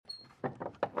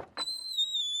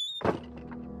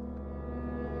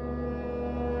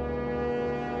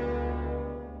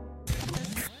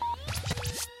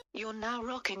now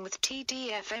rocking with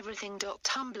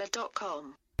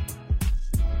tdfeverything.tumblr.com.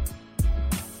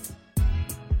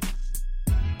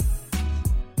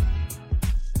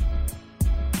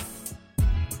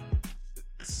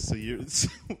 So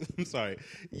I'm sorry.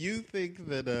 You think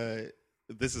that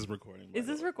this is recording? Is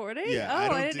this recording? Yeah, oh, I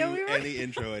don't didn't know we were any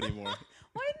intro anymore.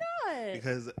 Why not?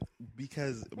 Because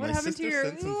what my happened sister to your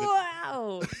sent some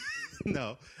wow?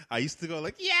 No, I used to go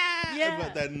like yeah, but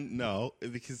Yeah. then no,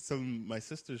 because my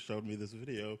sister showed me this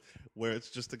video where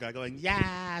it's just a guy going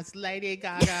yes, Lady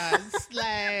Gaga,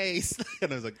 slay, slay,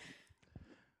 and I was like,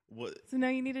 what? So now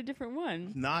you need a different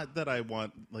one. Not that I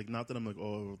want, like, not that I'm like,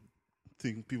 oh,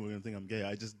 people are gonna think I'm gay.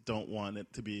 I just don't want it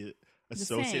to be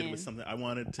associated with something. I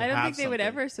wanted to. I don't have think they would something.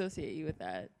 ever associate you with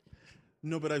that.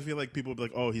 No, but I feel like people would be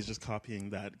like, oh, he's just copying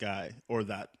that guy or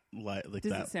that like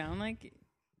Does that. it sound like you?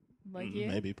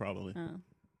 Maybe, probably. Oh.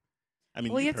 I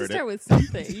mean, Well, you have to heard start it. with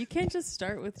something. You can't just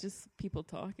start with just people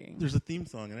talking. There's a theme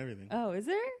song and everything. Oh, is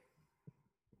there?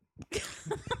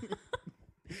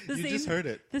 You just heard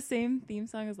it. The same theme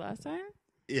song as last time?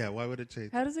 Yeah, why would it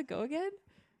change? How does it go again?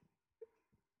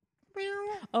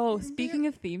 Oh, speaking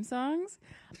of theme songs,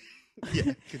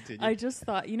 Yeah, continue. I just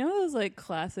thought, you know those like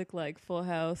classic like Full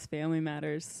House, Family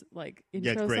Matters like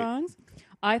intro great. songs?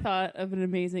 I thought of an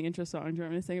amazing intro song. Do you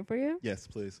want me to sing it for you? Yes,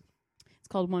 please. It's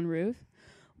called One Roof.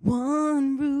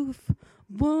 One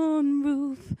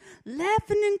roof,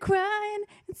 laughing and crying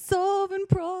and solving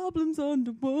problems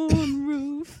under one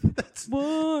roof.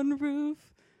 One roof.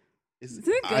 Isn't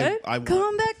it good? I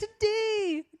come back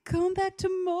today, come back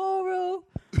tomorrow.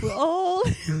 We're all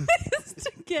in this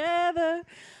together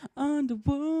under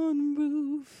one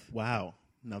roof. Wow.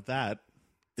 Now that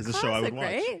is a show I would watch.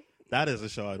 Right? That is a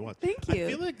show I'd watch. Thank you. I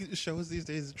feel like shows these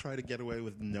days try to get away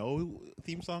with no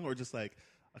theme song or just like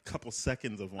a couple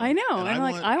seconds of one. I know. And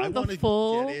I want the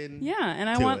full. Yeah, and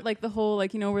I want like the whole,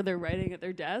 like, you know, where they're writing at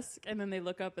their desk and then they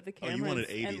look up at the camera you want it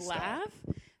and 80s laugh.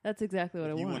 That's exactly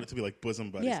what I want. You want it to be like bosom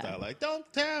buddy Yeah. style. Like, don't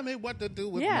tell me what to do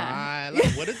with Yeah. my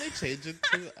life. What did they change it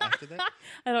to after that?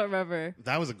 I don't remember.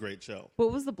 That was a great show.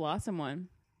 What was the Blossom one?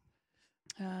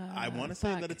 I want to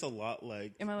say that it's a lot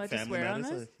like Am I allowed to Family swear on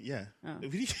Matters. this? Yeah. Oh.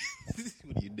 What do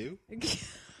you do?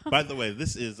 By the way,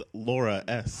 this is Laura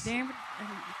S. Damn,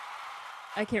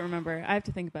 I can't remember. I have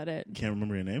to think about it. Can't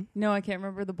remember your name? No, I can't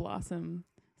remember the Blossom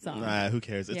song. Nah, who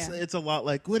cares? It's a lot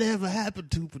like whatever happened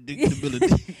to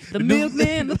predictability. The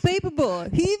milkman, the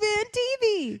paperboy,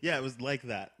 TV. Yeah, it was like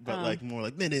that, but like more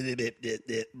like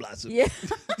Blossom. Yeah.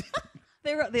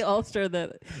 They all started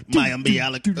that. Miami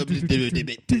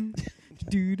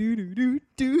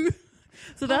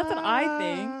So that's what I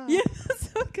think. Yeah,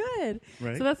 that's so good.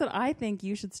 Right? So that's what I think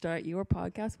you should start your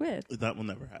podcast with. That will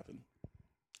never happen.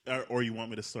 Or you want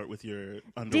me to start with your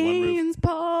Under One Roof? Dean's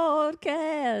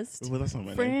podcast. Well, that's not my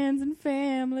name. Friends and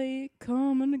family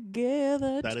coming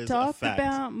together That to is a talk fact.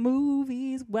 about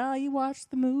movies while you watch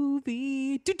the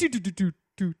movie. Da,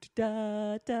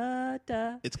 da,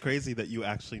 da. It's crazy that you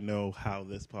actually know how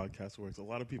this podcast works. A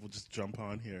lot of people just jump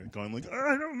on here going like,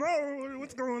 I don't know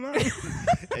what's going on.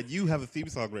 And you have a theme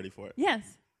song ready for it. Yes.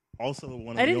 Also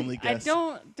one of the only guests.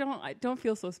 I don't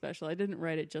feel so special. I didn't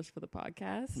write it just for the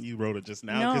podcast. You wrote it just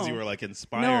now because you were like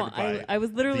inspired No, by I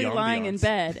was literally the lying in ambiance.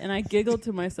 bed and I giggled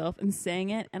to myself and sang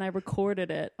it and I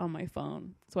recorded it on my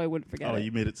phone so I wouldn't forget Oh, it.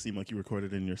 you made it seem like you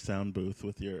recorded in your sound booth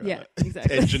with your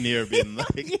exactly. engineer being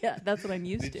like... Yeah, that's what I'm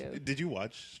used to. Did you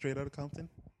watch Straight Outta Compton?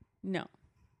 No.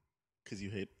 Because you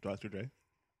hate Dr. Dre?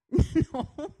 No, I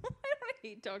don't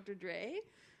hate Dr. Dre.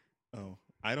 Oh,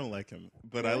 I don't like him,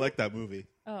 but I Really? like that movie.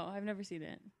 Oh, I've never seen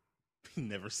it.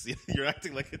 Never seen it. You're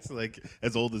acting like it's like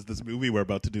as old as this movie we're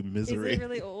about to do, Misery. Is it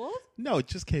really old? No, it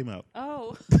just came out.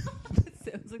 Oh, it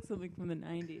sounds like something from the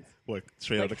 90s. What,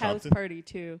 Straight Like Outta House Compton? Party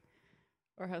 2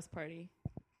 or House Party.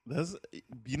 That's,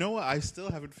 you know what? I still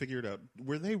haven't figured out.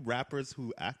 Were they rappers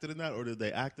who acted in that, or did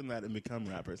they act in that and become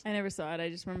rappers? I never saw it. I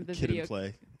just remember the Kid video. and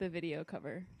Play. The video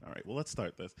cover. All right, well, let's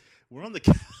start this. We're on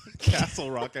the Castle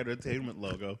Rock Entertainment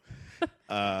logo.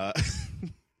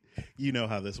 You know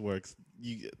how this works.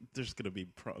 There's going to be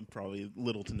probably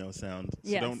little to no sound.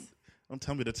 So Yes. don't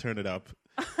tell me to turn it up.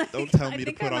 Don't tell I me to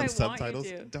think put I on might want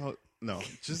you subtitles. to.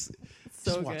 Just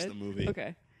So watch good. the movie.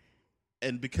 Okay.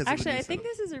 And because Actually, I think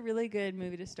this is a really good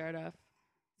movie to start off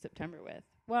September with.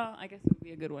 Well, I guess it would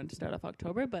be a good one to start off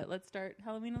October, but let's start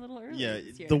Halloween a little early.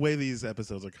 this year. the way these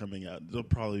episodes are coming out, they'll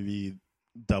probably be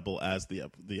double as the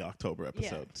October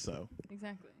episode. So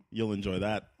Exactly. you'll enjoy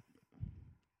that.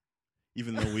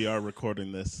 Even though we are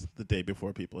recording this the day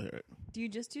before people hear it. Do you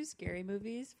just do scary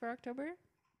movies for October?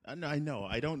 I know.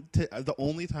 I don't. The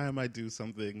only time I do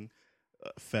something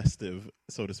festive,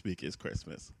 so to speak, is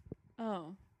Christmas.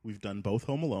 Oh. We've done both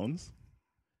Home Alones.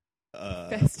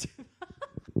 Festival.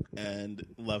 And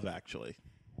Love Actually.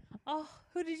 Oh,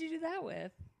 who did you do that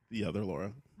with? The other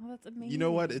Laura. Oh, that's amazing. You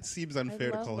know what? It seems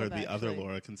unfair to love call her Love the other Actually.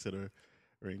 Laura, considering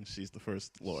she's the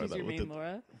first Laura. She's that your we main did.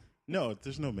 Laura? No,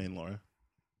 there's no main Laura.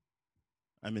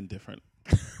 I'm indifferent.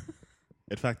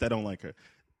 In fact, I don't like her.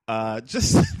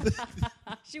 Just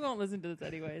She won't listen to this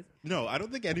anyways. no, I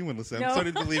don't think anyone listens. No. I'm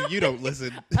starting to believe you don't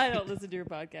listen. I don't listen to your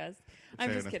podcast. I'm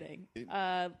Fair just enough. kidding.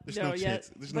 There's No, no yeah,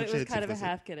 chance. There's no but it was chance kind you've of a listened.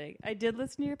 half kidding. I did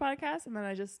listen to your podcast, and then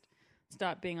I just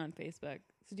stopped being on Facebook.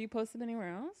 So do you post them anywhere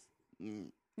else?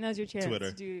 Now's your chance.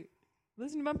 Twitter. Do you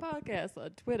listen to my podcast on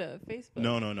Twitter, Facebook?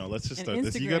 No. Let's just and start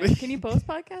this. You Instagram. gotta. Can you post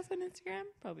podcasts on Instagram?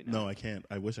 Probably not. No, I can't.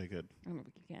 I wish I could. I don't know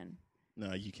if you can.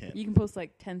 No, you can't. You can post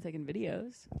like 10-second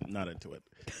videos. Not into it.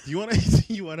 Do you want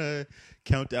to? You want to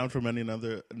count down from any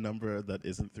other number that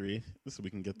isn't 3, so we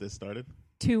can get this started?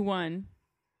 2-1.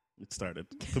 It started.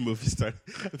 The movie started.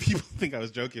 People think I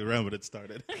was joking around, but it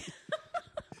started.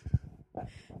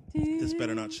 This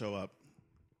better not show up.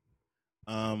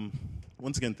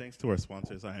 Once again, thanks to our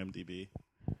sponsors, IMDb.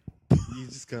 You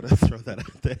just gotta throw that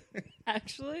out there.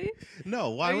 Actually? No,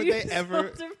 why Are would you they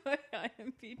ever? sponsored by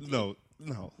IMDb? No,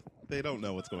 they don't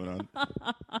know what's going on.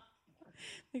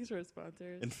 Thanks for our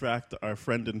sponsors. In fact, our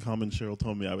friend in common, Cheryl,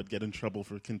 told me I would get in trouble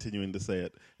for continuing to say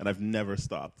it, and I've never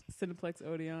stopped. Cineplex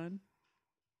Odeon.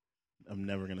 I'm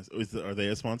never gonna. Are they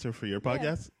a sponsor for your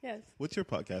podcast? Yes. What's your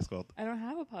podcast called? I don't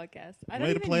have a podcast. I don't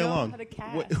Way to even play know along. how to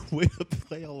cast. Way to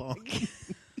play along.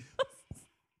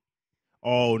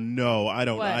 Oh no, I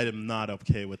don't. What? I am not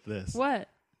okay with this. What?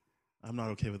 I'm not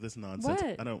okay with this nonsense.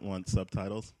 What? I don't want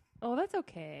subtitles. Oh, that's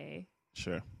okay.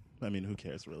 Sure. I mean, who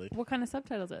cares really? What kind of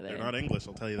subtitles are there? They're not English.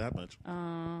 I'll tell you that much.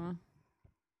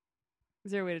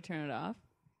 Is there a way to turn it off?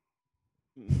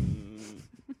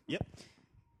 Yep.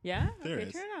 Yeah? There Okay,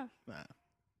 is. turn it off. Nah.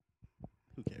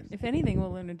 Who cares? If anything,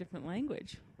 we'll learn a different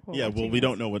language. Yeah. Well, we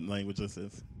don't know what language this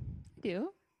is. We do.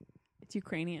 It's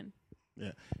Ukrainian.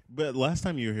 Yeah. But last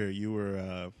time you were here, you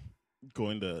were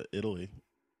going to Italy.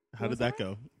 How Was did that I?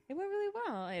 go? It went really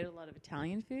well. I ate a lot of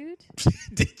Italian food.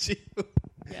 Did you?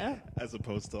 Yeah. As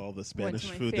opposed to all the Went Spanish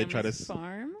to my food they try to. family's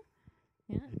farm.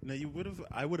 Yeah. No, you would have.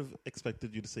 I would have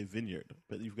expected you to say vineyard,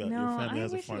 but you've got No, your family I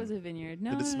has a wish farm. it was a vineyard.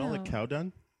 No, Did it smell no. like cow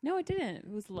dung? No, it didn't. It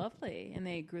was lovely, and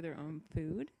they grew their own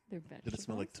food. Their vegetables. Did it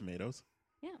smell like tomatoes?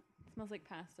 Yeah, it smells like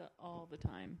pasta all the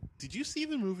time. Did you see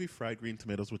the movie Fried Green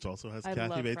Tomatoes, which also has I Kathy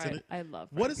love Bates in it? I love.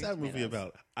 What fried is green that movie tomatoes.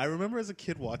 about? I remember as a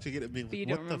kid watching it and being But you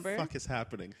like, don't what the remember? fuck is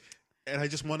happening? And I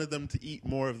just wanted them to eat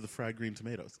more of the fried green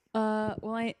tomatoes. Well,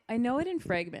 I know it in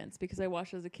fragments because I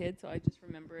watched it as a kid, so I just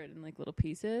remember it in like little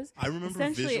pieces. I remember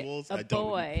Essentially, visuals. A I don't.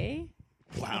 boy,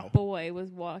 Wow. a boy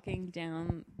was walking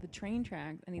down the train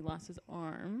track and he lost his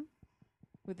arm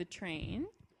with the train.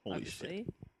 Holy obviously.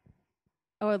 shit.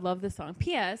 Oh, I love this song.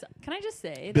 P.S. Can I just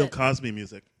say Bill that Cosby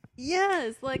music.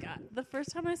 yes, like the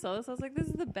first time I saw this, I was like, this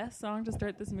is the best song to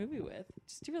start this movie with,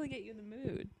 just to really get you in the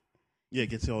mood. Yeah,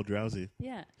 it gets you all drowsy.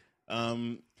 Yeah.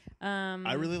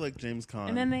 I really like James Caan.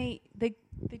 And then they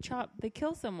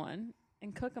kill someone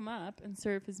and cook him up and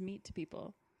serve his meat to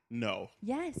people. No.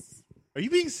 Yes, Are you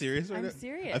being serious right I'm now?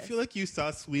 serious. I feel like you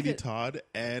saw Sweeney Todd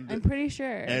I'm and pretty sure.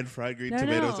 and fried green No,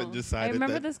 tomatoes no. and decided I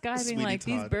remember that this guy being Sweeney like,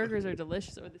 "These Todd- burgers are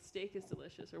delicious," or "The steak is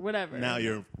delicious," or whatever. Now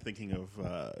you're thinking of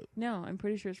no, I'm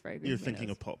pretty sure it's fried green. you're thinking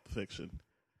tomatoes. of Pulp Fiction.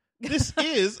 This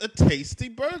is a tasty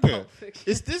burger. Pulp Fiction.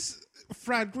 Is this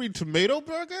fried green tomato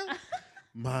burger?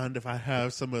 Mind if I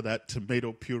have some of that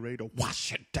tomato puree to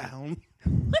wash it down?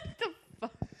 What the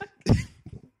fuck?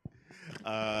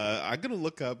 I'm gonna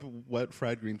look up what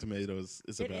fried green tomatoes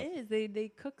is It about. is.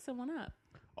 They cook someone up.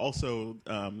 Also,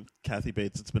 Kathy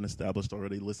Bates, it's been established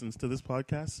already, listens to this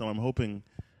podcast, so I'm hoping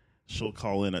she'll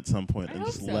call in at some point I and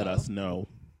hope just let so. us know.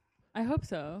 I hope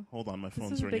so. Hold on, my This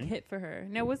phone's was a ringing. big hit for her.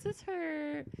 Now, was this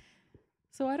her?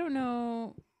 So I don't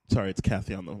know. Sorry, it's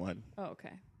Kathy on the line. Oh,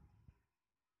 okay.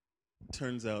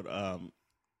 Turns out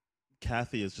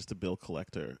Kathy is just a bill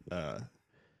collector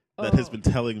that has been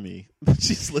telling me that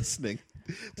she's listening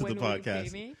to When the will you pay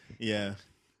podcast. me? Yeah.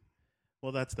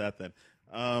 Well, that's that then.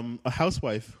 A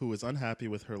housewife who is unhappy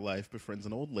with her life befriends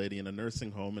an old lady in a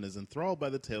nursing home and is enthralled by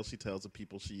the tales she tells of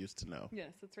people she used to know.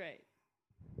 Yes, that's right.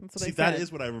 That's what See, I that said.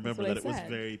 is what I remember, what that I it was said.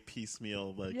 very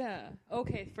piecemeal. Like, Yeah.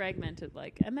 Okay, fragmented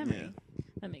like a memory. Yeah.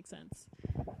 That makes sense.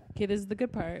 Okay, this is the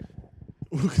good part.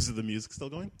 because of the music still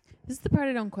going? This is the part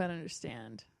I don't quite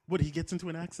understand. What, he gets into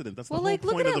an accident. That's Well, the whole like,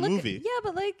 look point at of it. the Look movie. yeah,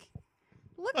 but like,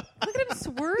 look at him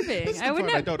swerving. That's the I would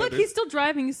part I not. don't Look, understand. he's still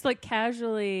driving. He's like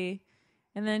casually,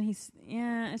 and then he's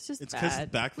it's just It's because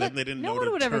bad. back then Look, they didn't no know one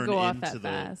to would ever turn go off into that the.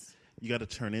 fast. You got to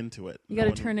turn into it. You got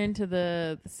to turn into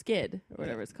the skid or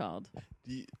whatever it's called.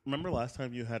 Do you remember last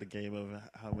time you had a game of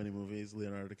how many movies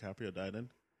Leonardo DiCaprio died in?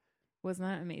 Wasn't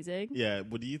that amazing? Yeah.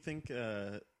 What do you think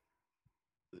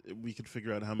we could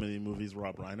figure out how many movies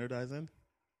Rob Reiner dies in?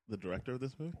 The director of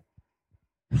this movie?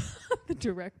 The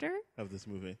director? Of this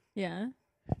movie. Yeah.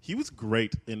 He was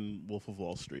great in Wolf of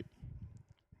Wall Street.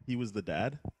 He was the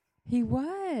dad. He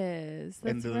was. That's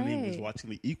and then right. he was watching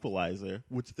The Equalizer,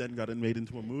 which then got made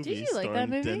into a movie Did you like that starring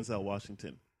movie? Denzel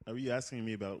Washington. Are you asking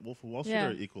me about Wolf of Wall Street Yeah.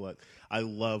 or Equalizer? I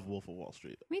love Wolf of Wall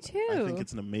Street. Me too. I think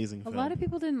it's an amazing film. A lot of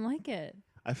people didn't like it.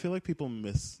 I feel like people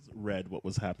misread what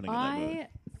was happening in that movie. I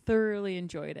thoroughly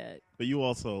enjoyed it. But you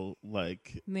also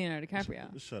like Leonardo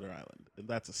DiCaprio. Shutter Island. And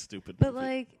that's a stupid But movie.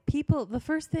 like people, the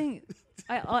first thing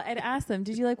I'd ask them,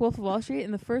 "Did you like Wolf of Wall Street?"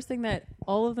 And the first thing that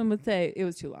all of them would say, "It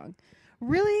was too long."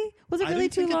 Really? Was it really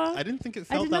too long? I didn't think it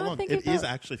I felt did that not long. think It it felt- is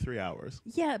actually 3 hours.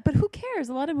 Yeah, but who cares?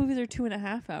 A lot of movies are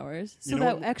 2.5 hours, so You know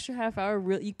that what- extra half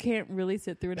hour, you can't really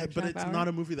sit through an extra But half it's hour. not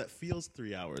a movie that feels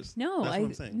 3 hours. No, That's what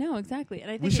I'm saying. no, exactly.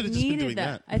 And I We think should it have just been needed doing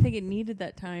that. I think it needed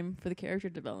that time for the character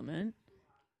development.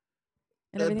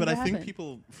 And everything But I that think happened.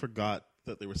 people forgot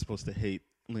that they were supposed to hate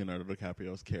Leonardo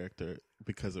DiCaprio's character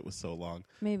because it was so long.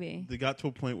 Maybe. They got to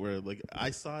a point where, like, I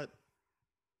saw it,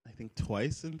 I think,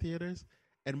 twice in theaters,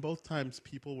 and both times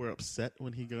people were upset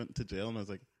when he went to jail, and I was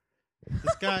like,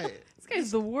 this guy... This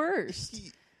guy's the worst.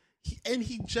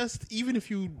 he just, even if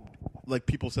you, like,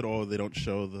 people said, oh, they don't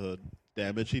show the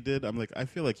damage he did, I'm like, I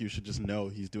feel like you should just know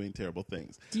he's doing terrible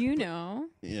things. Do you know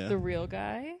Yeah. the real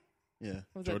guy? Yeah.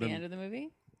 Was at the end of the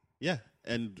movie? Yeah,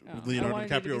 and Oh, I Leonardo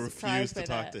wanted you to be DiCaprio surprised refused to by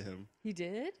talk that. to him. He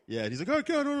did? Yeah, and he's like,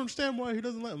 okay, I don't understand why he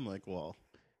doesn't let him. Like, well,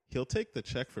 he'll take the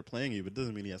check for playing you, but it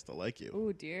doesn't mean he has to like you.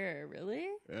 Oh dear, really?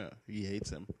 Yeah, he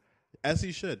hates him. As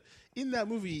he should. In that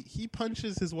movie, he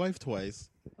punches his wife twice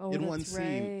in one that's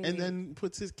scene right. and then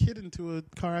puts his kid into a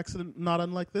car accident not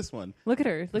unlike this one. Look at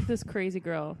her. Look at this crazy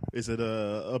girl. Is it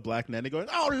a black nanny going,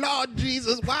 oh, Lord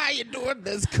Jesus, why are you doing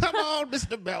this? Come on,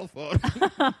 Mr. Belfort.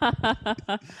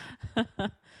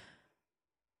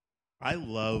 I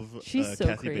love She's so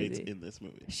Kathy Bates crazy. in this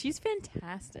movie. She's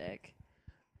fantastic.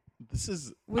 This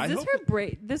is... Was I this hope her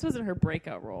break? This wasn't her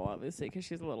breakout role, obviously, because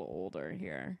she's a little older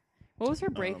here. What was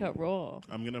her breakout role?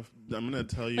 I'm gonna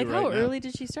tell you Like, right how now. early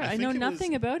did she start? I think know it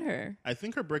nothing was- about her. I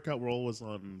think her breakout role was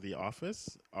on The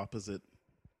Office, opposite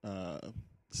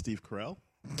Steve Carell,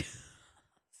 I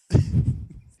think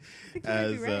you might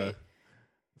as be right.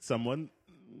 someone.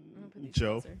 I'm gonna put these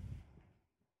Joe. closer.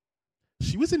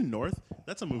 She was in North.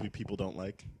 That's a movie people don't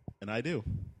like, and I do.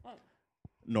 Oh.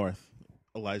 North.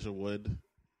 Elijah Wood.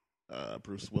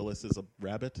 Bruce Willis is a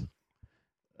rabbit.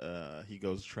 He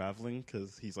goes traveling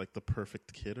because he's like the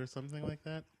perfect kid or something like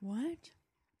that. What?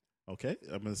 Okay,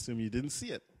 I'm gonna assume you didn't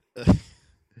see it.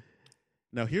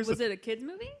 Now here's Was it a kids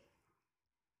movie?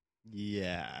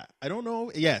 Yeah, I don't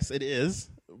know. Yes, it is,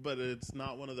 but it's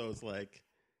not one of those like,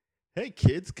 "Hey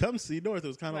kids, come see North." It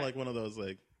was kind of Right. like one of those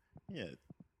like, yeah,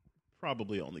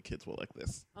 probably only kids will like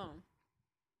this. Oh.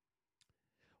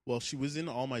 Well, she was in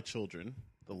All My Children,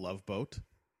 The Love Boat.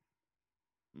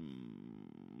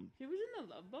 She was in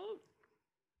the Love Boat?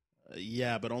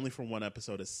 Yeah, but only for one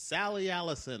episode as Sally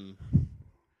Allison,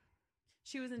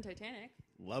 She was in Titanic.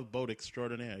 Love Boat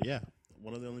extraordinaire. Yeah,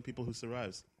 one of the only people who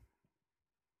survives.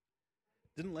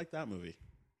 Didn't like that movie.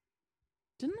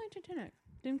 Didn't like Titanic.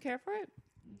 Didn't care for it?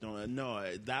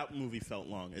 No, that movie felt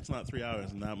long. It's not 3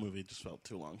 hours, and that movie just felt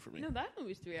too long for me. No, that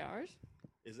movie's 3 hours.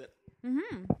 Is it?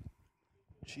 Mm-hmm.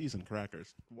 Cheese and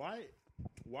crackers. Why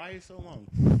so long?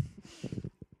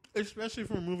 Especially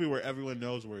for a movie where everyone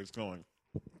knows where it's going.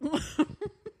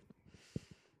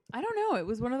 I don't know. It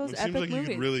was one of those It epic seems like movies.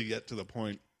 you could really get to the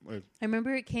point. Like I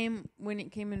remember it came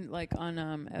in like on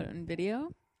out on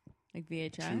video, like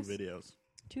VHS. 2 videos.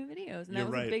 2 videos, and You're that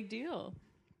was right. a big deal.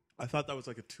 I thought that was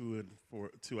like a 2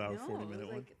 hour, No, 40 it minute was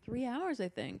one. like 3 hours, I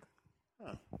think.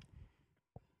 Huh.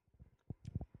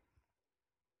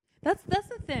 That's the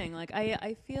thing. Like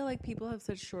I feel like people have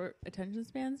such short attention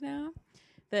spans now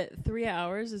that 3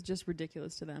 hours is just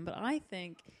ridiculous to them. But I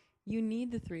think you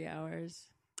need the 3 hours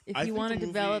if I you think want to the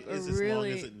movie develop a is as really.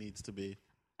 long as it needs to be.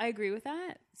 I agree with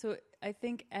that. So I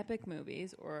think epic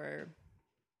movies or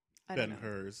I don't know.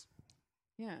 Ben-Hur's.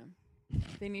 Yeah,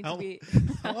 they need How- to be.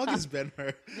 How long has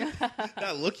Ben-Hur?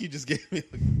 That look you just gave me.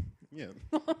 Like, yeah.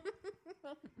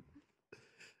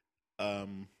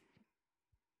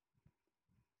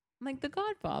 Like The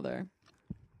Godfather.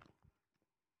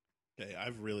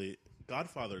 Okay,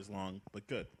 Godfather's long, but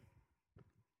good.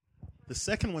 The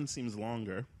second one seems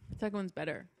longer. The second one's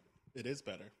better. It is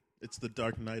better. It's the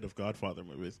Dark Knight of Godfather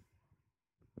movies.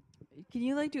 Can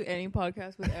you like do any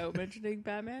podcast without mentioning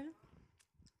Batman?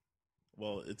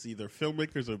 Well, it's either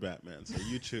filmmakers or Batman, so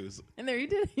you choose. And there you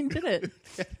did. You did it.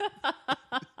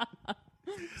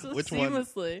 So Which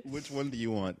seamlessly. Which one do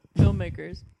you want?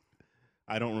 Filmmakers.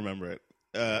 I don't remember it.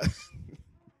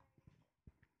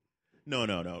 No.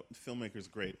 Filmmakers,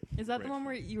 great. Is that Great. the one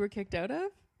where you were kicked out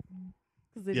of?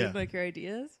 Because they Yeah. didn't like your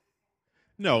ideas?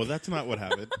 No, that's not what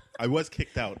happened. I was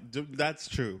kicked out. That's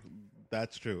true.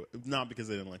 That's true. Not because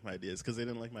they didn't like my ideas, because they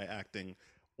didn't like my acting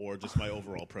or just my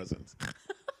overall presence.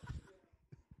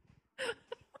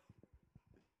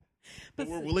 But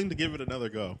we're willing to give it another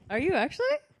go. Are you actually?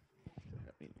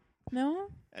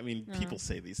 I mean, No? people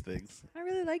say these things. I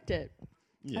really liked it.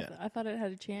 Yeah. I thought it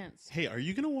had a chance. Hey, are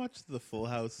you going to watch the Full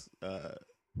House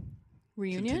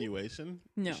Reunion? continuation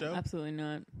No, show? absolutely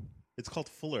not. It's called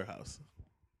Fuller House.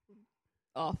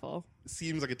 Awful.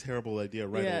 Seems like a terrible idea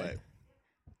right Yeah. away.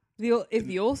 If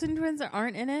the Olsen twins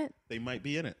aren't in it, They might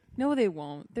be in it. no, they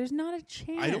won't. There's not a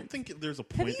chance. I don't think there's a Have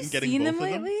point you in getting seen both them of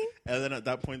them. lately? And then at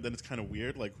that point, then it's kind of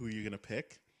weird, like who you're going to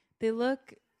pick. They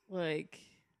look like,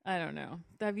 I don't know.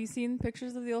 Have you seen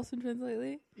pictures of the Olsen twins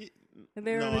lately?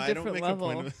 They're on a I don't different make level.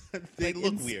 a point of They Like,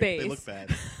 look in weird. space. They look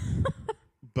bad.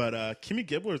 But Kimmy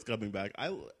Gibbler's coming back.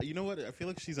 You know what? I feel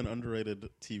like she's an underrated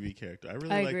TV character. I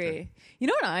really I like agree. her. You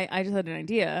know what? I just had an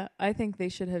idea. I think they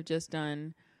should have just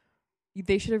done.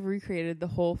 They should have recreated the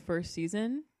whole first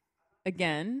season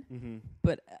again, Mm-hmm.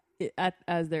 but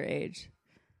as their age.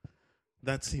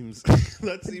 That seems like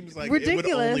Ridiculous, it would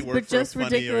only work but for a just Funny or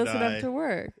ridiculous Die, enough to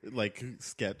work. like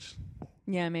sketch.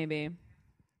 Yeah, maybe.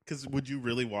 Because would you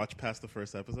really watch past the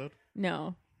first episode?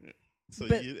 No, So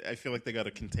But- I feel like they got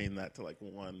to contain that to like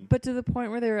one. but to the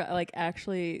point where they're like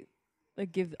actually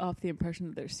like give off the impression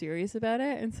that they're serious about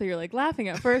it, and so you're like laughing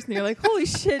at first, and you're like, "Holy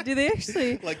shit! Do they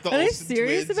actually? Like the are they Olsen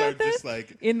serious twins about are this?" just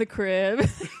like, In the crib.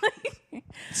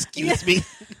 excuse me.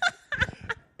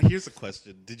 Here's a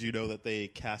question: did you know that they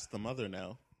cast the mother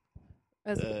now?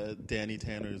 As- Danny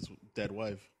Tanner's dead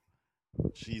wife.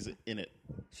 She's in it.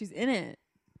 She's in it.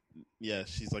 Yeah,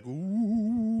 she's like,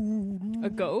 ooh, A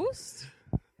ghost?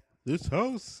 this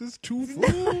house is too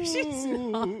full. She's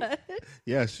not.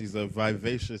 Yeah, she's a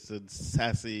vivacious and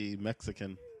sassy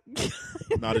Mexican.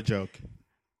 Not a joke.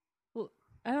 Well,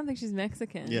 I don't think she's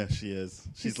Mexican. Yeah, she is.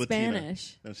 She's Latina.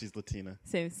 Spanish. No, she's Latina.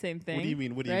 Same thing. What do you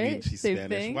mean? What do you right? mean she's Same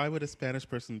Spanish? thing. Why would a Spanish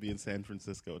person be in San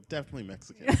Francisco? Definitely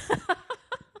Mexican.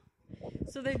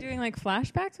 So they're doing like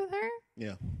flashbacks with her?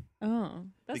 Yeah. Oh,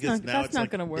 that's Because not now that's it's not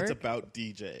like, going to work. It's about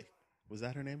DJ. Was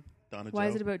that her name? Donna Why Jo?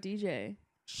 is it about DJ?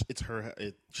 It's her.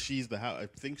 She's the house. I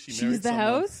think she She's married the someone.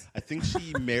 house? I think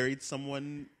she married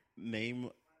someone named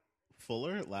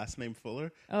Fuller, last name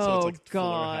Fuller. So Oh, it's like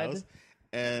God. Fuller House.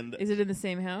 And Is it in the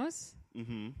same house?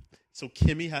 so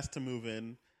Kimmy has to move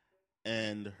in,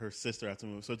 and her sister has to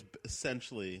move. So it's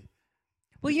essentially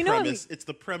Well, the you know, premise. It's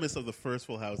the premise of the first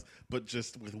Full House, but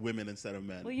just with women instead of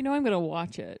men. well, you know, I'm going to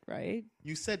watch it, right?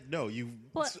 You said no. You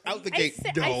Well, out the gate.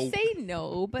 No. I say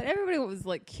no, but everybody was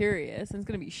like curious, and it's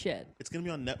going to be shit. It's gonna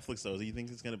be on Netflix though. Do you think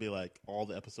it's gonna be like all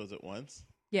the episodes at once?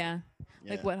 Yeah,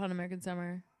 like Yeah. Wet Hot American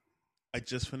Summer, I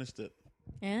just finished it.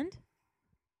 and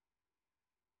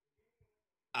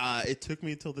It took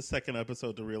me until the second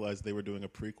episode to realize they were doing a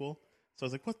prequel. So I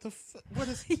was like, "What the? What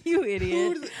is? you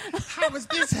idiot! How is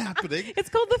this happening?" It's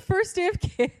called The First Day of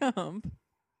Camp,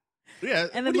 Yeah,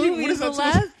 and the what do you- movie what is the that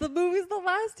supposed- last. The movie's the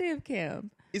last day of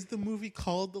camp. Is the movie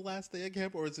called The Last Day at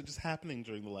Camp, or is it just happening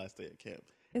during the last day at camp?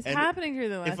 It's And happening during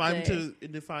the last day.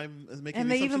 If I'm making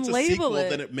And the they even assumption it's a label sequel, it.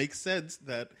 then it makes sense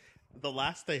that the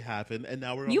last day happened, and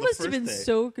now we're on You the must first have been day.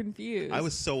 so confused. I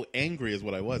was so angry, is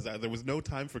what I was. There was no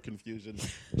time for confusion.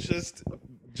 just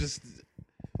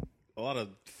a lot of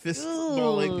fist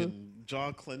balling Ugh. and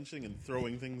jaw clenching and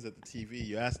throwing things at the TV.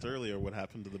 You asked earlier what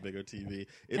happened to the bigger TV.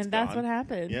 It's and that's gone. what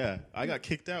happened. Yeah, I got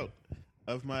kicked out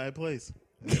of my place,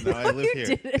 and now I live You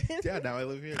here. didn't. Yeah, now I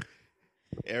live here.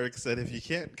 Eric said, "If you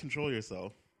can't control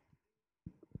yourself,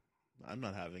 I'm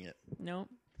not having it." No,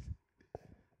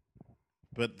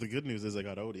 But the good news is I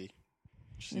got Odie.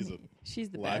 She's a she's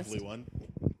the lively best. one.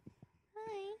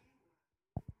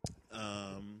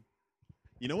 Hi.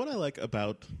 You know what I like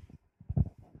about?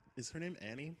 Is her name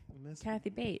Annie in this? Kathy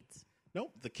Bates.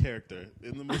 Nope, the character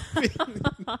in the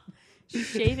movie. She's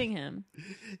shaving him.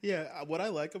 Yeah, what I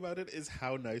like about it is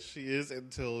how nice she is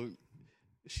until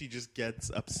she just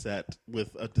gets upset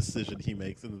with a decision he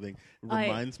makes in the thing. It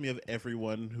reminds me of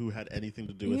everyone who had anything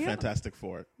to do with Yeah. Fantastic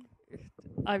Four.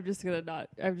 I'm just gonna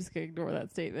ignore that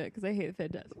statement because I hate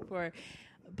Fantastic Four.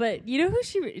 But you know who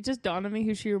it just dawned on me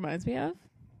who she reminds me of?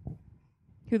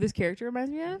 Who this character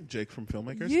reminds me of? Jake from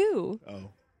Filmmakers? You.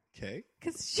 Oh, okay.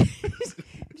 Because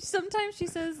sometimes she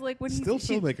says like when Still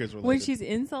filmmakers related. when she's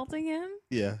insulting him,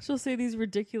 Yeah. she'll say these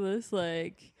ridiculous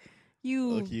like you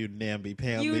Look, you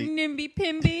namby-pamby. you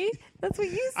nimby-pimby. That's what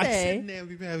you I say. said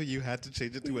namby-pamby. You had to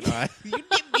change it to an I. You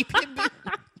nimby-pamby.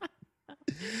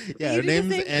 Yeah, You her do the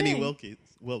name's same Annie thing.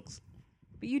 Wilkes.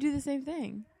 But you do the same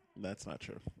thing. That's not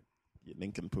true. You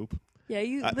nincompoop. Yeah,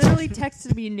 you literally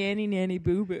texted me nanny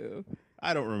boo boo.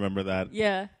 I don't remember that.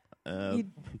 Yeah. You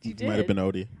did. Might have been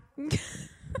Odie,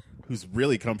 who's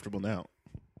really comfortable now.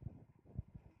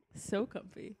 So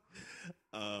comfy.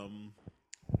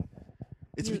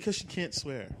 It's because she can't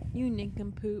swear. You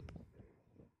nincompoop.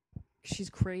 She's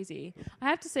crazy. I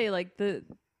have to say, like, the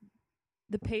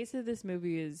pace of this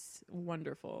movie is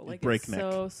wonderful. Like, breakneck.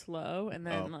 It's so slow, and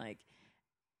then like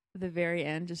the very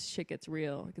end, just shit gets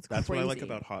real. Like, it's That's crazy. what I like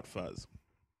about Hot Fuzz.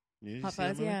 Hot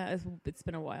Fuzz. Yeah, it's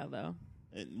been a while though.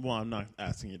 Well, I'm not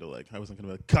asking you to like. I wasn't gonna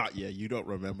be like, Katya, you don't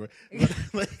remember. But,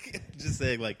 like, just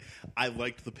saying, like, I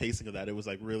liked the pacing of that. It was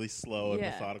like really slow and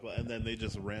methodical, and then they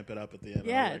just ramp it up at the end.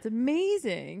 Yeah, like, it's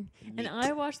amazing. And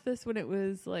I watched this when it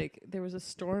was like there was a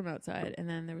storm outside, and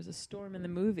then there was a storm in the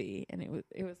movie, and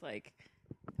it was like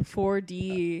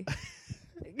 4D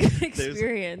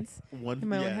experience in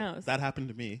my own house. That happened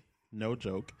to me. No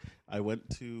joke. I went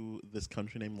to this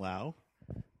country named Laos,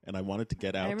 and I wanted to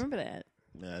get out. I remember that.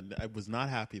 And I was not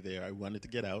happy there. I wanted to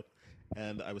get out,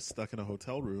 and I was stuck in a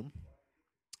hotel room.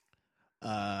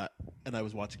 And I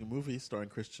was watching a movie starring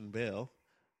Christian Bale.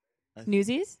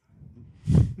 Newsies?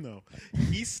 No,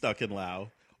 he's stuck in Laos.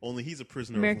 Only he's a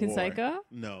prisoner American of war. Psycho?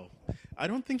 No, I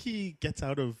don't think he gets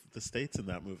out of the States in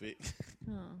that movie.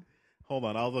 Oh. Hold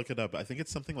on, I'll look it up. I think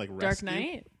it's something like Dark Rescue.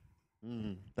 Knight?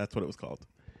 That's what it was called.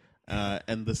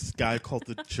 And this guy called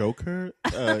the Joker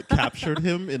captured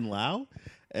him in Laos,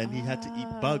 and he had to eat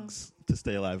bugs to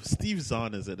stay alive. Steve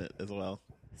Zahn is in it as well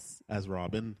as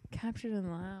Robin. Captured in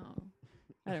Laos.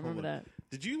 I don't remember that.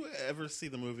 Did you ever see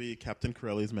the movie Captain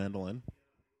Corelli's Mandolin?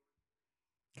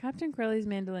 Captain Corelli's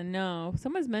Mandolin. No,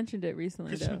 someone's mentioned it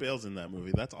recently. Christian though. Bale's in that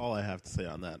movie. That's all I have to say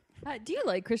on that. Do you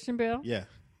like Christian Bale? Yeah.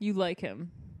 You like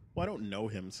him? Well, I don't know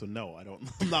him, so no, I don't.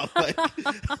 I'm not like.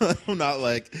 I'm not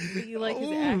like. But you like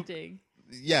his acting.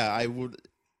 Yeah, I would.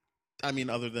 I mean,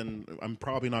 other than I'm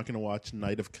probably not going to watch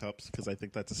Knight of Cups because I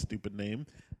think that's a stupid name,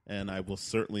 and I will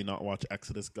certainly not watch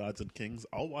Exodus: Gods and Kings.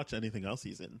 I'll watch anything else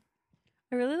he's in.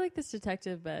 I really like this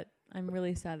detective, but I'm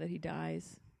really sad that he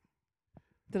dies.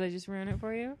 Did I just ruin it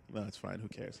for you? No, it's fine. Who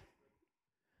cares?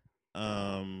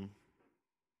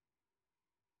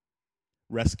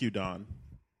 Rescue Dawn.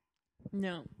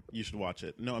 No. You should watch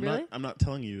it. No, I'm Really? not. I'm not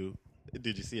telling you.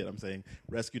 Did you see it? I'm saying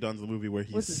Rescue Dawn's the movie where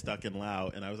he's stuck in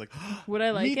Laos, and I was like, would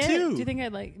I like me it? too. Do you think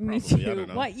I'd like me Probably, too? I don't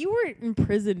know. What? You were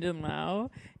imprisoned in Laos.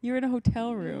 You were in a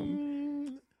hotel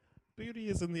room. Beauty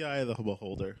is in the eye of the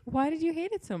beholder. Why did you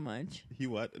hate it so much? He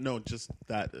what? No, just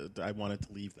that I wanted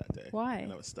to leave that day. Why?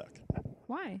 And I was stuck.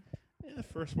 Why?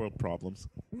 First world problems.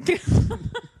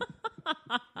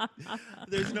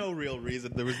 There's no real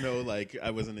reason. There was no like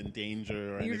I wasn't in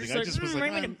danger or anything. I just was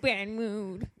like, I'm in a bad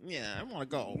mood. yeah, I want to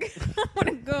go. I want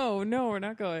to go. No, we're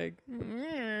not going.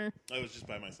 Mm. I was just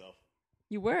by myself.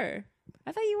 You were.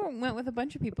 I thought you went with a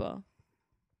bunch of people.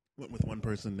 Went with one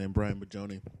person named Brian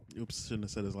Bajoni. Oops, shouldn't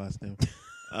have said his last name.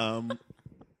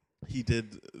 He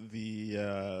did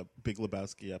the Big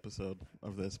Lebowski episode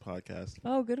of this podcast.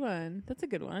 Oh, good one. That's a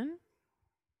good one.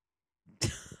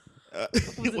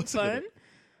 Was it fun?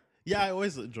 Yeah, I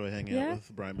always enjoy hanging Yeah? out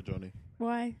with Brian Bajoni.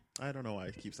 Why? I don't know why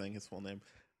I keep saying his full name.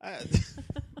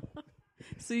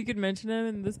 So you could mention him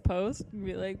in this post and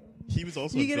be like, He was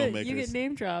also you in get Filmmakers. you get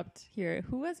name dropped here.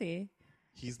 Who was he?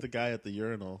 He's the guy at the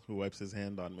urinal who wipes his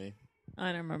hand on me. I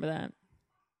don't remember that.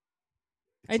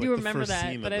 It's I do like the remember first that,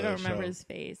 scene but of I the don't remember show. his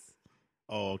face.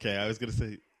 Oh, okay. I was going to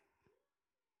say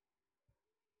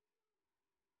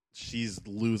she's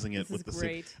losing it This with is the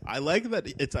great. I like that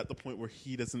it's at the point where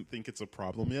he doesn't think it's a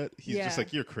problem yet. He's just Yeah.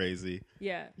 like, you're crazy.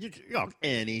 Yeah.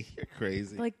 Annie, you're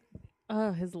crazy. Like,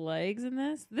 oh, his legs in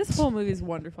this. This whole movie is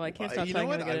wonderful. I can't stop you know talking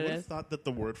what? about I how good would it have is. thought that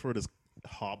the word for it is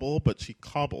hobble, but she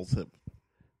cobbles him.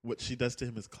 What she does to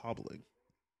him is cobbling.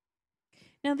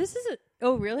 Now this is a.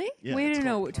 Oh, really? Yeah, Wait, it's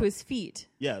no, called to his feet.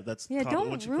 Yeah, that's Yeah, cobbling. When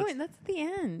don't she ruin. puts- That's at the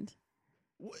end.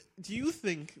 What, do you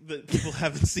think that people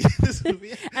haven't seen this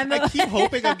movie? And I keep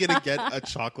hoping I'm going to get a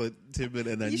chocolate Timbit,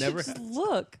 and I You never should just have.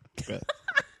 look. Yeah.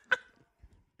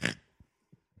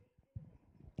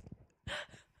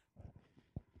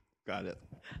 Got it.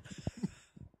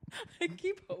 I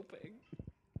keep hoping.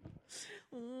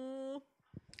 Mm.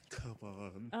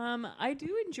 Come on. I do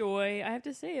enjoy. I have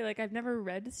to say, like, I've never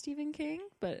read Stephen King,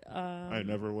 but I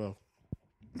never will.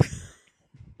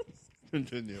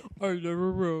 Continue. I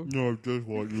never will. No, I just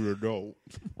want you to know.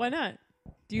 Why not?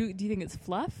 Do you think it's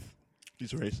fluff?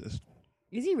 He's racist.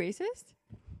 Is he racist?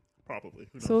 Probably.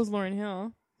 Who knows? So is Lauryn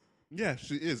Hill. Yeah,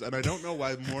 she is. And I don't know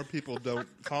why more people don't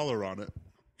call her on it.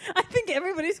 I think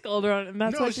everybody's called her on it, and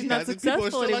that's why she's not hasn't. People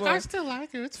are successful still anymore. like, I still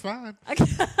like her. It's fine.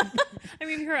 I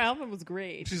mean, her album was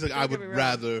great. She's like, Don't I get would me wrong.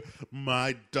 rather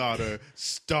my daughter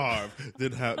starve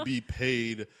than be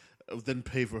paid, than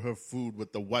pay for her food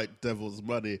with the white devil's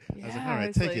money. I was like, all right,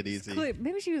 it's take like, it easy.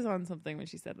 Maybe she was on something when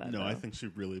she said that. No, though. I think she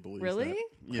really believes Really? that.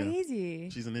 Yeah. Crazy.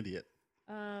 She's an idiot.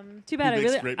 Too bad. Who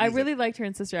makes great I music. really liked her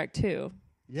in Sister Act 2.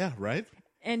 Yeah, right?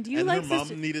 And do you and like her mom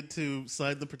Sister? needed to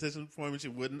sign the petition form and she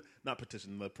wouldn't. Not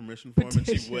petition, the permission form, and she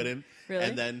Petition. wouldn't. Really?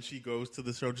 And then she goes to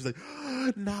the show and she's like,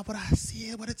 nah, but I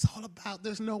see what it's all about.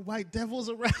 There's no white devils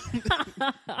around.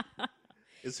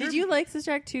 Did you like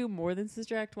Sister Act 2 more than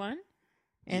Sister Act 1?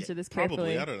 Answer this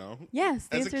carefully. Probably, I don't know. Yes,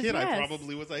 the As a answer is kid, yes. I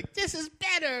probably was like, this is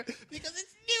better because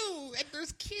it's new and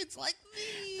there's kids like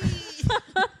me.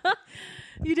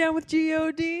 You down with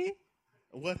G.O.D.?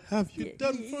 What have you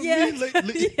done for Yes. me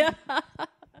lately? Yeah.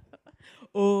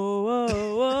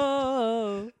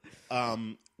 Oh.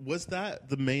 Was that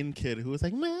the main kid who was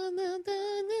like, wait, I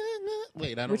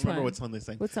don't Which remember one? what song they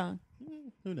sang. What song?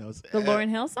 Who knows? The Lauryn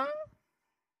Hill song?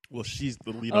 Well, she's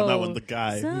the lead on that one. The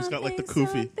guy who's got like the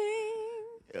kufi.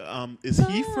 Is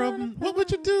he from? What would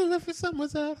you do if your son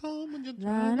was at home when you're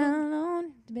Lying driving?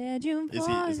 alone, bedroom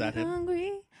floor, Is that him?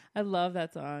 hungry. I love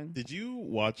that song. Did you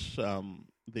watch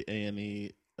the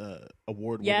A&E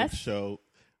award-winning Yes. show?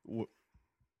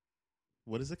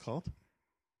 What is it called?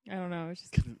 I don't know. It's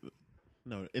just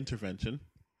No, Intervention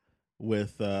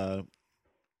with the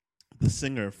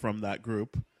singer from that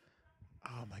group.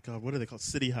 Oh my God, what are they called?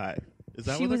 City High. Is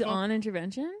that she what was they're called? on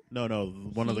Intervention? No,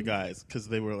 one of the guys, because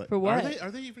they were like, For what? Are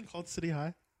they even called City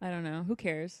High? I don't know. Who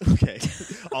cares? Okay,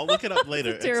 I'll look it up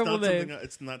later. That's a terrible name.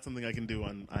 It's not something I can do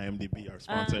on IMDb, our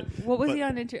sponsor. What was But- he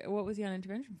on? What was he on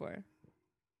Intervention for?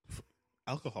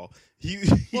 Alcohol. He Well,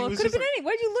 was it could have just been any.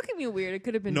 Why'd you look at me weird? It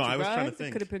could have been No, drugs. I was trying to It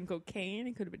think. could have been cocaine.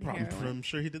 It could have been I'm heroin.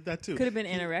 sure he did that too. Could have been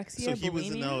anorexia. So he was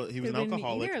an bulimia. he was an Could have been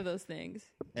alcoholic. Either of those things.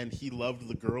 And he loved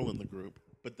the girl in the group,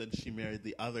 but then she married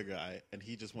the other guy, and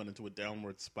he just went into a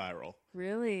downward spiral.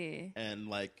 Really? And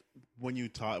like when you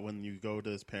go to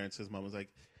his parents, his mom was like,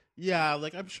 "Yeah,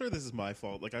 like I'm sure this is my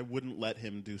fault. Like I wouldn't let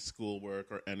him do schoolwork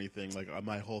or anything. Like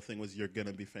my whole thing was you're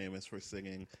gonna be famous for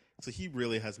singing." So he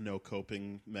really has no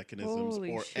coping mechanisms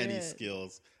Holy or any shit.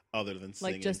 skills other than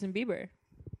singing. Like Justin Bieber.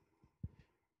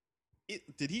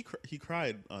 He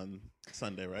cried on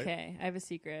Sunday, right? Okay, I have a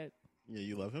secret. Yeah,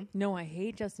 you love him. No, I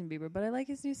hate Justin Bieber, but I like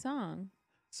his new song.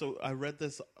 So I read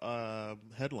this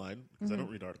headline because I don't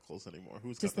read articles anymore.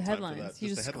 Who's Just the got the time for headlines. that? You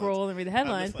Just just the scroll and read the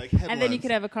headlines, like, and then you headlines.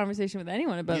 could have a conversation with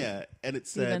anyone about Yeah, and it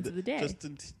the events said of the day.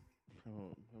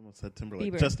 I almost said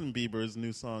Timberlake. Bieber. Justin Bieber's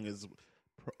new song is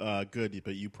good,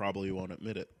 but you probably won't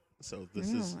admit it. So this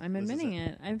is. I'm admitting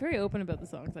it. I'm very open about the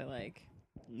songs I like.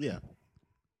 Yeah,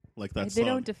 like that They song.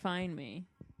 don't define me.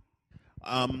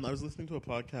 I was listening to a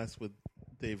podcast with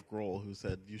Dave Grohl who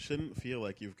said you shouldn't feel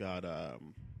like you've got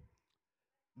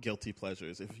guilty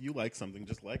pleasures. If you like something,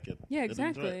 just like it. Yeah, and enjoy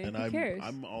exactly. it. And Who cares?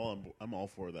 I'm all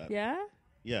for that. Yeah?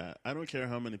 Yeah, I don't care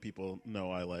how many people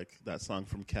know I like that song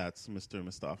from Cats, Mr.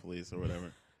 Mistopheles or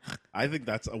whatever. I think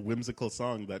that's a whimsical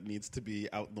song that needs to be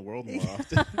out in the world more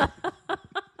often.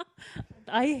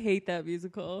 I hate that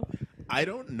musical. I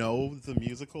don't know the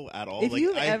musical at all. If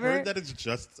you've I ever- heard that it's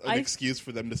just an excuse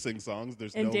for them to sing songs.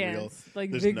 There's And no dance, real, like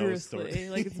there's vigorously, no story.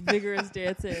 like it's vigorous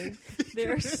dancing.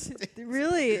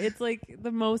 Really, it's like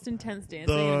the most intense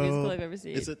dancing in a musical I've ever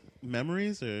seen. Is it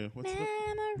Memories or what's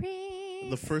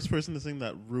the first person to sing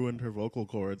that ruined her vocal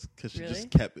cords because she Really?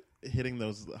 just kept hitting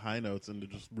those high notes and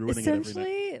just ruining it every night.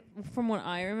 Essentially, from what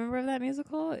I remember of that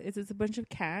musical, it's a bunch of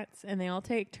cats and they all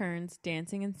take turns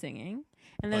dancing and singing.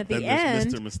 And then But at the then there's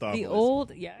end, Mr. Mistopheles.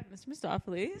 Mr.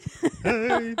 Mistopheles.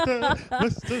 Hey,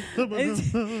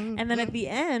 Mr. And then at the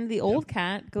end, the old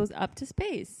cat goes up to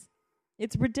space.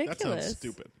 It's ridiculous. That sounds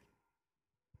stupid.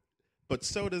 But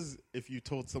so does if you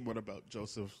told someone about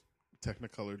Joseph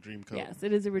Technicolor Dreamcoat. Yes,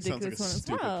 it is a Sounds like ridiculous a one as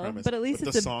stupid well. premise. But at least But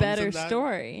it's the a songs better in that-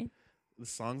 story. The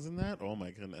songs in that? Oh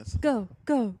my goodness. Go,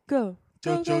 go, go.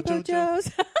 Go, Jo, go, go,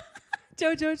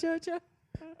 jo, jo, Joes. Jo.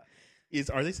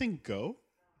 Are they saying go?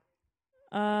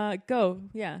 Go.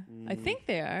 Yeah. I think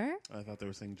they are. I thought they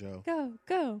were saying Joe.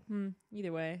 Go.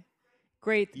 Either way.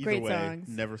 Great Either way, songs.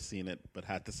 never seen it, but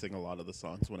had to sing a lot of the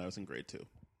songs when I was in grade 2.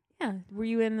 Yeah. Were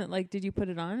you in, did you put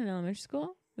it on in elementary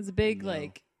school? It was a big,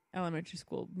 No. elementary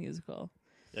school musical.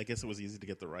 I guess it was easy to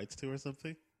get the rights to or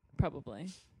something. Probably.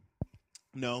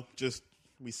 No, just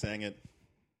we sang it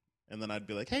And then I'd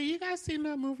be like, hey, you guys seen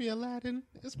that movie Aladdin?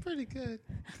 It's pretty good.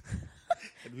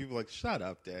 And people are like, shut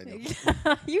up, Daniel.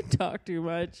 You talk too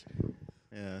much.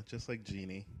 Yeah, just like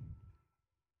Genie.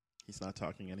 He's not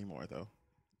talking anymore, though,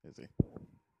 is he?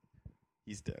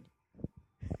 He's dead.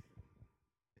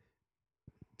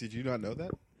 Did you not know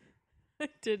that? I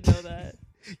did know that.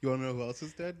 You want to know who else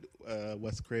is dead?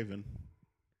 Wes Craven.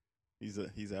 He's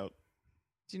out.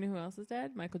 Do you know who else is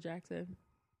dead? Michael Jackson.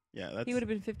 Yeah, he would have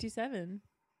been 57.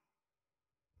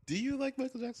 Do you like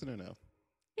Michael Jackson or no?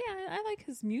 Yeah, I like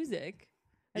his music.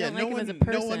 I Yeah, don't like him as a no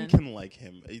person. one can like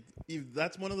him.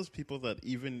 That's one of those people that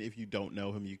even if you don't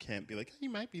know him, you can't be like, he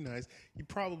might be nice. He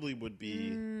probably would be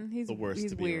the worst.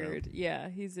 He's to be weird. around. Yeah,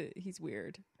 he's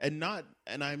weird. And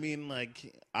I mean,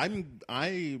 like,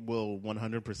 I will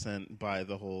 100% buy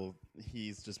the whole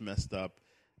he's just messed up,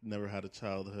 never had a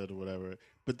childhood or whatever.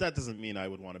 But that doesn't mean I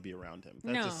would want to be around him.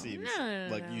 That just seems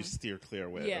like you steer clear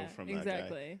away from that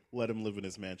guy. Let him live in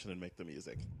his mansion and make the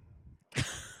music.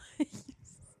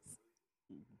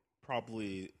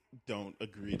 Probably don't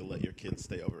agree to let your kids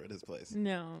stay over at his place.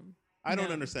 No. I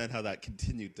don't understand how that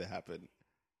continued to happen.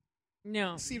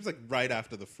 No. It seems like right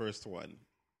after the first one,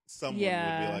 someone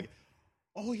would be like,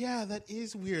 oh, yeah, that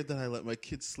is weird that I let my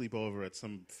kids sleep over at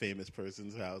some famous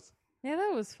person's house. Yeah,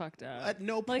 that was fucked up. At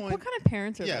no point. Like, what kind of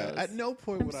parents are those? Yeah, at no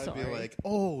point would I be like,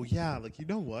 oh, yeah, like, you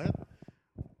know what?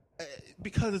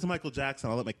 Because it's Michael Jackson,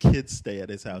 I'll let my kids stay at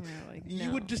his house. Yeah, like, You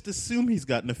no. would just assume he's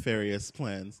got nefarious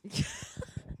plans.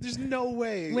 There's no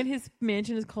way. When his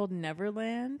mansion is called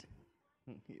Neverland?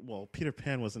 Well, Peter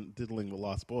Pan wasn't diddling the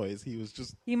Lost Boys. He was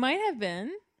just... He might have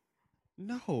been.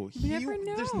 No. You never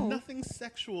know. There's nothing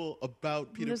sexual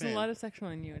about Peter Pan. There's a lot of sexual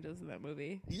innuendos in that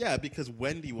movie. Yeah, because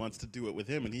Wendy wants to do it with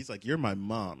him, and he's like, you're my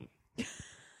mom.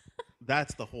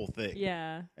 That's the whole thing.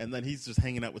 Yeah. And then he's just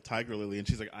hanging out with Tiger Lily, and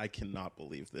she's like, I cannot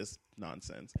believe this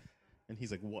nonsense. And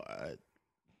he's like, what?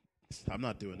 I'm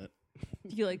not doing it.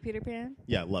 Do you like Peter Pan?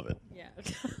 Yeah, love it. Yeah.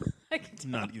 I can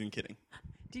tell. Not even kidding.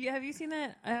 Have you seen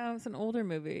that? It's an older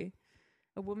movie.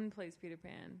 A woman plays Peter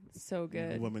Pan. It's so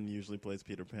good. A woman usually plays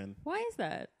Peter Pan. Why is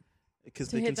that? Because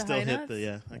To they hit can the still high hit notes? the,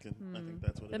 yeah, I think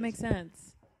that's what it is. That makes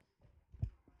sense.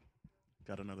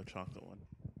 Got another chocolate one.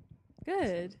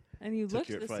 Good. And you Took looked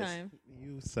your this advice. time.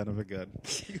 You son of a gun.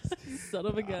 You son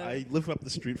of a gun. I live up the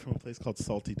street from a place called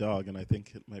Salty Dog, and I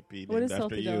think it might be What named is after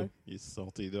Salty you. Dog? You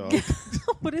salty dog.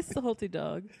 What is Salty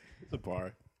Dog? It's a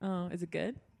bar. Oh, is it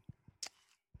good?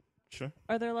 Sure.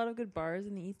 Are there a lot of good bars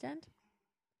in the East End?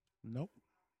 Nope.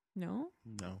 No?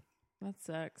 No. That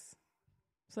sucks.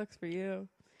 Sucks for you.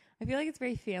 I feel like it's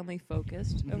very family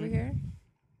focused over here.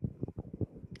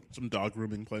 Some dog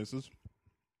grooming places.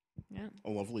 Yeah. A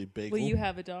lovely bagel. Will you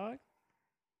have a dog?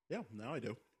 Yeah, now I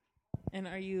do. And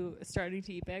are you starting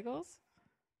to eat bagels?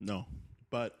 No.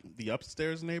 But the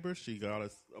upstairs neighbor, she got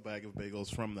us a bag of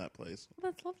bagels from that place.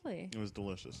 Well, that's lovely. It was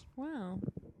delicious. Wow.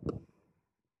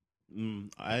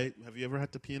 Have you ever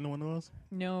had to pee into one of those?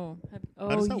 No.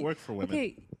 How does that work for women?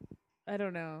 Okay. I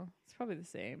don't know. It's probably the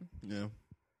same. Yeah.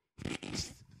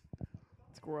 It's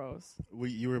gross.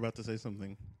 You were about to say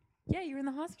something. Yeah, you were in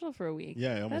the hospital for a week.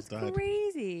 Yeah, I almost That's died.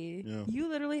 crazy. Yeah. You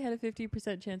literally had a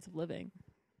 50% chance of living.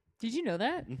 Did you know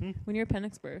that? Mm-hmm. When your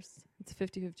appendix bursts, it's a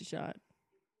 50-50 shot.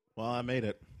 Well, I made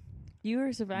it. You were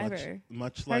a survivor.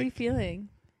 Much How are you like... feeling?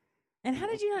 And how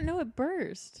did you not know it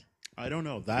burst? I don't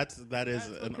know. That is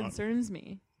That's what concerns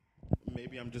me.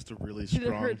 Maybe I'm just a really Did it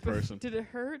strong hurt person. Did it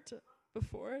hurt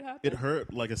before it happened? It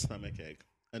hurt like a stomach ache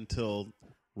until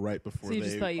right before so you they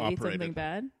just thought you ate operated. something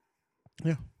bad?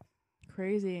 Yeah.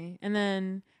 Crazy. And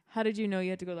then how did you know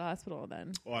you had to go to the hospital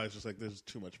then? Well, I was just like, there's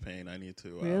too much pain. I need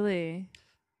to... Really?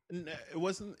 It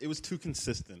wasn't... It was too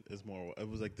consistent is more... It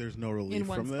was like, there's no relief In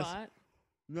one from this. spot?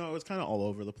 No, it was kind of all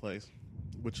over the place,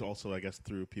 which also, I guess,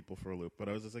 threw people for a loop. But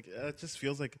I was just like, it just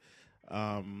feels like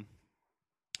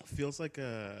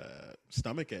a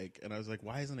stomach ache. And I was like,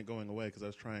 why isn't it going away? Because I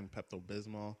was trying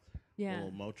Pepto-Bismol, a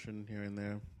little Motrin here and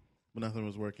there, but nothing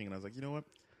was working. And I was like, you know what?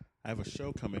 I have a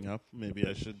show coming up. Maybe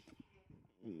I should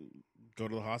go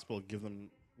to the hospital, get them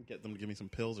to give me some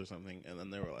pills or something. And then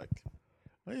they were like,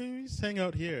 oh, you just hang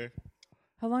out here.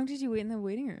 How long did you wait in the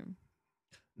waiting room?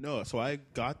 No, so I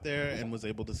got there and was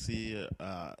able to see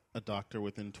a doctor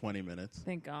within 20 minutes.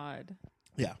 Thank God.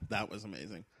 Yeah, that was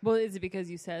amazing. Well, is it because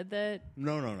you said that?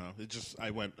 No. It just, I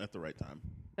went at the right time.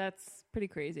 That's pretty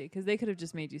crazy because they could have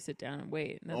just made you sit down and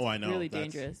wait. And that's I know. Really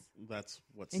dangerous. That's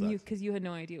what And sucks. because you had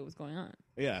no idea what was going on.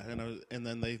 Yeah, and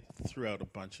then they threw out a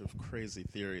bunch of crazy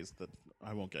theories that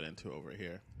I won't get into over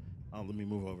here. Let me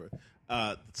move over.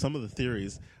 Some of the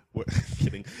theories were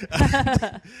kidding.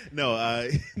 No,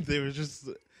 they were just.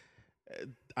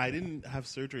 I didn't have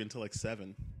surgery until like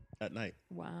 7, at night.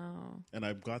 Wow. And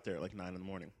I got there at like 9 in the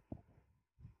morning.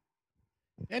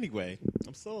 Anyway,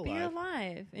 I'm still But alive. you're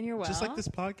alive and you're well. Just like this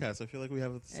podcast, I feel like we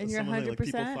have And you're some of the, like,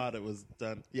 people 100%? thought it was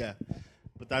done. Yeah,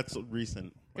 but that's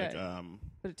recent. Good. Like,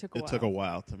 But it took a while. took a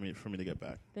while for me to get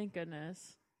back. Thank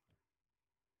goodness.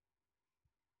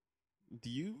 Do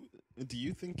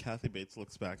you think Kathy Bates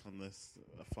looks back on this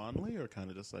fondly, or kind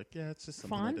of just like, yeah, it's just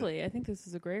something I did? Fondly. I think this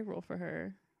is a great role for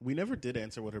her. We never did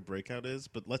answer what her breakout is,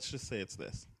 but let's just say it's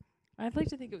this. I'd like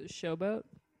to think it was Showboat.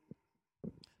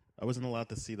 I wasn't allowed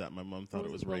to see that. My mom thought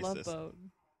it was The racist. Love Boat.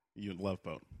 You Love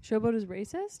Boat. Showboat is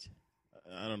racist?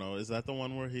 I don't know. Is that the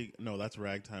one where no, that's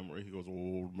Ragtime, where he goes,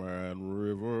 Old Man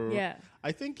River. Yeah.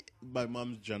 I think my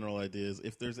mom's general idea is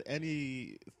if there's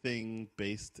anything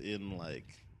based in, like,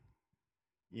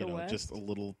 you The know, West? just a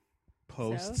little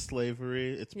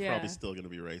post-slavery, it's Yeah. probably still going to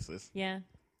be racist. Yeah.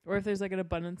 Or if there's like an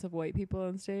abundance of white people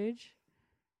on stage.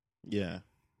 Yeah.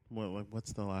 Well,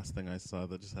 what's the last thing I saw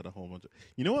that just had a whole bunch of...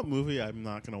 You know what movie I'm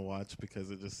not going to watch because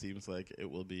it just seems like it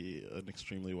will be an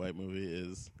extremely white movie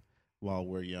is While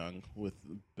We're Young with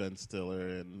Ben Stiller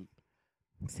and...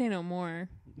 Say no more.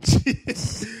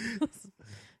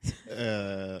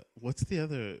 What's the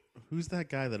other... Who's that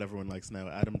guy that everyone likes now?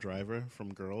 Adam Driver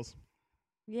from Girls?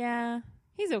 Yeah.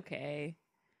 He's okay.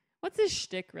 What's his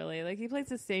shtick, really? Like, he plays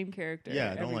the same character.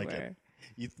 Yeah, I don't like everywhere.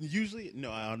 it. Usually...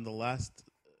 No, on the last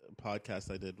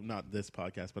podcast I did, not this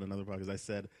podcast, but another podcast, I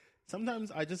said,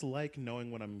 sometimes I just like knowing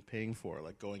what I'm paying for,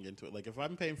 like going into it. Like, if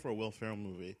I'm paying for a Will Ferrell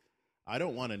movie, I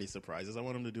don't want any surprises. I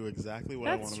want him to do exactly what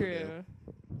I want him to do. That's true.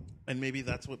 And maybe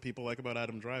that's what people like about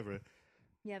Adam Driver.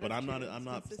 Yeah, But that's I'm true.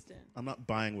 not It's consistent. I'm not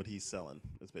buying what he's selling.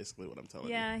 That's basically what I'm telling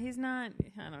you. Yeah, he's not.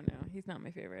 I don't know. He's not my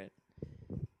favorite.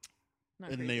 Not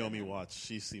And crazy Naomi about him. Watts,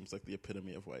 she seems like the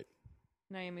epitome of white.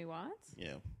 Naomi Watts?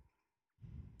 Yeah.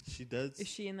 She does. Is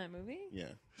she in that movie?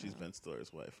 Yeah, she's Oh. Ben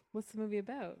Stiller's wife. What's the movie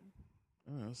about?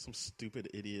 I don't know, some stupid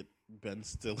idiot Ben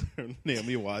Stiller and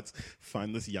Naomi Watts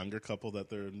find this younger couple that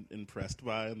they're impressed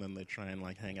by, and then they try and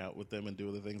like hang out with them and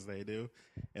do the things they do.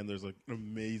 And there's like an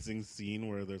amazing scene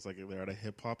where there's like they're at a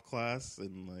hip hop class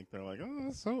and like they're like, oh,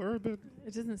 it's so urban.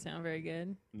 It doesn't sound very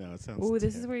good. No, it sounds. Oh, this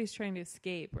is terrible. where he's trying to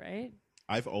escape, right?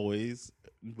 I've always,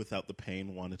 without the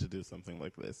pain, wanted to do something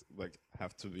like this. Like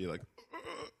have to be like,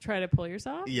 Try to pull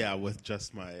yourself? yeah, with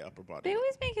just my upper body. They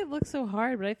always make it look so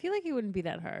hard, but I feel like it wouldn't be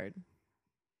that hard.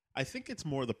 I think it's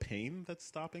more the pain that's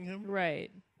stopping him. Right.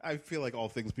 I feel like all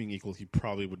things being equal, he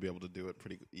probably would be able to do it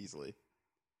pretty easily.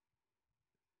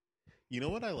 You know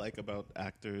what I like about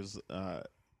actors?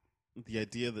 The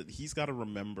idea that he's got to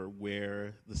remember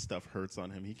where the stuff hurts on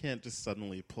him. He can't just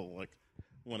suddenly pull like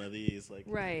one of these, like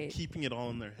Right. keeping it all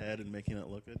in their head and making it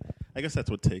look good. I guess that's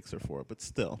what takes are for, but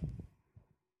still.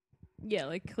 Yeah,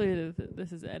 like clearly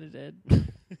this is edited.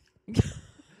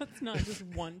 That's not just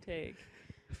one take.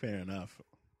 Fair enough.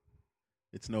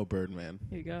 It's no Birdman.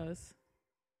 Here he goes.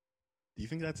 Do you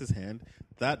think that's his hand?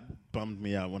 That bummed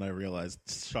me out when I realized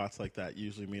shots like that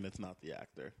usually mean it's not the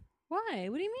actor. Why?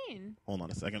 What do you mean? Hold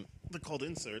on a second. They're called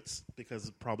inserts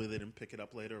because probably they didn't pick it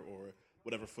up later or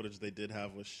whatever footage they did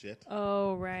have was shit.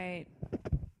 Oh, right.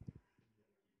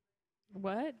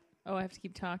 What? Oh, I have to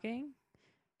keep talking?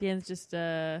 Dan's just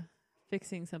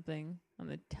fixing something on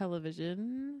the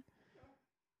television.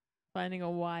 Finding a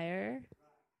wire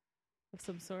of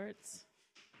some sorts.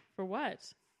 For what?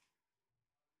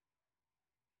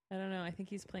 I don't know. I think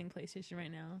he's playing PlayStation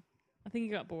right now. I think he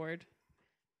got bored.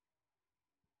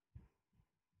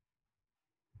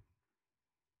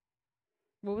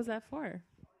 What was that for?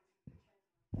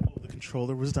 Oh, the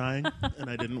controller was dying, and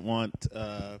I didn't want...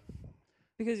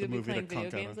 Because the you'll be movie playing to video conk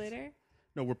out games us. later?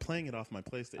 No, we're playing it off my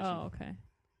PlayStation. Oh, okay.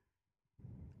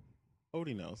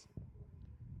 Odie knows.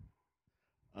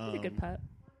 He's a good pup.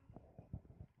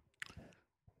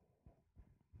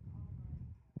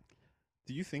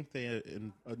 Do you think they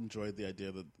enjoyed the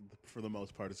idea that, for the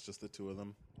most part, it's just the two of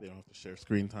them? They don't have to share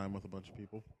screen time with a bunch of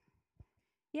people?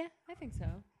 Yeah, I think so.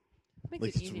 Makes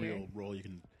Like it it's a easier. real role you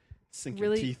can sink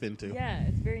Really, your teeth into. Yeah,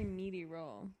 it's a very meaty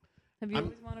role. Have you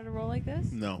always wanted a role like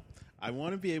this? No. I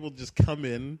want to be able to just come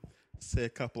in, say a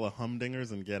couple of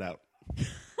humdingers, and get out.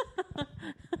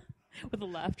 With a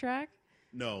laugh track?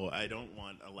 No, I don't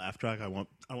want a laugh track. I want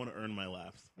to earn my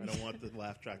laughs. I don't want the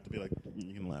laugh track to be like,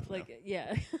 you can laugh Like, now.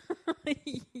 yeah.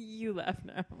 You laugh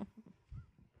now.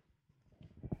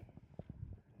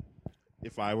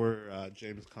 If I were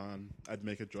James Caan, I'd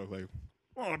make a joke like,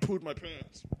 oh, I pooed my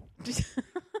pants.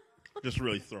 Just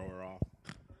really throw her off.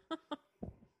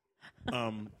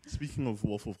 Speaking of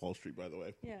Wolf of Wall Street, by the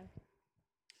way. Yeah.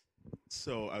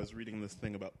 So I was reading this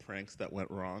thing about pranks that went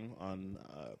wrong on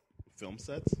film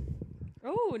sets.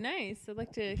 Oh, nice. I'd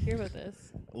like to hear about this.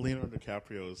 Leonardo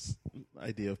DiCaprio's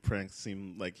idea of pranks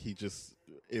seemed like he just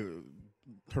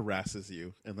harasses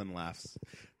you and then laughs.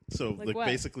 So Like what?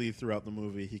 basically throughout the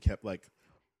movie, he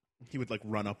would like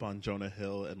run up on Jonah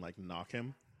Hill and like knock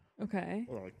him Okay.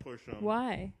 or like push him.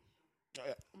 Why?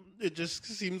 It just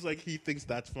seems like he thinks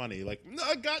that's funny. Like, no,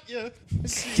 I got you.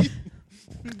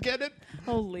 Get it?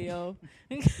 Oh, Leo.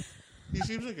 He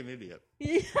seems like an idiot.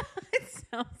 Yeah, it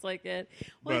sounds like it.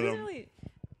 Well, But, he doesn't really.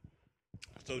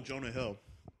 So Jonah Hill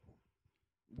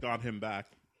got him back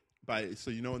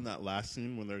so you know in that last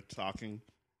scene when they're talking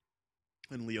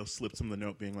and Leo slips him the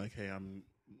note being like, hey, I'm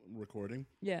recording.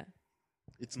 Yeah.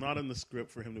 It's not in the script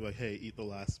for him to be like, hey, eat the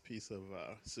last piece of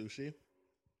sushi.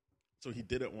 So he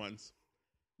did it once,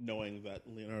 knowing that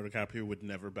Leonardo DiCaprio would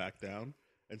never back down.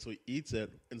 And so he eats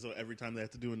it. And so every time they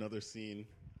had to do another scene,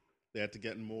 they had to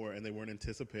get more, and they weren't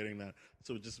anticipating that.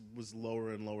 So it just was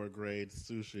lower and lower grade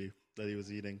sushi that he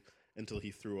was eating until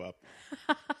he threw up.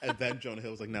 And then Jonah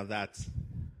Hill was like, now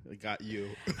I got you.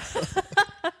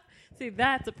 See,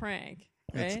 that's a prank.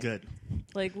 Right? That's good.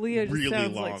 Like Leo just Really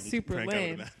sounds long like super prank, I would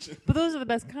lame. imagine. But those are the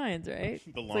best kinds, right? The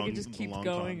It's like long- it just the keeps long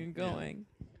going con, and yeah. going.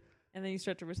 And then you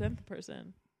start to resent the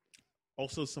person.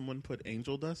 Also, someone put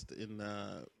angel dust in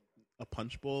a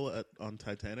punch bowl on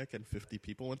Titanic, and 50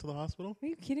 people went to the hospital. Are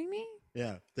you kidding me?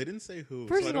 Yeah, they didn't say who.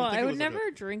 First so of don't all, think I it would was like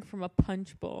never drink from a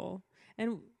punch bowl.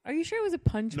 And are you sure it was a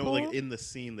punch no, bowl? like in the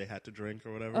scene they had to drink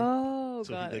or whatever. Oh,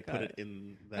 so got they it. put it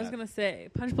in that. I was gonna say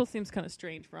punch bowl seems kind of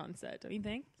strange for on set, don't you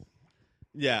think?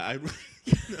 Yeah,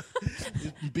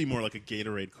 it'd be more like a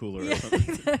Gatorade cooler or Yeah, something.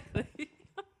 exactly.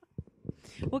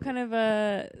 What kind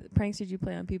of pranks did you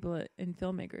play on people in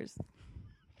filmmakers?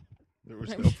 There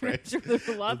was I'm no sure, prank. I'm sure there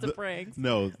were lots of pranks.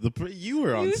 No, you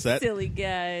were on You set. silly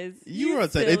guys. You were on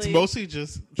set. It's silly. mostly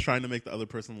just trying to make the other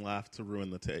person laugh to ruin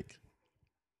the take,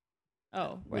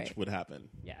 Oh, right. which would happen.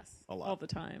 Yes. a lot. All the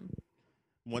time.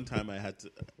 One time I had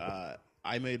to,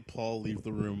 I made Paul leave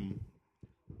the room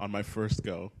on my first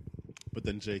go, but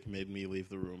then Jake made me leave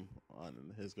the room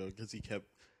on his go because he kept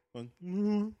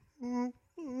going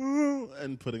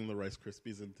and putting the Rice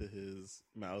Krispies into his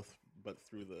mouth, but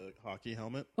through the hockey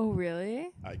helmet. Oh, really?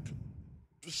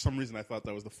 For some reason, I thought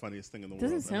that was the funniest thing in the world.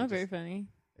 Doesn't sound very funny.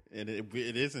 And it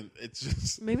isn't. It's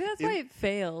just Maybe that's why it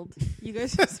failed. You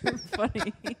guys are so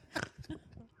funny.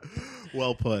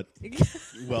 well put.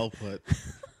 Well put.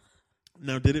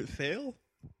 Now, did it fail?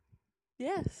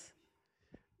 Yes.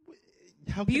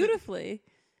 How Beautifully.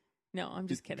 No, I'm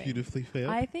just kidding. Beautifully fail.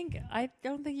 I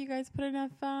don't think you guys put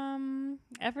enough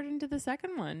effort into the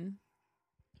second one.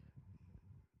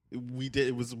 We did.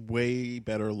 It was way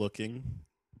better looking,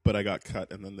 but I got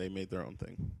cut, and then they made their own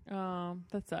thing. Oh,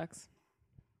 that sucks.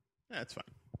 That's fine.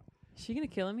 Is she gonna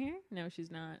kill him here? No,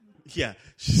 she's not. Yeah,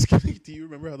 she's gonna. Do you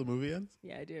remember how the movie ends?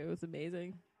 Yeah, I do. It was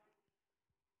amazing.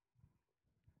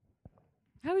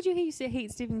 How would you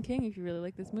hate Stephen King if you really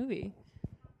like this movie?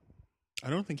 I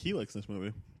don't think he likes this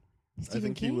movie. Stephen I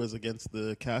think King? he was against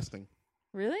the casting.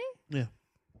 Really? Yeah.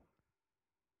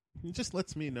 He just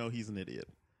lets me know he's an idiot.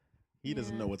 He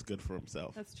doesn't Yeah. know what's good for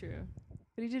himself. That's true.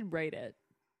 But he did write it.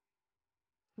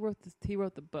 He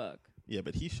wrote the book. Yeah,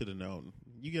 but he should have known.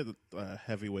 You get a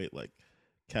heavyweight like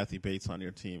Kathy Bates on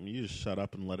your team. You just shut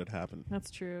up and let it happen. That's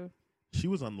true. She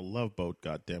was on the Love Boat,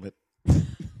 goddammit.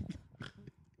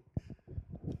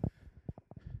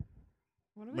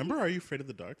 Remember Are You Afraid of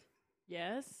the Dark?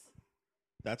 Yes.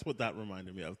 That's what that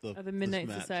reminded me of. The Midnight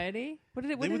this match. Society. What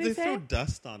did They they say? throw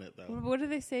dust on it, though. What did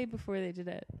they say before they did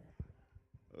it?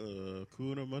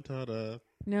 Kuna Matata.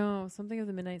 No, something of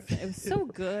the Midnight Society. It was so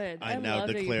good. I now loved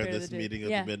Are You declare Afraid of this the meeting of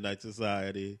Yeah. the Midnight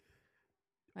Society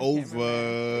I can't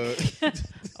over.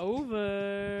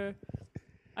 Over.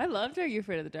 I loved Are You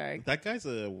Afraid of the Dark. That guy's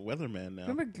a weatherman now.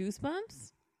 Remember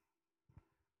Goosebumps?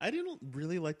 I didn't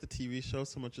really like the TV show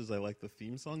so much as I liked the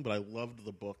theme song, but I loved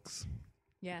the books.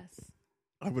 Yes.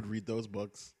 I would read those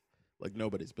books like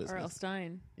nobody's business. R.L.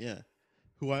 Stein. Yeah.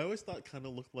 Who I always thought kind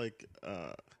of looked like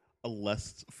a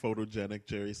less photogenic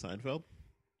Jerry Seinfeld.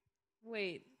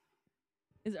 Wait.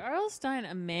 Is R.L. Stein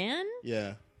a man?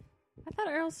 Yeah. I thought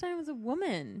R.L. Stein was a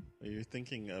woman. You're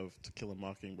thinking of To Kill a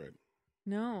Mockingbird.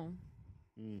 No.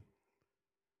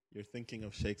 You're thinking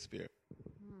of Shakespeare.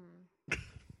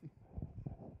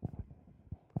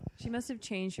 She must have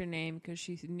changed her name because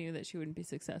she knew that she wouldn't be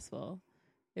successful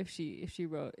if she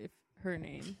wrote her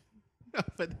name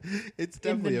But it's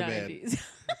in the definitely a man. 90s.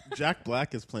 Jack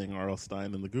Black is playing R.L.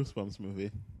 Stein in the Goosebumps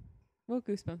movie. What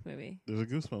Goosebumps movie? There's a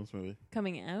Goosebumps movie.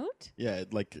 Coming out? Yeah,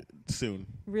 like soon.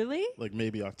 Really? Like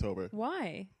maybe October.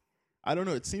 Why? I don't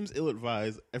know. It seems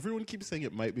ill-advised. Everyone keeps saying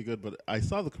it might be good, but I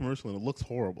saw the commercial and it looks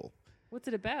horrible. What's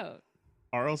it about?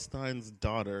 R.L. Stein's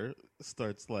daughter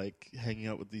starts like hanging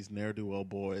out with these ne'er-do-well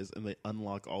boys, and they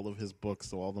unlock all of his books,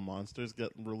 so all the monsters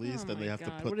get released, and they have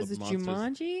to put What the is it, monsters.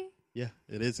 Jumanji? Yeah,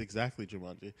 it is exactly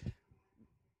Jumanji.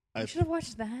 I should have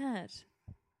watched that.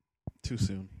 Too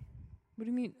soon. What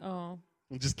do you mean? Oh.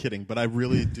 I'm just kidding, but I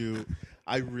really do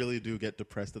get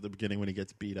depressed at the beginning when he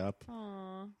gets beat up.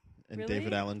 Aw. And Really?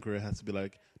 David Allen Greer has to be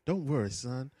like, "Don't worry,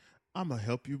 son. I'm going to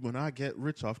help you when I get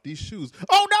rich off these shoes."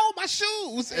 "Oh, no, my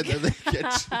shoes!" And then they get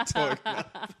torn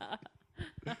up.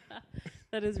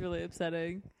 That is really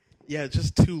upsetting. Yeah,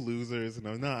 just two losers. And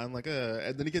I'm like,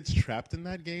 And then he gets trapped in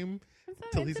that game. It's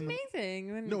Till he's in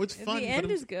amazing. No, it's fun. The but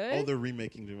end is good. Oh, they're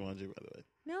remaking Jumanji, by the way.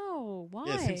 No, why?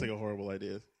 Yeah, it seems like a horrible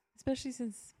idea. Especially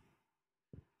since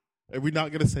Are we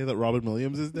not going to say that Robin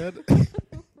Williams is dead?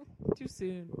 too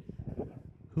soon.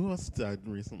 Who else died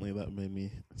recently that made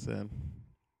me sad?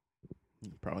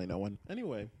 Probably no one.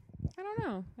 Anyway. I don't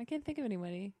know. I can't think of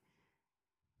anybody.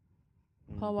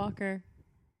 Paul Walker.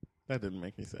 That didn't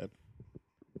make me sad.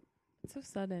 It's so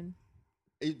sudden.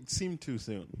 It seemed too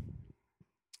soon.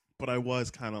 But I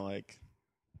was kind of like,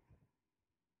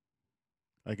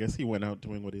 I guess he went out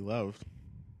doing what he loved.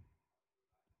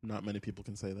 Not many people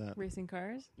can say that. Racing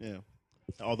cars? Yeah.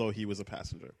 Although he was a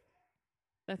passenger.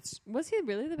 Was he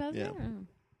really the passenger? Yeah. Oh.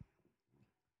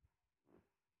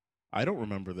 I don't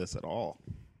remember this at all.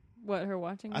 What, her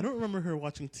watching? I don't remember her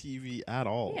watching TV at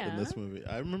all Yeah. in this movie.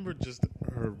 I remember just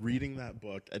her reading that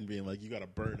book and being like, "You got to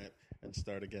burn it and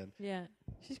start again." Yeah.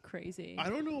 She's crazy. I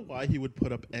don't know why he would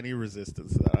put up any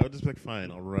resistance to that. I would just be like,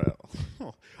 "Fine, all right."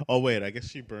 Oh, wait, I guess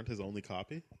she burnt his only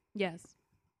copy? Yes.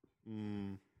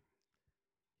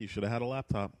 He should have had a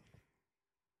laptop.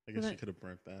 I guess Well, she could have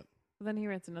burnt that. Then he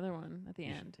writes another one at the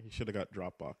end. He should have got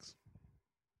Dropbox.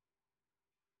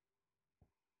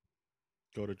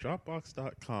 Go to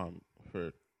Dropbox.com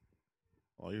for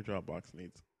all your Dropbox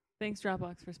needs. Thanks,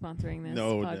 Dropbox, for sponsoring this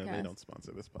No, podcast. they don't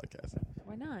sponsor this podcast.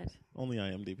 Why not? Only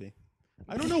IMDb.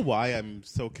 I don't know why I'm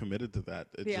so committed to that.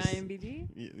 The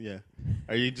IMBD? Yeah.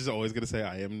 Are you just always going to say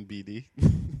IMBD?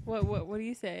 What do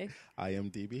you say?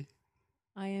 IMDb?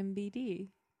 IMBD.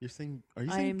 You're saying, are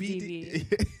you saying IMDb.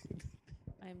 BD?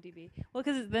 IMDb. Well,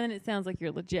 because then it sounds like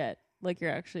you're legit. Like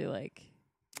you're actually like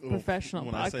professional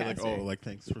when podcaster. I say like,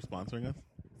 thanks for sponsoring us.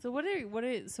 So what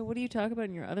do you talk about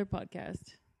in your other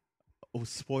podcast? Oh,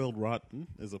 Spoiled Rotten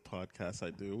is a podcast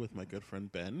I do with my good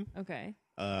friend Ben. Okay.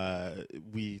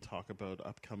 We talk about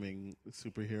upcoming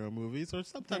superhero movies, or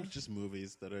sometimes just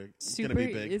movies that are going to be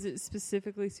big. Is it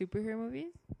specifically superhero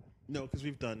movies? No, because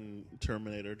we've done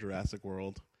Terminator, Jurassic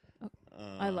World.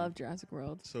 Oh, I love Jurassic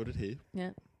World. So did he.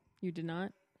 Yeah. You did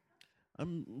not?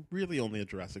 I'm really only a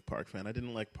Jurassic Park fan. I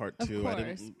didn't like part 2. Course, I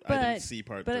didn't see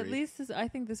part 3. But at least I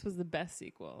think this was the best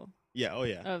sequel. Yeah, oh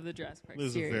yeah. Of the Jurassic Park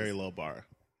There's series. a very low bar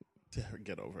to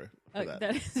get over for that.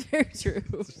 That is very true.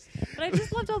 But I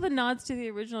just loved all the nods to the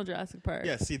original Jurassic Park.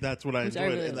 Yeah, see, that's what I Which I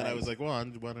enjoyed. really and then I liked. was like, well,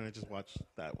 why don't I just watch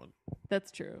that one?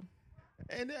 That's true.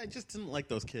 And I just didn't like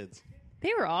those kids.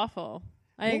 They were awful.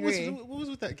 I agree. What was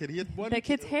with that kid? He had one. That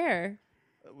kid's hair.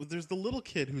 There's the little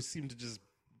kid who seemed to just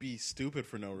be stupid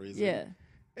for no reason. Yeah.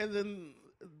 And then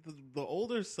the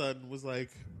older son was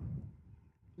like,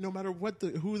 no matter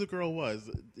who the girl was,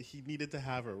 he needed to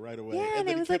have her right away. Yeah, and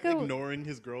then it was he kept like ignoring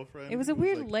his girlfriend. It was a It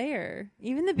weird like, layer.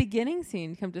 Even the beginning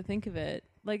scene, come to think of it,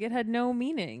 like it had no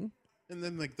meaning. And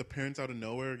then like the parents out of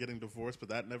nowhere getting divorced, but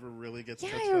that never really gets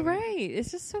touched Yeah, you're on. right.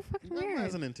 It's just so fucking I weird.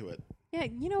 wasn't into it. Yeah,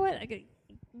 you know what?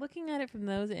 Looking at it from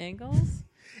those angles,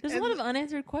 there's a lot of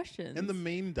unanswered questions. And the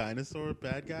main dinosaur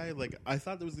bad guy, like I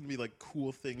thought there was gonna be like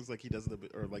cool things like he does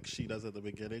or like she does at the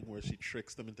beginning, where she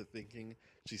tricks them into thinking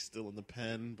she's still in the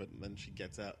pen, but then she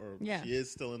gets out, or she is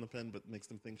still in the pen, but makes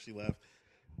them think she left.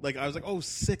 Like I was like, oh,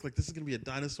 sick! Like this is gonna be a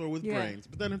dinosaur with brains,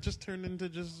 but then it just turned into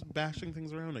just bashing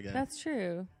things around again. That's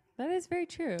true. That is very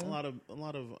true. A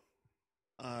lot of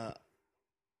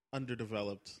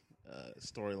underdeveloped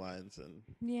storylines and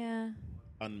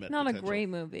unmet. Not potential. a great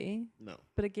movie. No,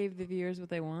 but it gave the viewers what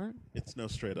they want. It's no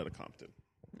Straight Outta Compton.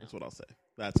 That's what I'll say.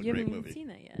 That's a you great haven't movie. Even seen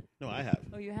that yet? No, I have.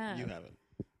 Oh, you have. You haven't.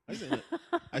 I've seen it.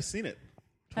 I've seen it.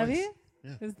 Twice. Have you?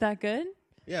 Yeah. Is that good?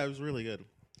 Yeah, it was really good.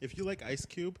 If you like Ice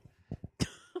Cube,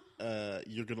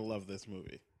 you're gonna love this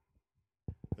movie.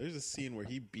 There's a scene where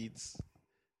he beats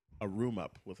a room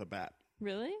up with a bat.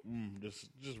 Really?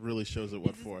 Just really shows it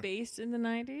what Is for. this based in the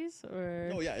 90s or?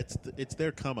 Oh yeah, it's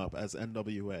their come up as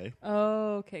NWA.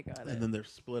 Oh, okay, got it. And then they're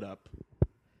split up.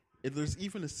 And there's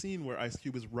even a scene where Ice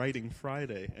Cube is writing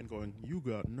Friday and going, "You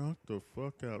got knocked the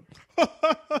fuck out."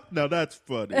 Now that's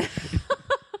funny.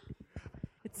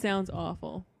 It sounds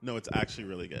awful. No, it's actually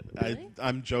really good. Really?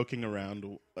 I'm joking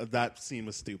around. That scene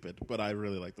was stupid, but I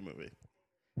really like the movie.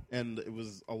 and it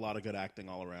was a lot of good acting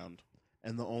all around.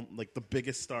 And the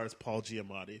biggest star is Paul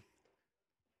Giamatti.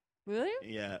 Really?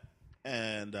 Yeah,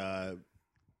 and Ice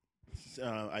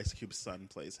Cube's son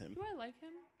plays him. Do I like him?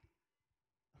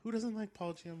 Who doesn't like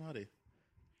Paul Giamatti?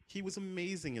 He was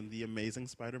amazing in The Amazing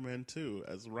Spider-Man 2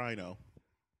 as Rhino.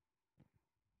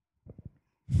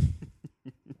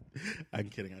 I'm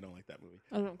kidding. I don't like that movie.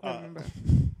 I don't quite remember.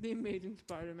 The Amazing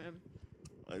Spider-Man.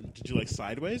 Did you like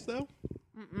Sideways, though?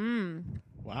 Mm-mm.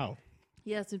 Wow.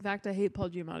 Yes, in fact, I hate Paul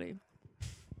Giamatti.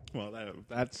 Well,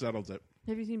 that settles it.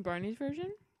 Have you seen Barney's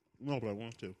version? No, but I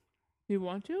want to. You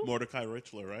want to? Mordecai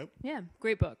Richler, right? Yeah,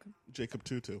 great book. Jacob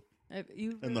Tutu.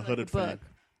 You And the really Hooded like Fang. book.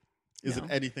 Is No.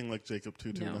 it anything like Jacob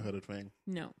Tutu and No. the Hooded Fang?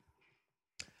 No.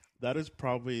 That is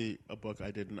probably a book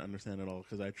I didn't understand at all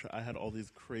because I had all these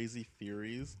crazy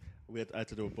theories. I had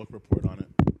to do a book report on it,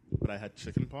 but I had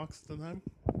chicken pox at the time,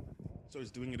 so I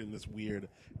was doing it in this weird,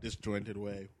 disjointed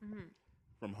way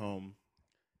from home,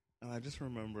 and I just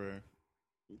remember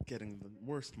getting the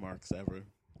worst marks ever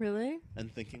Really?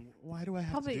 and thinking, why do I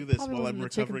have Probably- to do this probably while I'm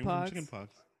wasn't the recovering from chicken chicken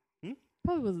pox?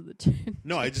 Probably wasn't the chicken.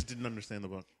 No, I just didn't understand the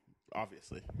book.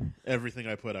 Obviously, everything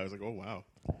I put, I was like, oh wow,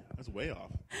 that's way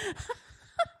off.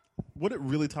 What it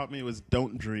really taught me was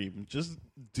don't dream. Just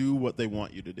do what they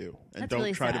want you to do. And That's don't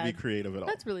really try to be sad. creative at all.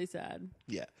 That's really sad.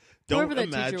 Yeah. Don't Whoever that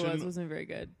imagine. teacher wasn't very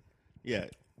good. Yeah.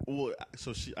 Well,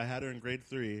 so I had her in grade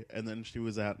 3, and then she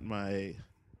was at my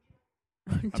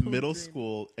middle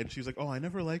school, and she was like, oh, I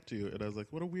never liked you. And I was like,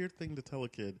 what a weird thing to tell a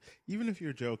kid. Even if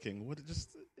you're joking. What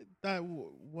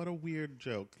a weird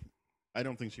joke. I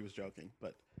don't think she was joking,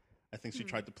 but I think she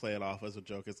tried to play it off as a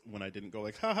joke when I didn't go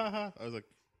like, ha, ha, ha. I was like,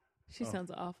 She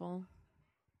sounds awful.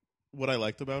 what I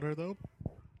liked about her, though,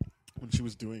 when she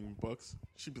was doing books,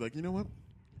 she'd be like, you know what?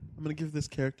 I'm going to give this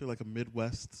character like a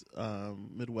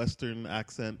Midwestern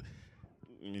accent.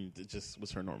 I mean, it just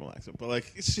was her normal accent. But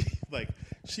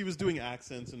she was doing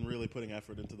accents and really putting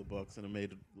effort into the books, and it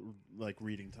made like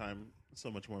reading time so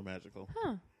much more magical.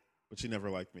 Huh. But she never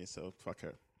liked me, so fuck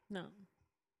her. No.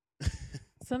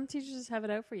 Some teachers just have it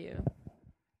out for you.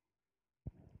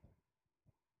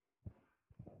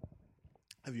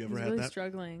 Have you ever He's had really that?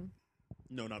 struggling.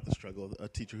 No, not the struggle. A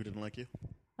teacher who didn't like you?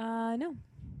 No.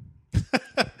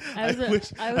 I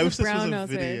wish I this was a brown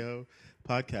was a noser. video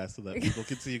podcast so that people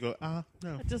could see you go, no.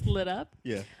 It just lit up.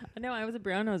 Yeah. No, I was a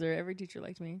brown noser. Every teacher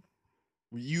liked me.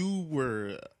 You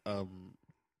were,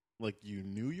 you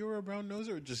knew you were a brown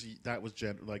noser, or just that was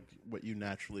what you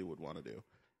naturally would want to do,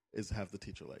 is have the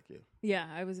teacher like you? Yeah,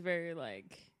 I was very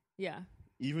yeah.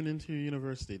 Even into your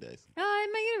university days? In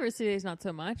my university days, not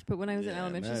so much. But when I was in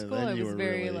elementary school, then I you was were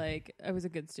very really- I was a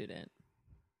good student.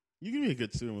 You can be a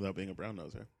good student without being a brown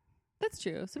noser. That's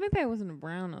true. So maybe I wasn't a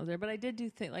brown noser, but I did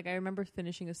do things. I remember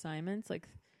finishing assignments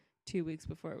 2 weeks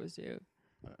before it was due.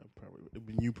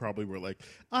 You probably were like,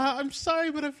 I'm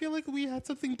sorry, but I feel like we had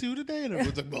something due today. And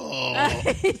everyone's like,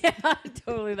 oh. Yeah,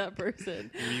 totally that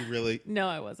person. Were you really? No,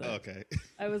 I wasn't. Okay.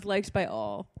 I was liked by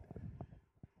all.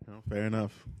 No, fair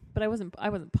enough. But I wasn't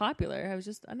popular. I was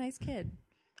just a nice kid.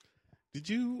 Did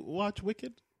you watch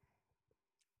Wicked?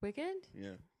 Wicked?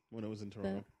 Yeah, when it was in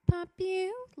Toronto.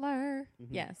 Popular. Mhm.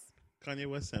 Yes. Kanye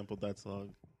West sampled that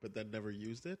song, but then never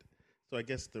used it. So I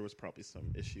guess there was probably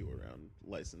some issue around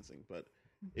licensing, but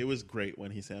it was great when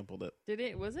he sampled it. Did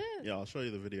it? Was it? Yeah, I'll show you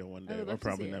the video one I day, would or love to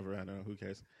probably see it. never. I don't know, who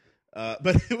cares.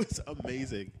 But it was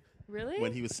amazing Really?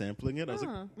 when he was sampling it. I was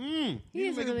Huh. like, He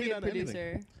is a can make really beat good out of anything.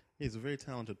 producer. He's a very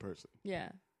talented person Yeah.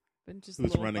 But just a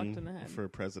who's little fucked in the running head. for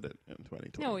president in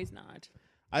 2020. No, he's not.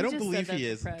 I He don't just believe said he that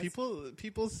is. to press.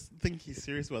 People think he's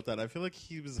serious about that. I feel like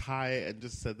he was high and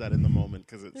just said that in the moment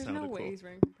because it There's sounded no way cool. he's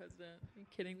running for president. Are you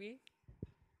kidding me?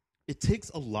 It takes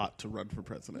a lot to run for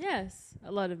president. Yes.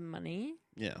 A lot of money.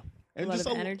 Yeah. A lot of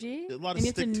energy. a lot of and you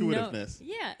have to know- stick-to-itiveness.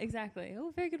 Yeah, exactly.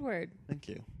 Oh, very good word. Thank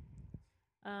you.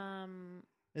 Um,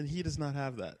 And he does not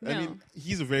have that. No. I mean,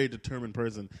 he's a very determined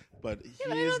person, but he yeah,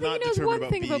 but I is don't not think he knows determined one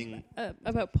about thing being.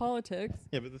 about politics.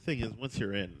 Yeah, but the thing is, once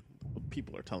you're in,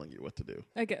 people are telling you what to do.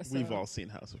 I guess We've so. all seen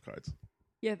House of Cards.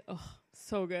 Yeah. Oh,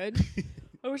 so good.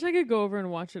 I wish I could go over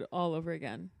and watch it all over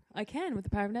again. I can with the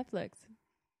power of Netflix.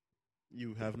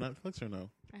 You have Netflix or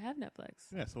no? I have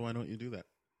Netflix Yeah, so why don't you do that?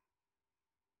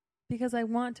 because I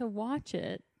want to watch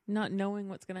it, not knowing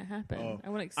what's going to happen. Oh, I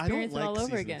want to I don't experience like it all over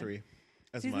season again. 3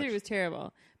 as Season much. 3 was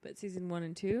terrible, but season 1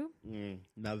 and 2,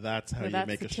 Now that's how well, you that's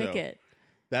make the a show. ticket.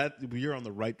 That you're on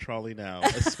the right trolley now,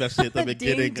 especially at the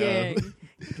beginning Ding, of,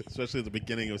 especially at the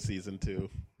beginning of season 2.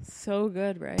 So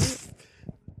good, right?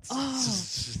 Oh,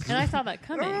 and I saw that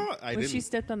coming. I When she didn't.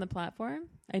 stepped on the platform,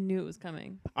 I knew it was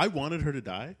coming. I wanted her to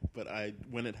die, but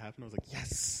when it happened, I was like,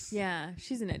 yes. Yeah,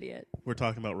 she's an idiot. We're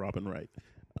talking about Robin Wright.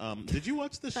 Did you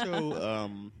watch the show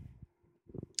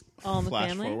All in the Flash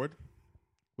Family? Forward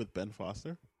with Ben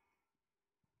Foster?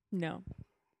 No.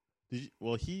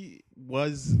 Well, he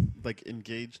was like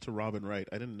engaged to Robin Wright.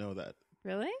 I didn't know that.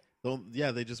 Really?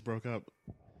 Yeah, they just broke up.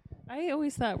 I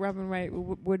always thought Robin Wright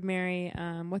would marry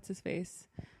what's his face?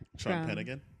 Sean Penn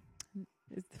again?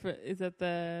 Is that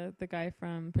the guy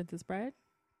from Princess Bride?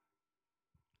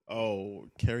 Oh,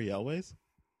 Carrie Elways?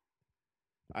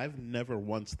 I've never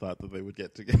once thought that they would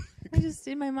get together. I just,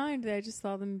 in my mind, I just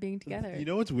saw them being together. You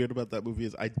know what's weird about that movie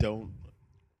is I don't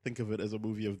think of it as a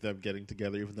movie of them getting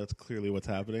together, even though that's clearly what's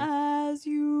happening. As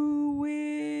you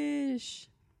wish.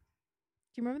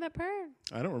 Do you remember that part?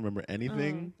 I don't remember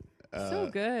anything. So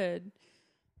good.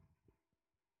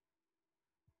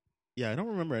 Yeah, I don't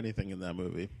remember anything in that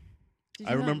movie. Did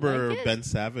I you not remember like it? Ben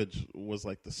Savage was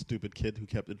like the stupid kid who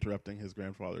kept interrupting his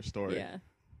grandfather's story. Yeah.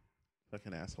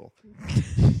 Fucking asshole.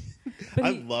 But I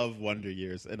love Wonder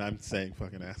Years, and I'm saying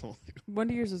fucking asshole.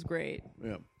 Wonder Years was great.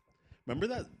 Yeah. Remember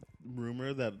that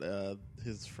rumor that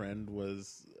his friend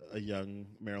was a young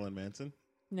Marilyn Manson?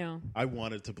 No. I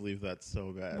wanted to believe that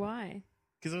so bad. Why?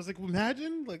 Because I was like,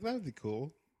 imagine, like, that would be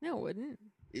cool. No, it wouldn't.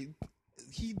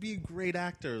 He'd be a great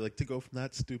actor, like, to go from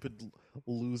that stupid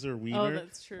loser Oh, wiener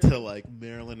that's true. to, like,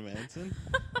 Marilyn Manson.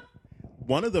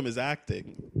 One of them is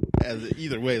acting.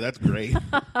 Either way, that's great.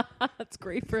 That's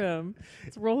great for him.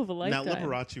 It's a role of a Now, lifetime.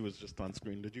 Liberace was just on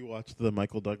screen. Did you watch the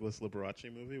Michael Douglas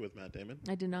Liberace movie with Matt Damon?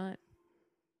 I did not.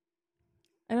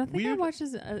 I don't think I Weird. watched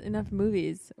enough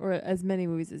movies, or as many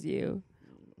movies as you,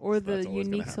 or So the that's always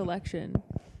gonna unique happen. selection.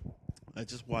 I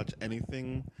just watch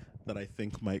anything that I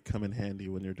think might come in handy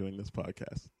when you're doing this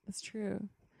podcast. That's true.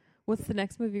 What's the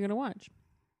next movie you're going to watch?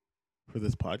 For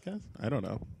this podcast? I don't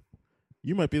know.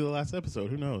 You might be the last episode.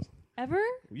 Who knows? Ever?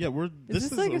 Yeah, Is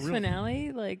this like a a real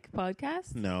finale, like,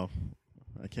 podcast? No,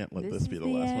 I can't let this is be the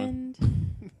last one.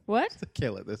 end. What? I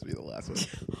can't let this be the last one.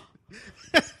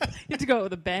 You have to go out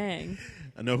with a bang.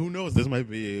 I know. Who knows? This might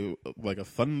be like a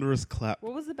thunderous clap.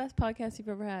 What was the best podcast you've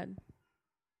ever had?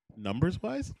 Numbers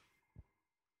wise,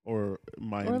 or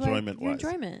my Or enjoyment like your wise.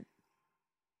 enjoyment.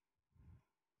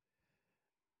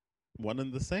 One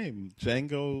and the same.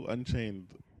 Django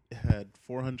Unchained had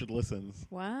 400 listens.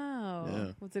 Wow.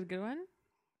 Yeah. Was it a good one?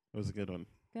 It was a good one.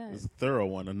 It Good. was a thorough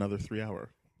one. Another 3 hour.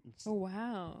 It's Oh,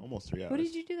 wow. almost 3 hours. Who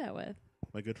did you do that with?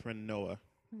 My good friend Noah.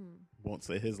 Hmm. Won't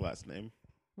say his last name.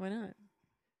 Why not?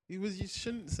 You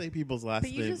shouldn't say people's last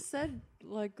But you name. just said,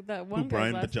 like, that Who, one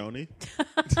Brian guy's last Bajoni?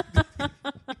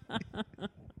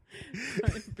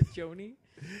 Brian Bajoni?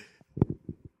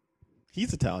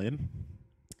 He's Italian.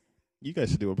 You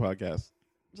guys should do a podcast.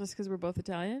 Just because we're both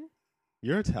Italian?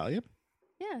 You're Italian?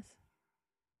 Yes.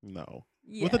 No.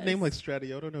 Yes. With a name like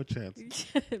Stradioto, no chance.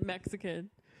 Mexican.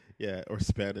 Yeah, or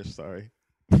Spanish, sorry.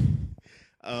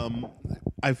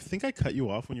 I think I cut you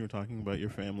off when you were talking about your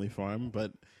family farm,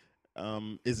 but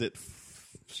is it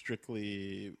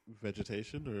strictly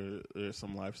vegetation or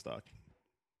some livestock?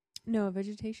 No,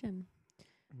 vegetation.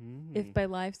 Mm. If by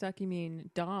livestock you mean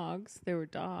dogs, there were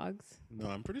dogs. No,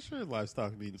 I'm pretty sure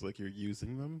livestock means like you're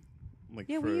using them. Like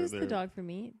Yeah, for we use their... the dog for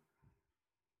meat.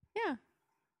 Yeah.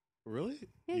 Really?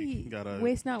 Yeah, you you got a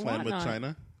waste not, plan want with not.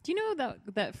 China? Do you know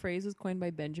that phrase was coined by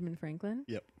Benjamin Franklin?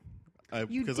 Yep.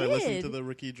 You Because I listened to did? the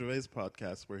Ricky Gervais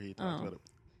podcast where he talked Oh. about it.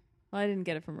 Well, I didn't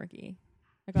get it from Ricky.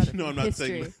 I got it No, from I'm not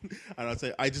history. saying. I'm not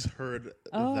saying. I just heard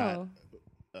Oh.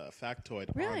 that factoid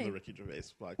on Really? the Ricky Gervais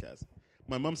podcast.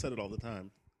 My mom said it all the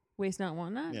time. Waste not,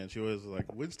 want not? Yeah, and she was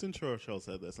like, Winston Churchill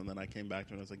said this, and then I came back to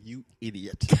her and I was like, you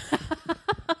idiot.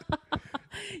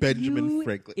 Benjamin You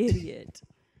Franklin. idiot.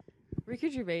 Ricky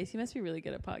Gervais, he must be really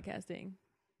good at podcasting.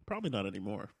 Probably not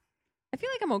anymore. I feel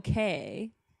like I'm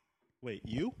okay. Wait,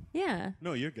 you? Yeah.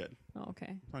 No, you're good. Oh, okay.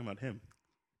 I'm talking about him.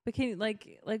 But can you,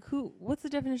 like who? What's the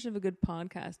definition of a good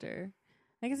podcaster?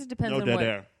 I guess it depends No on dead what.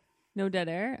 air. No dead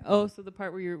air. Oh, so the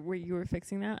part where you were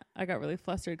fixing that, I got really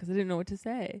flustered because I didn't know what to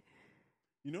say.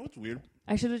 You know what's weird?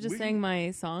 I should have just We- sang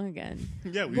my song again.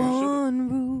 Yeah, we should. One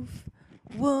roof,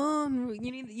 one.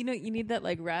 You need that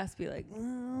like raspy like.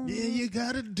 Yeah, you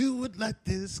gotta do it like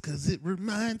this, 'cause it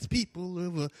reminds people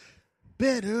of a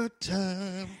better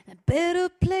time. A better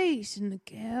place in the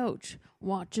couch,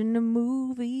 watching a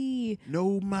movie.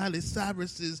 No Miley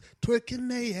Cyrus is twerking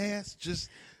they ass, just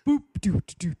Boop doo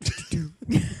doo doo doo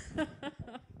doo.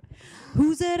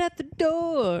 Who's that at the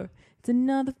door? It's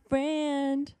another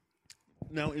friend.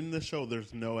 Now, in the show,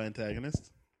 there's no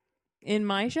antagonist. In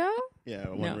my show, Yeah,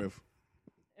 one No. roof.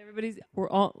 we're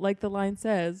all, like the line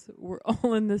says, we're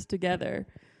all in this together.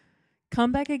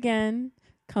 Come back again.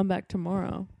 Come back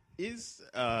tomorrow. Is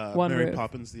One Mary Roof.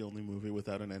 Poppins the only movie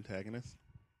without an antagonist?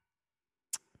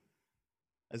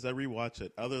 as I rewatch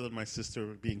it, other than my sister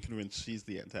being convinced she's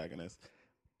the antagonist.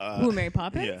 Who, Mary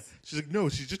Poppins? Yeah. She's like, no,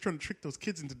 she's just trying to trick those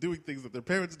kids into doing things that their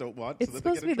parents don't want. It's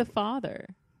supposed to be the father.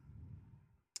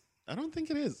 I don't think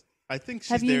it is. I think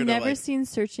she's Have there you to never seen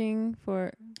Searching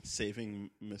for saving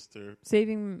Mr.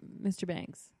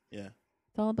 Banks? Yeah.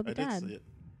 It's all about the I did dad. see it.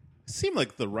 It seemed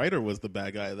like the writer was the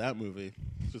bad guy of that movie.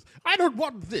 Just, I don't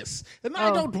want this, and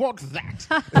I don't want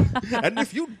that. And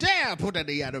if you dare put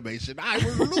any animation, I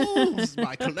will lose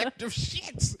my collective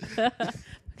shit.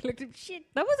 Collective shit.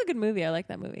 That was a good movie. I like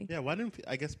that movie. Yeah, why didn't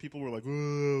I guess people were like,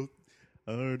 well,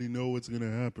 I already know what's going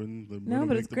to happen. No,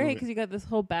 but it's great because you got this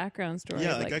whole background story.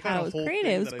 Yeah, of like like I got how a it was whole created.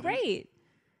 thing It was that I great.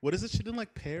 What is it? She didn't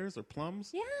like pears or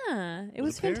plums? Yeah, it Was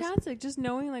was it pears? fantastic. Just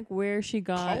knowing like where she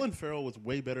got. Colin Farrell was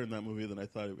way better in that movie than I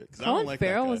thought he would. I Colin don't like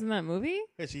Farrell that guy. was in that movie.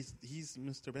 Yeah, he's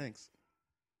Mr. Banks.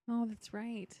 Oh, that's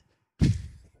right.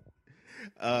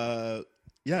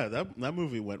 Yeah, that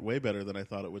movie went way better than I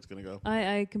thought it was going to go.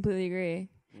 I completely agree.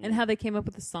 And how they came up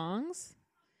with the songs.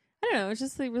 I don't know. It's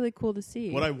just like really cool to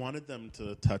see. What I wanted them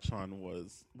to touch on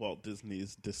was Walt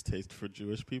Disney's distaste for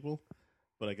Jewish people,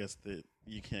 but I guess that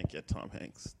you can't get Tom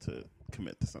Hanks to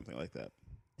commit to something like that.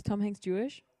 Is Tom Hanks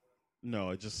Jewish? No,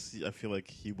 I feel like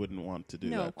he wouldn't want to do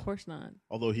No, that. of course not.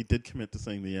 Although he did commit to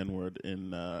saying the N-word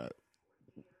in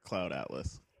Cloud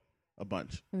Atlas a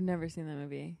bunch. I've never seen that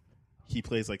movie. He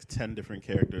plays like 10 different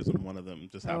characters, and one of them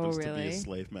just happens to be really? a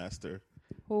slave master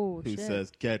Oh, who shit.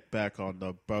 says, "Get back on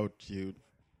the boat, you."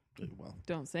 Well,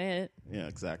 Don't say it. yeah,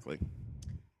 exactly.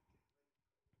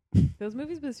 Those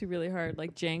movies must be really hard.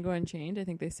 Like Django Unchained, I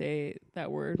think they say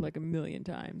that word like a million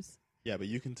times. Yeah, but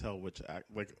you can tell which act.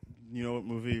 Like, you know what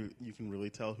movie you can really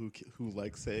tell who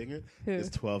likes saying it? Who? Is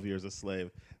 12 Years a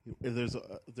Slave. There's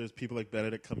people like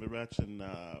Benedict Cumberbatch and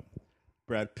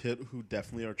Brad Pitt who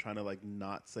definitely are trying to like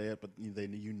not say it, but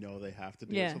they have to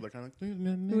do it. So they're kind of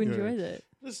like, Who enjoys it?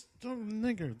 Just don't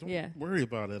nigger. Don't Yeah. worry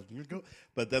about it. You go.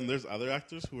 But then there's other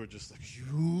actors who are just like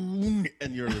you,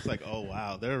 and you're just like, oh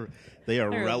wow, they are They're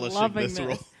relishing loving this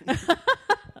role.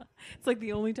 It's like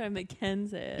the only time they can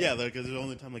say it. Yeah, because the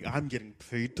only time like I'm getting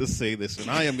paid to say this, and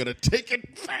I am gonna take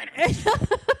it.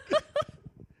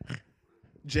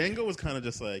 Django was kind of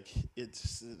just like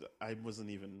I wasn't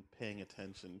even paying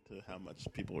attention to how much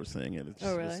people were saying it. It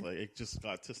just was like it just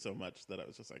got to so much that I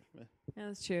was just like, meh. Yeah,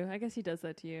 that's true. I guess he does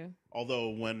that to you. Although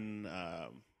when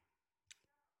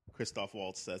Christoph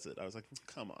Waltz says it, I was like,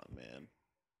 come on, man,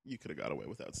 you could have got away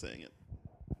without saying it.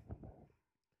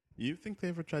 You think they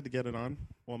ever tried to get it on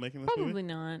while making this movie? Probably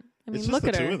not. I mean, It's just look the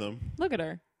at her. two of them. Look at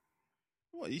her.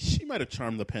 Well, she might have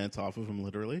charmed the pants off of him,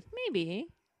 literally. Maybe.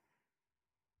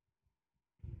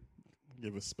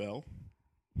 Give a spell.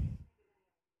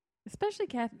 Especially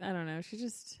Kath. I don't know. She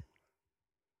just.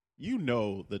 You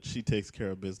know that she takes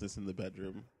care of business in the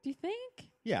bedroom. Do you think?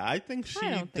 Yeah, I think she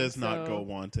don't does think not so. go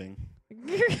wanting.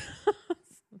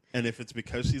 And if it's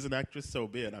because she's an actress, so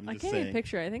be it. I'm I just can't saying. even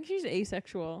picture. I think she's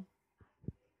asexual.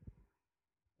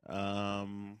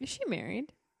 Um, Is she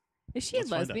married? Is she a Let's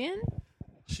find out. lesbian?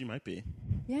 she might be.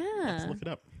 Yeah. Let's look it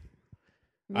up.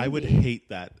 Maybe. I would hate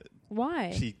that.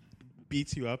 Why? She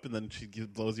beats you up and then she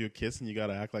blows you a kiss and you got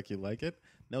to act like you like it.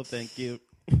 No, thank you.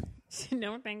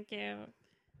 No, thank you.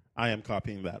 I am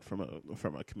copying that from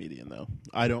a comedian, though.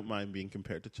 I don't mind being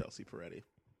compared to Chelsea Peretti.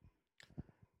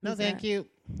 No, thank you.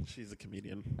 She's a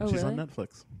comedian. Oh, She's on really?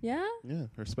 Netflix. Yeah? Yeah,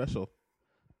 her special.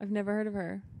 I've never heard of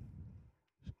her.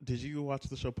 Did you watch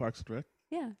the show Parks and Rec?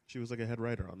 Yeah. She was like a head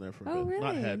writer on there for a Oh, bit.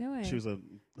 Not really? head. No way. She was a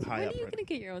high When up are you writer. going to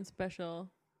get your own special?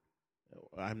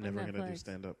 I'm never going to do Netflix?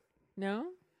 stand up. No?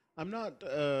 I'm not.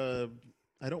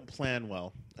 I don't plan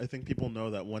well. I think people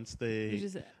know that once You they,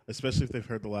 just, especially if they've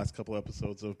heard the last couple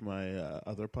episodes of my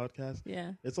other podcast,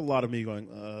 yeah. it's a lot of me going.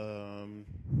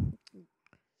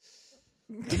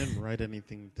 I didn't write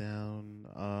anything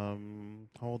down.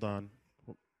 Hold on.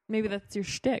 Maybe that's your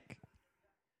shtick.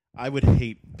 I would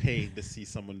hate paying to see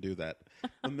someone do that.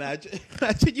 Imagine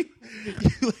you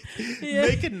like, Yeah.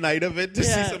 make a night of it to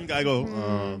see some guy go.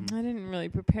 I didn't really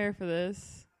prepare for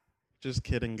this. Just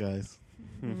kidding, guys.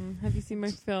 Have you seen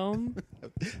my film?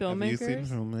 Filmmakers? Have you seen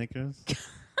Filmmakers?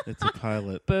 It's a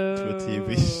pilot Boo. to a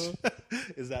TV show.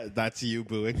 Is that's you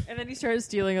booing? And then he started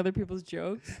stealing other people's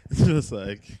jokes. It's just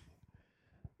like,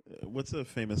 what's a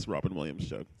famous Robin Williams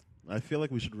joke? I feel like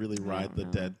we should really ride the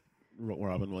dead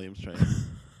Robin Williams train.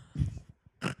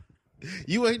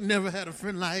 You ain't never had a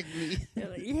friend like me. You're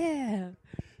like, yeah.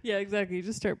 Yeah, exactly. You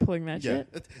just start pulling that shit.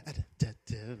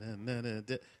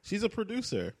 She's a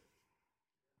producer.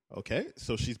 Okay,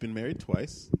 so she's been married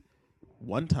twice.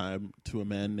 One time to a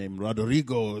man named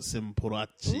Rodrigo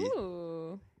Simporacci.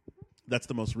 Ooh. That's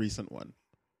the most recent one.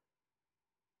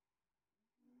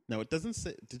 Now, it doesn't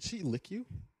say... Did she lick you?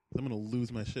 I'm going to lose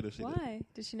my shit if she did. Why?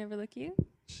 Did she never lick you?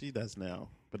 She does now,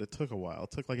 but it took a while.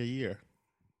 It took like a year.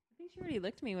 I think she already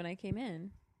licked me when I came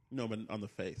in. No, but on the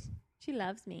face. She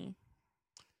loves me.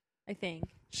 I think.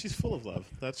 She's full of love.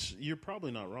 You're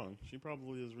probably not wrong. She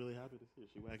probably is really happy to see you. Is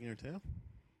she wagging her tail?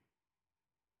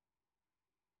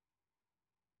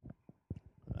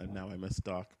 And now I missed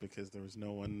Doc because there was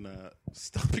no one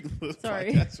stopping the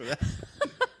podcast for that.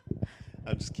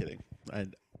 I'm just kidding.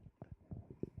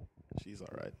 She's all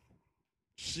right.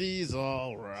 She's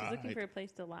all right. She's looking for a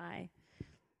place to lie.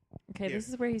 Okay, Here. This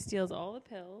is where he steals all the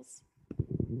pills.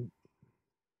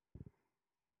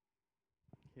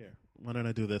 Here, why don't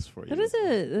I do this for you? That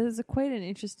is a quite an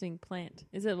interesting plant.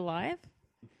 Is it alive?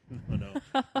 Oh, no,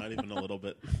 not even a little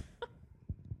bit.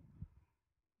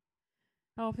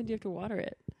 How often do you have to water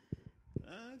it?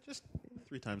 Just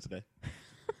 3 times a day.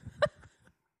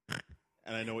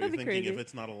 And I know what That'd you're be thinking. crazy. If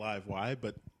it's not alive, why?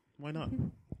 But why not?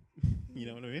 You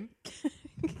know what I mean?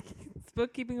 It's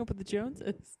about keeping up with the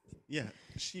Joneses. Yeah,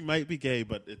 she might be gay,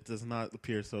 but it does not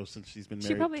appear so since she's been married.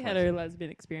 She probably had twice. her lesbian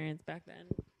experience back then.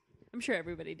 I'm sure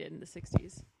everybody did in the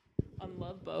 60s. On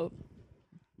Love Boat.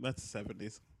 That's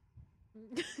 70s.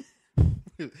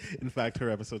 In fact, her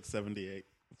episode's 78.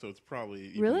 So it's probably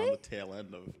even Really? on the tail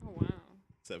end of Oh, wow.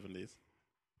 70s.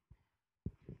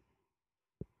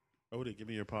 Odie, give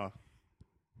me your paw.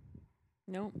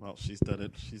 Nope. Well, she's done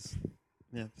it.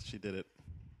 She did it.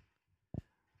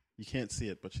 You can't see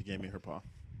it, but she gave me her paw.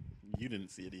 You didn't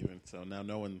see it even, so now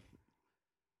no one...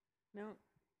 No.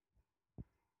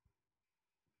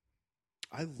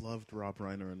 I loved Rob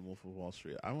Reiner in Wolf of Wall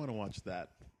Street. I want to watch that.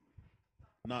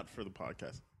 Not for the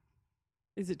podcast.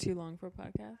 Is it too long for a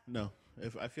podcast? No.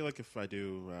 I feel like if I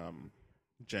do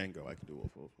Django, I can do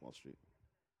Wolf of Wall Street.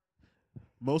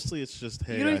 Mostly it's just,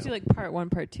 hey... You can always do like part 1,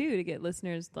 part 2 to get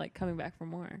listeners like coming back for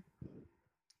more.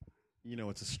 You know,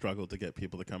 it's a struggle to get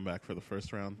people to come back for the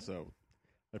first round, so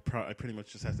I pretty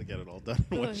much just have to get it all done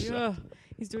in one shot.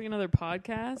 He's doing another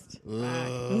podcast.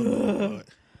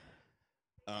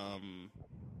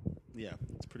 Yeah,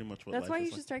 it's pretty much what That's life why is you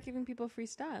like. should start giving people free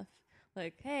stuff.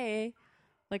 Like, hey,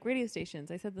 like radio stations.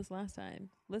 I said this last time.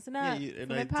 Listen up and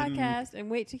to my podcast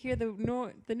and wait to hear the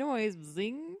noise,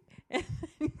 zing, and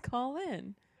then call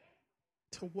in.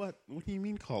 To what? What do you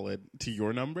mean call it? To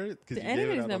your number? Because To you gave it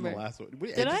anybody's out number. on the last one.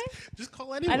 Wait, Did just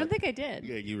call anyone. I don't think I did.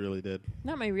 Yeah, you really did.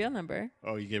 Not my real number.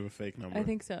 Oh, you gave a fake number. I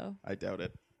think so. I doubt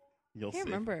it. You'll I can't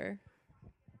see. remember.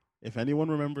 If anyone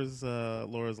remembers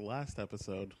Laura's last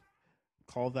episode,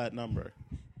 call that number.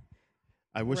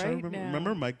 I wish I Right remember. now.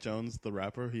 Remember Mike Jones, the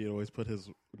rapper? He always put his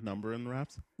number in the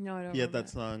raps. No, I don't. He had remember. that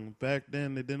song. Back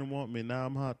then they didn't want me. Now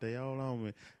I'm hot. They all on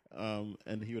me.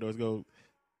 And he would always go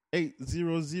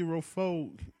 8004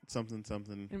 something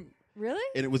something. Really?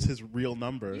 And it was his real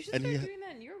number. You should and start he doing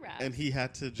that in your rap. and he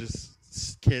had to just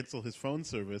cancel his phone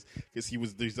service because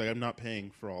he's like, I'm not paying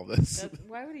for all this.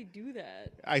 Why would he do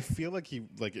that? I feel like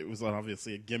it was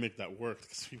obviously a gimmick that worked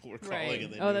because people were calling Right.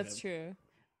 and they Oh, knew that's him. true.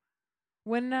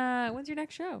 When's your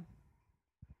next show?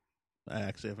 I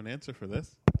actually have an answer for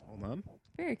this. Hold on.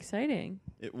 Very exciting.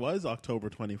 It was October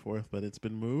 24th, but it's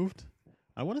been moved.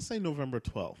 I want to say November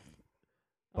 12th.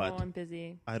 But I'm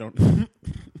busy. I don't.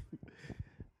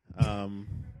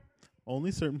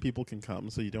 Only certain people can come,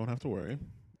 so you don't have to worry.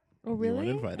 Oh, really? weren't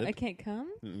invited. I can't come?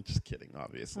 Just kidding,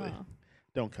 obviously. Oh.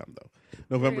 Don't come, though.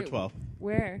 November Wait, 12th.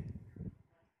 Where?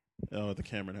 Oh, the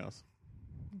Cameron House.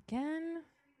 Again?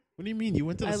 What do you mean? You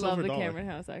went to the I Silver love the Dollar. Cameron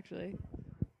House, actually.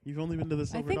 You've only been to the I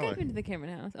Silver think Dollar. I've been to the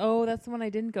Cameron House. Oh, that's the one I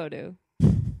didn't go to.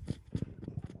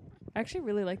 I actually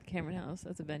really like the Cameron House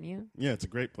as a venue. Yeah, it's a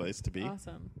great place to be,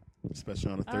 Awesome.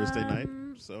 especially on a Thursday night.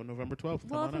 So November 12th, come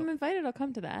Well, on if I'm out. invited, I'll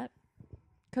come to that.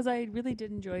 Because I really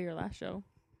did enjoy your last show.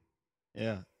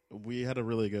 Yeah, we had a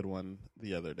really good one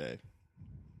the other day.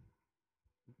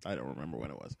 I don't remember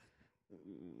when it was.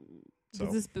 So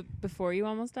Was this before you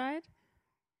almost died?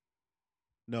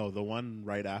 no, the one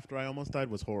right after I almost died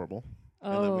was horrible.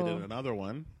 Oh. And then we did another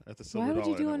one at the Silver Why Dollar.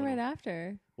 would you do and it one right went-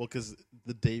 after? Well, because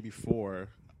the day before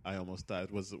I almost died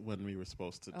was when we were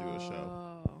supposed to do a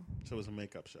show. Oh. So it was a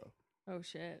makeup show. Oh,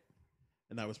 shit.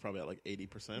 And that was probably at like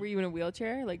 80%. Were you in a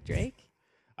wheelchair like Drake?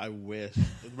 I wish.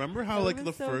 Remember how That like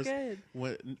would've the been so first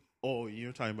good.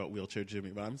 you're talking about Wheelchair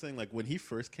Jimmy, but I'm saying like when he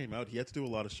first came out, he had to do a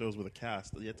lot of shows with a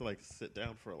cast. He had to like sit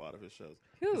down for a lot of his shows.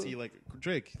 Who? He like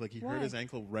Drake, like he Why? hurt his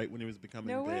ankle right when he was becoming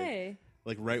No big. way.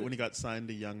 Like right when he got signed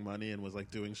to Young Money and was like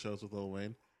doing shows with Lil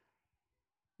Wayne.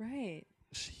 Right.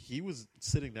 He was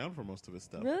sitting down for most of his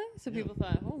stuff. Really? So Yeah. people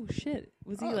thought, oh, shit.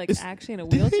 Was he like it's- actually in a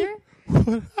wheelchair?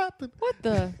 What happened? What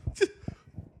the?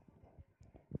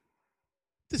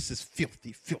 This is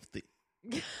filthy, filthy.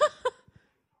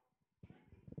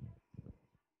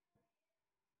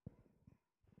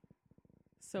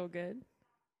 So good.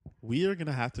 We are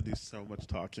gonna have to do so much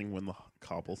talking when the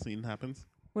cobble scene happens.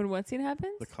 When what scene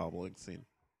happens? The cobbling scene.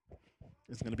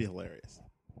 It's gonna be hilarious.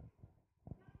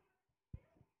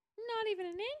 Not even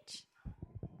an inch.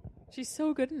 She's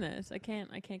so good in this. I can't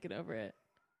get over it.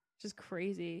 Just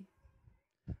crazy.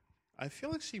 I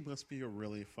feel like she must be a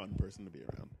really fun person to be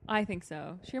around. I think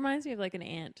so. She reminds me of like an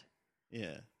aunt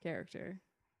Yeah. character.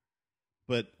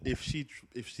 But if she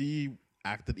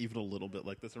acted even a little bit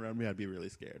like this around me, I'd be really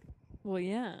scared. Well,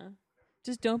 yeah.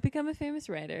 Just don't become a famous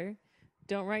writer.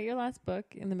 Don't write your last book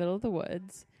in the middle of the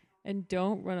woods. And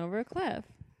don't run over a cliff.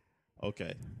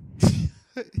 Okay.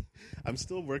 I'm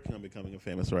still working on becoming a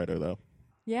famous writer, though.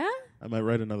 Yeah? I might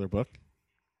write another book.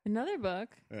 Another book?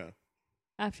 Yeah.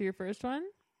 After your first one?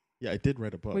 Yeah, I did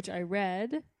write a book. Which I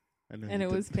read. And it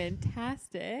was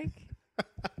fantastic.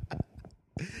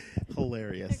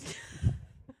 Hilarious.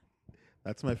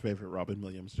 That's my favorite Robin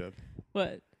Williams joke.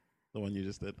 What? The one you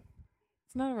just did.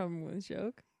 It's not a Robin Williams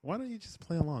joke. Why don't you just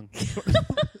play along?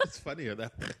 It's funnier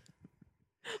that way.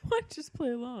 Why just play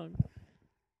along?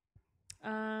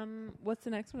 What's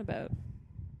the next one about?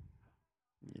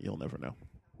 You'll never know.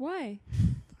 Why?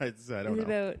 I don't Is know. it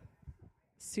about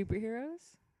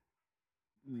superheroes?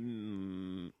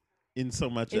 In so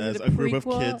much Is as it a a group of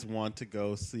prequel? kids want to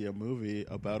go see a movie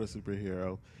about a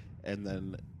superhero and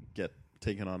then get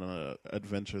taken on an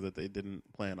adventure that they didn't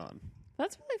plan on.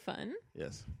 That's really fun.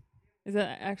 Yes. Is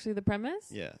that actually the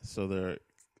premise? Yeah. So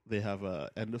they have a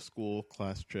end of school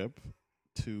class trip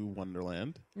to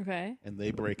Wonderland, Okay. and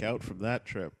they break out from that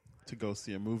trip to go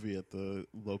see a movie at the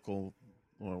local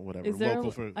or whatever. Is there?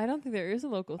 I I don't think there is a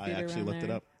local theater. actually around looked it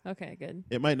there. up. Okay, good.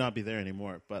 It might not be there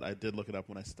anymore, but I did look it up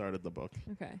when I started the book.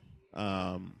 Okay.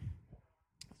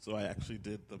 So I actually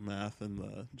did the math and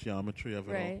the geometry of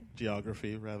it all. Right.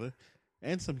 Geography, rather.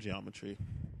 And some geometry.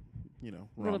 You know,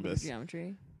 A little bit of rhombus,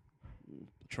 geometry.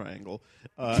 triangle.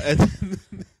 And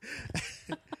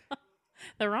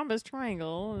The rhombus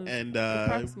triangle. Is and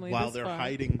approximately while this they're far.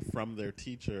 hiding from their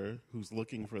teacher who's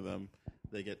looking for them,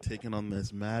 they get taken on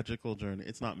this magical journey.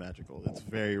 It's not magical. It's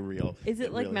very real. Is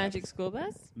it like really Magic happens. School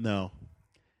Bus? No.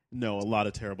 No, a lot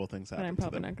of terrible things But happen I'm to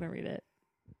probably them. not going to read it.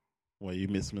 Well, you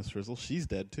miss Miss Frizzle. She's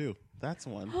dead, too. That's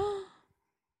one.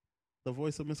 The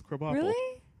voice of Miss Krabappel.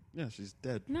 Really? Yeah, she's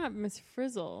dead. Not Miss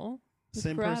Frizzle. Miss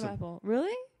Same person. Crabapple.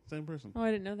 Really? Same person. Oh,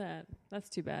 I didn't know that. That's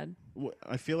too bad.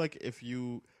 I feel like if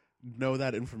you know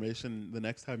that information, the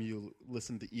next time you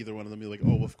listen to either one of them, you're like,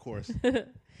 oh, of course.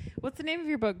 What's the name of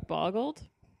your book? Boggled?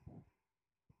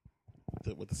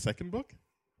 With the second book?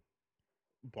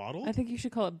 Bottled? I think you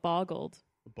should call it Boggled.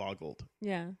 Boggled.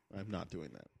 Yeah. I'm not doing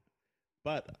that.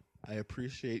 But I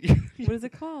appreciate you. What is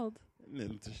it called?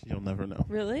 You'll never know.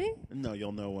 Really? No,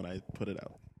 you'll know when I put it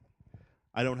out.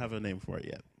 I don't have a name for it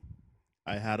yet.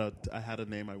 I had a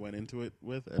name I went into it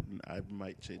with, and I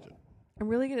might change it. I'm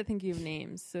really good at thinking of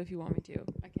names, so if you want me to,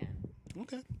 I can.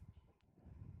 Okay.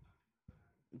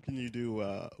 Can you do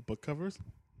book covers?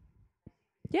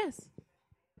 Yes.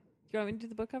 You want me to do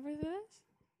the book cover for this?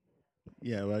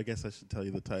 Yeah, well, I guess I should tell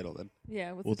you the title then.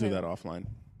 Yeah. What's We'll the do that title? offline.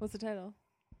 What's the title?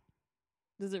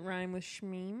 Does it rhyme with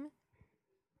Shmeem?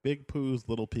 Big Pooh's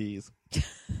Little Peas.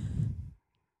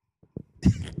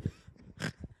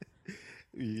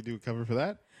 You do a cover for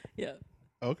that? Yeah.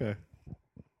 Okay.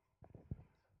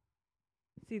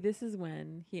 See, this is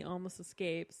when he almost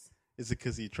escapes. Is it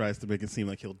because he tries to make it seem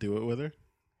like he'll do it with her?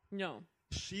 No.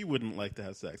 She wouldn't like to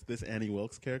have sex. This Annie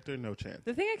Wilkes character, no chance.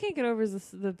 The thing I can't get over is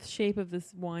the shape of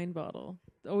this wine bottle.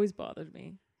 It always bothered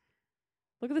me.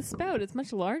 Look at the spout. It's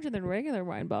much larger than a regular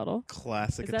wine bottle.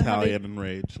 Classic Is that how Italian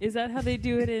enrage. Is that how they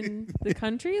do it in the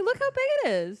country? Look how big it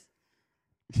is.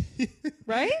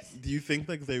 Right? Do you think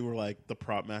like they were like the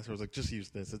prop master was like, just use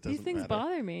this? It doesn't These things matter.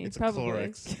 bother me. It's probably. a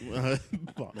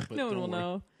Clorox bottle. But No one don't will worry.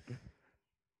 know.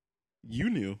 You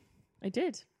knew, I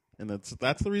did. and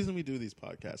that's the reason we do these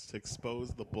podcasts, to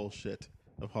expose the bullshit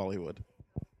of Hollywood.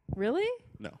 Really?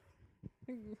 No,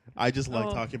 I just like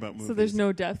Oh, talking about movies. So there's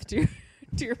no depth to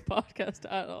your podcast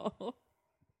at all.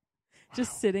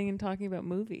 Just sitting and talking about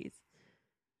movies.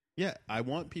 Yeah, I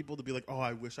want people to be like, oh,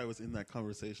 I wish I was in that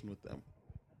conversation with them.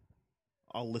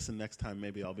 I'll listen next time.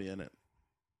 Maybe I'll be in it.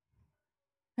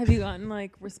 Have you gotten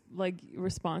like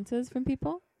responses from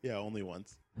people? Yeah, only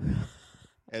once.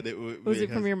 And it Was it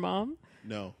from your mom?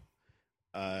 No.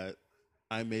 I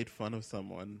made fun of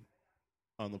someone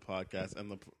on the podcast,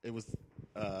 and it was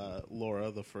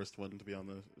Laura, the first one to be on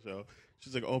the show.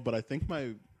 She's like, oh, but I think my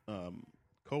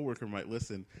coworker might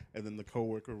listen. And then the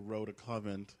coworker wrote a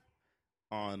comment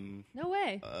on No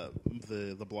way.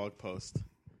 the blog post,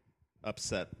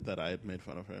 upset that I had made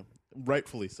fun of her.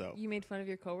 Rightfully so. You made fun of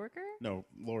your coworker? No,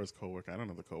 Laura's coworker. I don't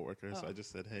know the coworker, so Oh. I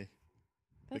just said, "Hey,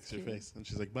 That's fix your cute. face," and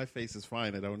she's like, "My face is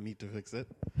fine. I don't need to fix it."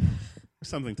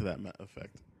 Something to that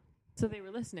effect. So they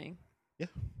were listening. Yeah.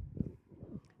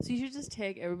 So you should just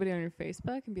tag everybody on your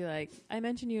Facebook and be like, "I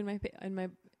mentioned you in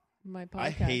my podcast." I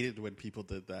hated when people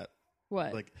did that.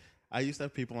 What? Like, I used to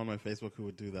have people on my Facebook who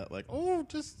would do that. Like, "Oh,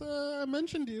 just I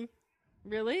mentioned you."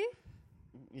 Really?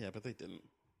 Yeah, but they didn't.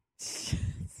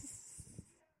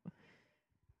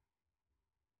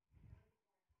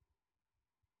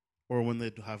 Or when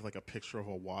they'd have like a picture of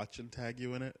a watch and tag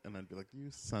you in it, and I'd be like, "You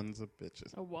sons of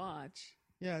bitches." A watch.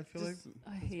 Yeah, I feel Just,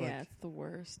 like it's yeah, like- it's the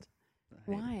worst. I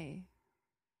hate it. Why?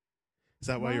 Is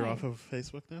that why you're Why? off of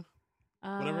Facebook now?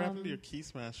 Whatever happened to your Key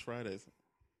Smash Fridays?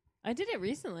 I did it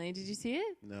recently. Did you see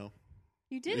it? No.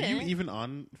 You did Are it. you even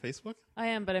on Facebook? I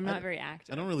am, but I'm I not d- very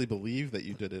active. I don't really believe that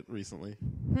you did it recently.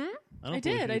 Hmm? don't I believe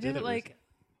did. you I did it like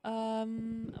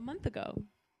recently. a month ago.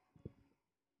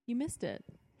 You missed it.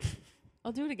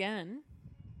 I'll do it again.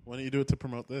 Why don't you do it to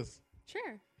promote this?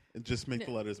 Sure. And just make No.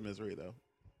 the letters misery, though.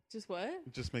 Just what?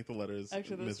 Just make the letters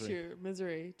Actually, that's misery. true.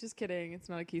 Misery. Just kidding. It's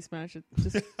not a key smash.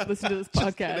 Just listen to this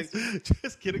Just podcast. kidding.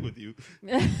 Just kidding with you.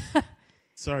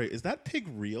 Sorry, is that pig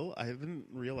real? I didn't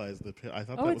realize the pig. I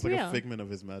thought Oh, that it's was like real. a figment of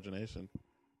his imagination.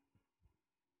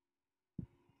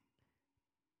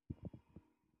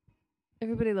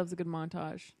 Everybody loves a good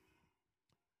montage.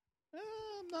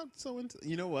 I'm not so into.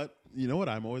 You know what? You know what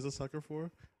I'm always a sucker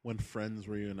for? When friends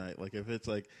reunite. Like if it's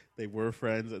like they were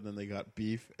friends and then they got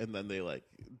beef and then they like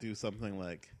do something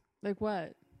like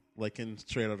What? in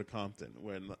Straight Outta Compton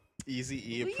when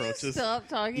Eazy-E Will you approaches stop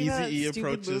talking about Eazy-E stupid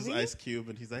approaches movie? Ice Cube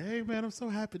and he's like, "Hey man, I'm so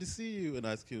happy to see you." And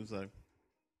Ice Cube's like,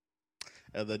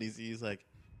 and then Eazy-E's like,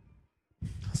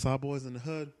 "I saw Boys in the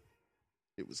Hood.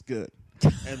 It was good."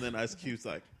 And then Ice Cube's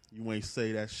like, "You ain't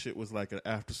say that shit was like an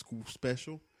after school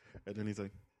special?" And then he's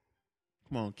like,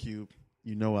 "Come on, Cube.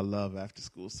 You know I love after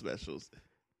school specials."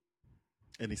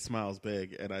 And he smiles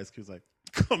big, and Ice Cube's like,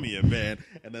 "Come here, man."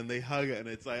 And then they hug, and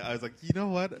it's like, I was like, you know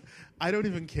what? I don't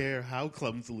even care how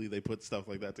clumsily they put stuff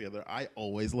like that together. I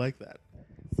always like that.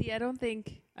 See, I don't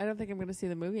think I'm going to see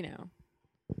the movie now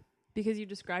because you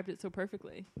described it so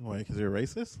perfectly. Why? Because you're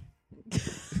racist?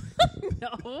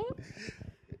 No.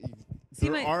 See,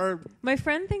 There my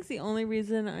friend thinks the only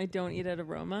reason I don't eat at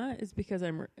Aroma is because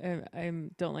I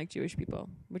don't like Jewish people,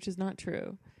 which is not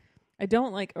true. I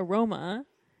don't like Aroma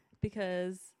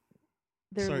because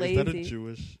they're Sorry, lazy. is that a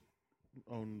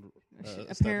Jewish-owned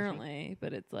Apparently,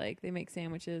 but it's like they make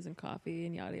sandwiches and coffee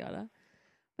and yada yada.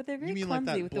 But they're very You mean like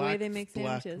clumsy that with the way they make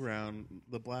sandwiches.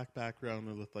 the black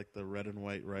background with like the red and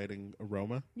white writing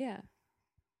Aroma? Yeah,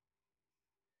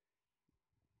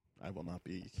 I will not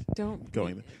be don't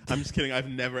going there. I'm just kidding. I've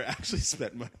never actually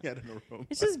spent money at an Aroma.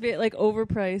 It's just like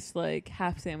overpriced, like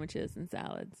half sandwiches and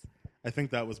salads. I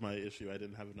think that was my issue. I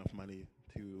didn't have enough money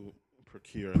to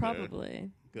procure. Probably.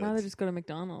 Their Rather goods. just go to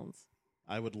McDonald's.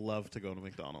 I would love to go to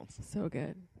McDonald's. So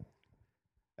good.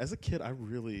 As a kid, I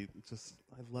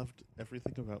loved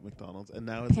everything about McDonald's, and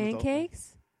now as an adult-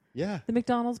 Pancakes? yeah. The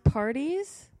McDonald's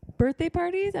parties? Birthday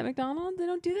parties at McDonald's? They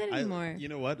don't do that anymore. You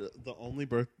know what? The only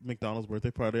McDonald's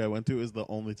birthday party I went to is the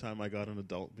only time I got an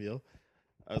adult meal.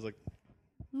 I was like,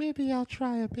 maybe I'll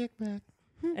try a Big Mac.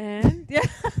 And yeah,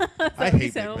 that's I what you hate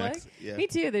Big sound Macs. like. Yeah. Me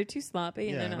too. They're too sloppy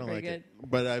and Yeah, they're I not don't very like good. it.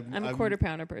 But I'm a quarter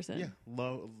pounder person.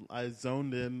 Yeah, I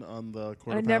zoned in on the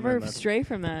quarter I pounder. never and stray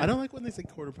from that. I don't like when they say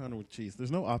quarter pounder with cheese.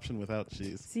 There's no option without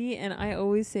cheese. See, and I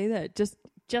always say that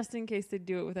just in case they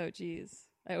do it without cheese.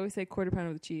 I always say quarter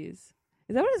pounder with cheese.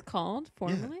 Is that what it's called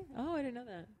formally? Oh, I didn't know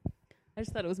that. I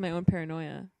just thought it was my own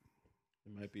paranoia.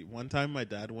 It might be. One time my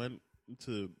dad went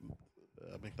to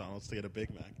McDonald's to get a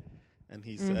Big Mac, and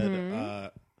he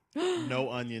said, no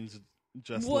onions,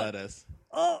 just What? lettuce.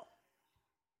 Oh,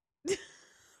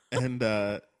 And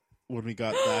when we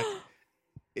got back,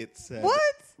 it said what?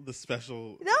 the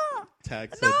special No,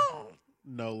 tag said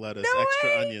no lettuce, No extra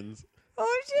way. onions,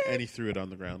 oh shit! and he threw it on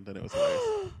the ground, and it was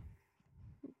hilarious.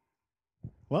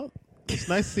 Well, it's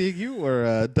nice seeing you.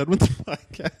 We're done with the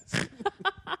podcast.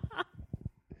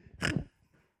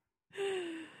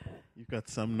 You've got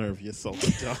some nerve, you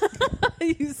salty dog.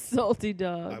 You salty I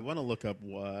dog. want to look up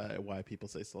why people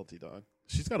say salty dog.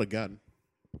 She's got a gun.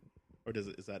 Or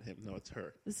is that him? No, it's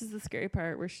her. This is the scary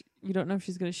part where you don't know if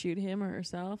she's going to shoot him or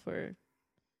herself or.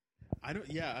 I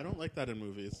don't like that in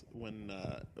movies when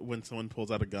someone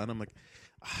pulls out a gun. I'm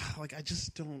like I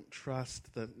just don't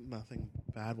trust that nothing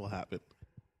bad will happen.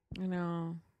 I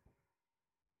know.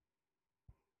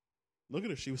 Look at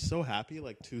her. She was so happy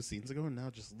like 2 scenes ago, and now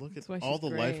just look That's at why all she's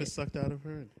the life great. is sucked out of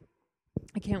her.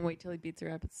 I can't wait till he beats her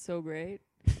up. It's so great.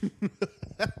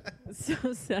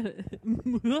 So sad.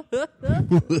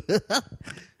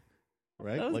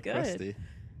 Right? That was Like good. Krusty.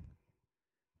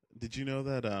 Did you know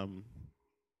that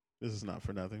this is not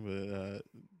for nothing, but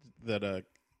that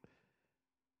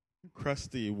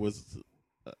Krusty was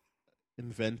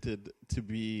invented to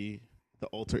be the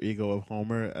alter ego of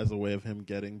Homer as a way of him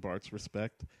getting Bart's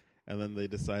respect, and then they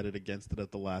decided against it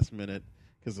at the last minute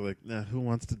because they're like, nah, who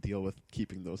wants to deal with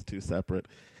keeping those two separate?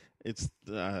 It's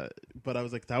but I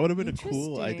was like, that would have been a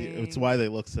cool idea. It's Interesting. why they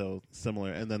look so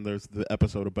similar. And then there's the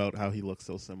episode about how he looks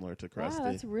so similar to Krusty.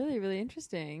 Wow, that's really, really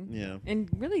interesting. Yeah, And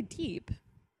really deep.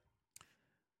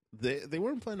 they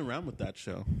weren't playing around with that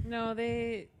show. No,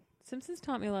 Simpsons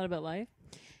taught me a lot about life.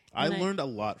 I And learned a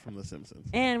lot from The Simpsons.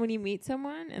 And when you meet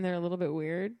someone and they're a little bit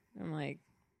weird, I'm like,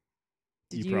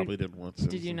 You probably didn't watch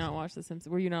Simpsons. Did you not watch The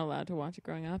Simpsons? Were you not allowed to watch it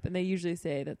growing up? And they usually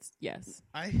say that's yes.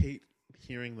 I hate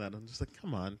hearing that. I'm just like,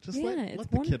 come on, just Yeah, let it's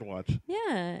the kid watch.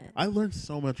 Yeah. I learned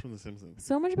so much from The Simpsons.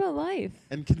 So much about life.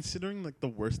 And considering like the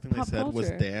worst thing Pop they said was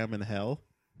culture. damn and hell,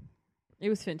 It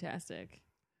was fantastic.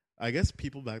 I guess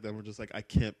people back then were just like, I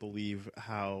can't believe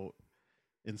how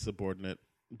insubordinate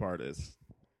Bart is.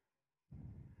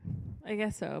 I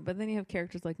guess so. But then you have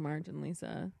characters like Marge and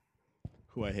Lisa,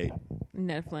 Who I hate.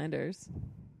 Ned Flanders.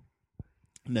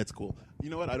 Ned's cool. You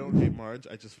know what? I don't hate Marge.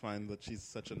 I just find that she's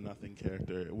such a nothing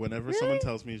character. Whenever someone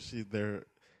tells me she's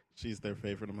their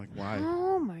favorite, I'm like, why?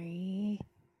 Homie.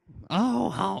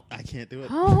 Oh, I can't do it.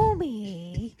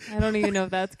 Homie. I don't even know if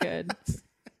that's good.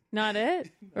 Not it?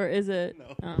 Or is it?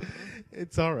 No. Oh.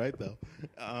 It's all right though.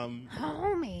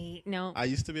 Homie. No. I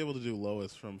used to be able to do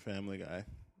Lois from Family Guy.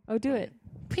 Oh, do it.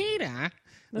 Peter,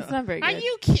 That's not very good. are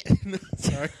you kidding? No,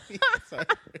 sorry. Sorry.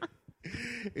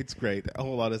 It's great.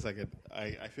 Hold on a second.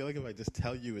 I feel like if I just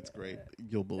tell you it's great,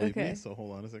 you'll believe me. Okay. So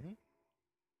hold on a second.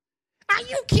 Are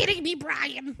you kidding me,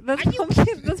 Brian? That's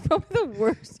probably the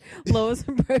worst Lois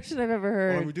impression I've ever Oh,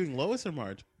 are heard. we doing Lois or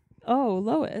Marge? Oh,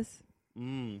 Lois.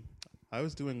 I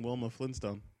was doing Wilma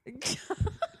Flintstone.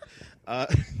 uh,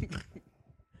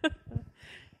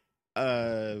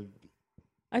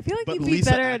 I feel like But you'd be Lisa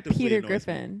better at actively Peter annoys me.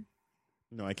 Griffin.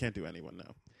 no, I can't do anyone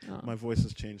now. Oh. My voice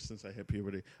has changed since I hit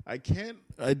puberty. I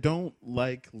don't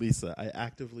like Lisa. I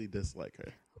actively dislike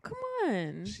her. Oh, come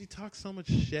on. She talks so much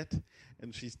shit,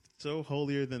 and she's so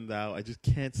holier than thou. I just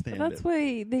can't stand That's it.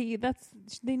 why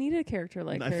they need a character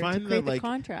like And her I find to create that, the like,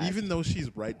 contrast. even though she's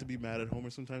right to be mad at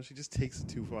Homer sometimes, she just takes it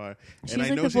too far. She's and I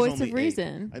like know the she's voice only of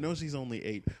reason. 8. I know she's only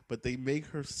 8, but they make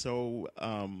her so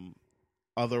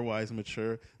otherwise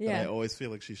mature that Yeah. I always feel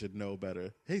like she should know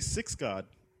better. Hey, Six God,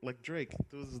 like Drake.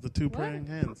 Those are the two praying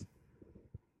hands.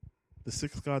 The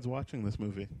Six Gods watching this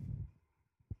movie.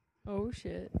 Oh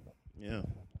shit. Yeah.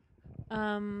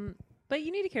 But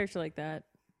you need a character like that,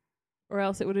 or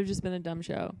else it would have just been a dumb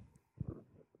show.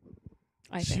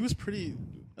 She think. was pretty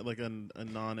like a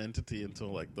non-entity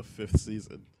until like the 5th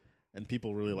season, and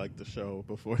people really liked the show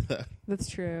before that. That's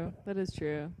true. That is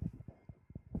true.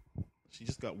 She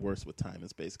just got worse with time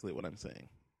is basically what I'm saying.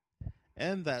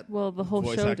 And that Well, the whole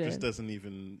voice show actress did. doesn't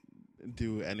even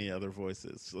do any other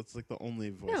voices. So it's like the only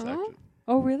voice No. actress.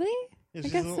 Oh really? Yeah, I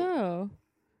she's guess the- so.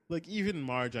 Like even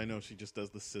Marge, I know she just does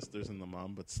the sisters and the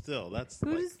mom, but still, that's Who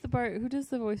like does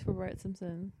the voice for Bart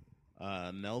Simpson?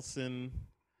 Nelson,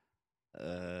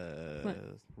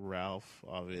 Ralph,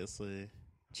 obviously.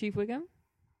 Chief Wiggum?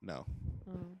 No,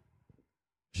 Oh.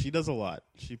 she does a lot.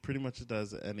 She pretty much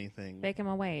does anything. Take him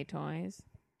away, toys.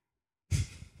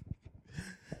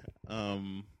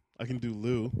 I can do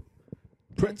Lou.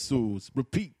 Pretzels.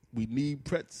 Repeat. We need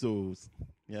pretzels.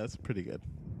 Yeah, that's pretty good.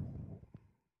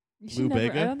 You Lou should never,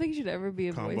 Bega? I don't think you should ever be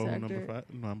a Combo voice number actor. 5.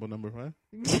 Mambo number 5.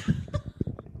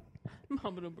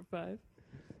 Mambo number 5.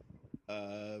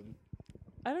 Um,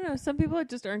 I don't know. Some people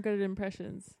just aren't good at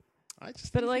impressions. I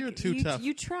just But think like you're too tough.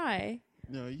 you try.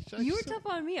 No, You were tough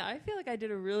on me. I feel like I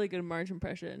did a really good Marge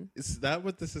impression. Is that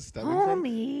what this is stemming from?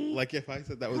 Homie. Like, if I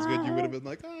said that was good, you would have been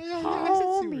like, oh, yeah, I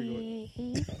said see where you're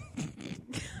going. Homie.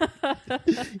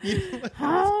 You know what?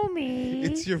 Homie.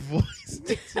 It's your voice.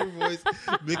 It's your voice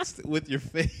mixed with your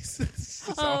face. It's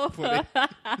just off-putting.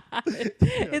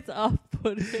 It's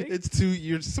off-putting. It's too,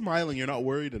 you're smiling. You're not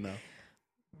worried enough.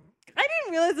 I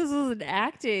didn't realize this was an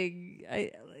acting.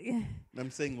 I'm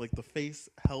saying, like, the face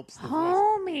helps the voice.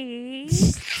 Homie.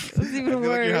 It was I even feel worse.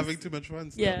 like you're having too much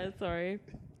fun still. Yeah, sorry.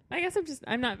 I guess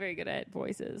I'm not very good at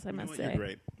voices, I You know must what? say. You're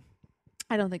great.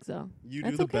 I don't think so. You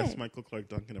That's do the okay. best Michael Clark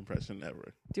Duncan impression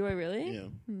ever. Do I really? Yeah.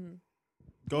 Hmm.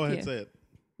 Go ahead, you. say it.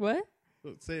 What?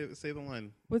 Say the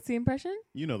line. What's the impression?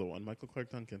 You know the one, Michael Clark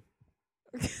Duncan.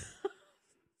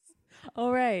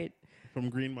 All right. From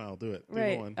Green Mile. Do it. Do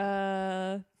Right. one.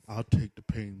 I'll take the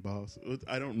pain, boss.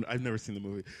 I've never seen the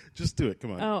movie. Just do it.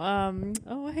 Come on.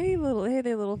 Hey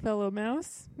there, little fellow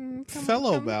mouse.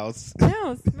 Fellow mouse.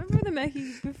 Mouse. Remember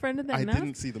he befriended that I mouse?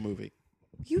 didn't see the movie.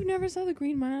 You never saw the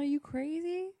Green Mile? Are you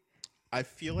crazy? I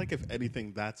feel like if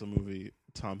anything, that's a movie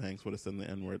Tom Hanks would have said the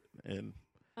N-word in.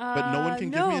 But no one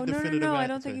can give me a definitive No, I answer.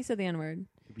 don't think he said the N-word.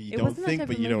 You It don't wasn't that think, type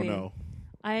but of you don't movie. know.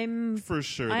 I'm For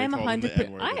sure, I they am called him the 100%.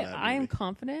 N-word in that I am movie.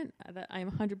 confident that I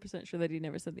am 100% sure that he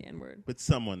never said the N-word. But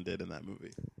someone did in that movie.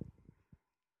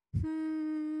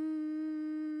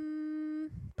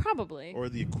 Probably. Or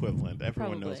the equivalent.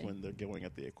 Everyone knows Probably. when they're going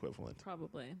at the equivalent.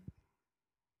 Probably.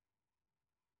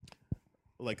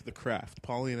 Like The Craft.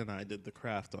 Pauline and I did The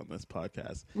Craft on this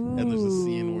podcast. And there's a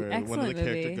scene where one of the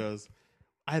characters goes,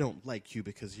 I don't like you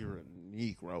because you're a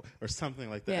Negro, or something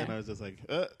like that. Yeah. And I was just like,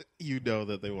 you know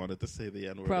that they wanted to say the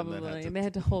N-word. Probably. And they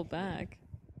had to hold back.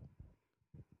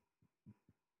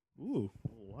 Ooh,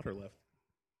 water left.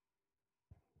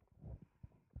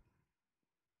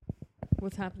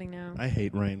 What's happening now? I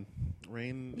hate rain.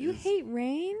 Rain You hate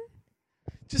rain?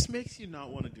 just makes you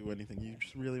not want to do anything. You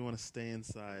just really want to stay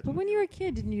inside. But when you were a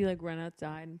kid, didn't you like run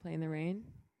outside and play in the rain?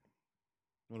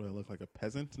 What do I look like, a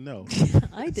peasant? No.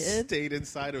 I did. Stayed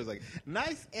inside. It was like,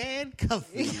 nice and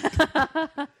comfy.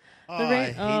 The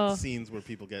rain- I hate scenes where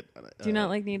people get... Do you not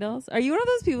like needles? Are you one of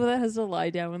those people that has to lie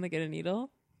down when they get a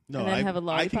needle? No, and then I have a can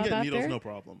lollipop get needles, after? no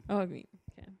problem. Oh, I mean,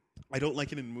 okay. I don't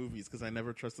like it in movies because I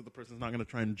never trust that the person's not going to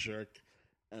try and jerk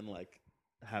and like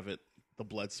have the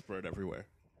blood spurt everywhere.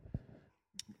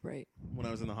 Right. When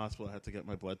I was in the hospital, I had to get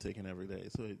my blood taken every day,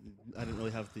 so I didn't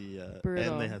really have the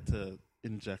Brutal. and they had to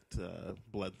inject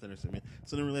blood thinners in me,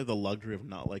 so I didn't really have the luxury of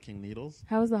not liking needles.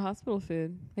 How was the hospital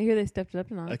food? I hear they stepped it up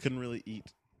a notch. I couldn't really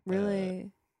eat. Really?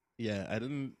 Yeah, I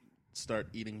didn't start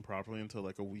eating properly until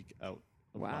like a week out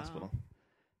of Wow. hospital.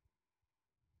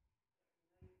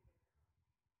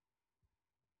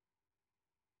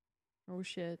 Oh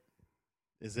shit.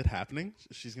 Is it happening?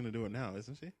 She's gonna do it now,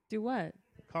 isn't she? Do what?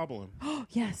 Cobble him. Oh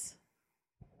yes.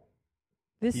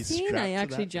 This He's scene strapped I to actually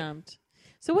that thing. jumped.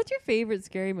 So what's your favorite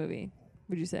scary movie,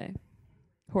 would you say?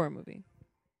 Horror movie.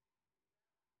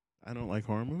 I don't like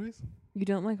horror movies. You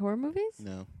don't like horror movies?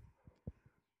 No,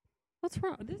 What's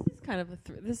wrong? This is kind of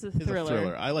this is a it's thriller. a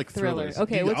thriller. I like thrillers.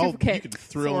 Okay, You, what's your okay? You can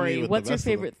thrill Sorry, me with what's the your best of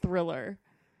them. favorite thriller?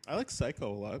 I like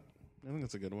Psycho a lot. I think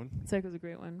that's a good one. Psycho's a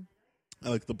great one. I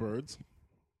like The Birds.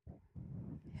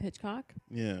 Hitchcock.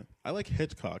 Yeah, I like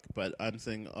Hitchcock, but I'm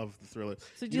saying of the thriller.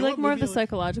 So do You you know like what more of movie the I like?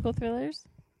 psychological thrillers?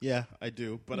 Yeah, I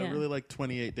do. But I Yeah. really like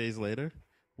 28 Days Later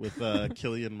with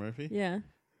Cillian Murphy Yeah.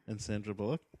 and Sandra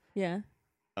Bullock. Yeah.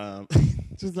 Um, The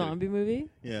just kidding. zombie movie?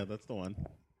 Yeah, that's the one.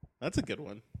 That's a good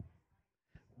one.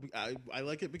 I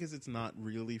like it because it's not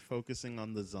really focusing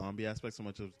on the zombie aspect so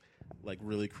much as like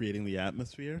really creating the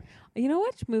atmosphere. You know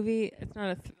which movie? It's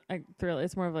not a thriller.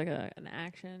 It's more of like an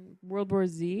action. World War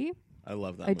Z. I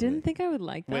love that I movie. didn't think I would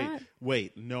like that.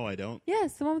 Wait, no, I don't.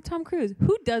 Yes, the one with Tom Cruise.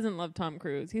 Who doesn't love Tom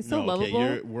Cruise? He's so no, okay,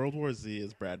 lovable. World War Z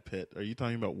is Brad Pitt. Are you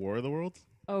talking about War of the Worlds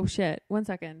Oh shit! 1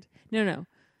 second. No.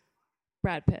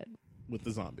 Brad Pitt. with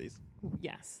the zombies?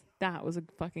 Yes, that was a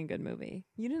fucking good movie.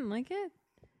 You didn't like it?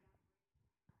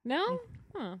 No?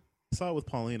 Huh. I saw it with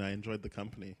Pauline. I enjoyed the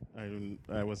company.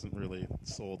 I wasn't really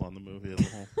sold on the movie as a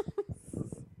whole.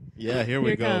 Yeah, here we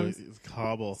Here it go. comes. It's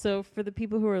Cobble, So for the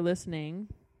people who are listening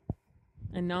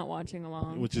and not watching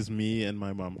along, which is me and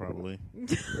my mom probably.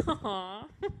 Aw.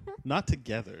 Not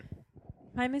together.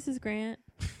 Hi, Mrs. Grant.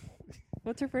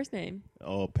 What's her first name?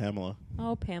 Oh, Pamela.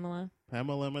 Oh, Pamela.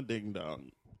 Pamela Ding Dong.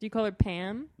 Do you call her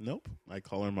Pam? Nope. I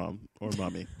call her mom or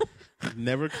mommy.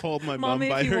 Never called my Mommy,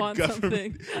 mom by if you her want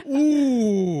government.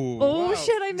 Ooh. Oh wow.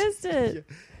 shit! I missed it.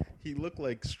 Yeah. He looked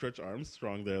like Stretch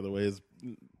Armstrong there, the way his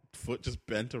foot just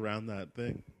bent around that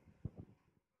thing.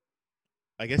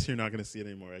 I guess you're not going to see it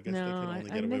anymore. I guess they No, can only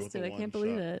I get away missed with it. the I one can't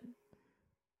believe shot. it.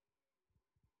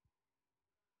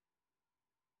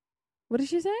 What did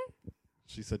she say?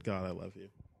 She said, "God, I love you."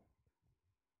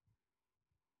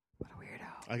 What a weirdo.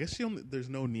 I guess there's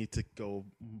no need to go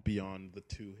beyond the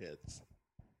 2 hits.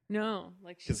 No,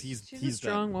 like 'Cause she's a he's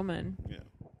strong that- woman. Yeah.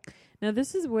 Now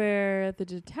this is where the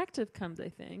detective comes, I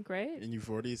think, right? And you've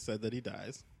already said that he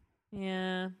dies.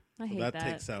 Yeah, I So hate that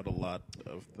that. takes out a lot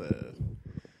of the...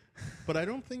 But I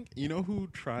don't think... You know who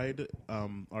tried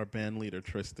our band leader,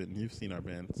 Tristan? You've seen our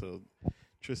band. So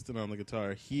Tristan on the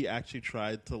guitar, he actually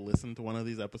tried to listen to one of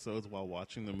these episodes while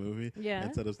watching the movie. Yeah.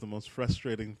 And said it was the most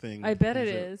frustrating thing. I bet it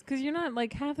he's is because you're not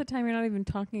like half the time you're not even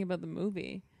talking about the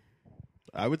movie.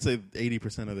 I would say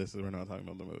 80% of this is we're not talking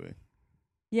about the movie.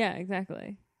 Yeah,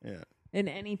 exactly. Yeah. In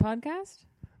any podcast.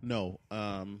 No.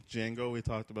 Django, we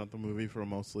talked about the movie for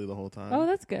mostly the whole time. Oh,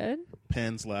 that's good.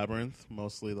 Pan's Labyrinth,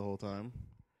 mostly the whole time.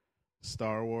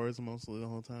 Star Wars, mostly the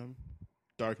whole time.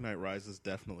 Dark Knight Rises,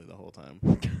 definitely the whole time.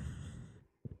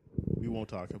 We won't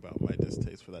talk about my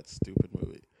distaste for that stupid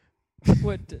movie.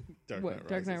 What?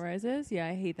 Dark Knight Rises? Yeah,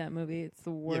 I hate that movie. It's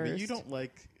the worst. Yeah, but you don't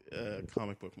like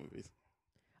comic book movies.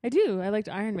 I do. I liked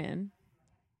Iron Man.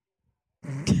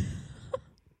 Can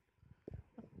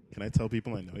I tell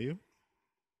people I know you?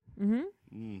 Mm-hmm.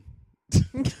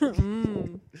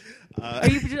 Mm.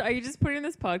 Are you just putting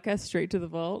this podcast straight to the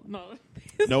vault? No.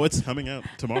 No, it's coming out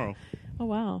tomorrow. Oh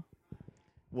wow.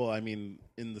 Well, I mean,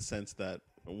 in the sense that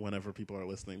whenever people are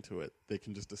listening to it, they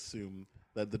can just assume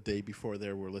that the day before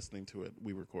they were listening to it,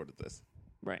 we recorded this.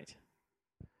 Right.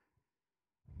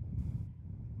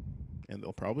 And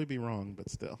they'll probably be wrong, but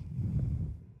still.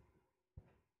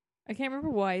 I can't remember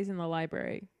why he's in the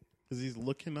library. Because he's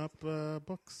looking up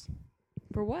books.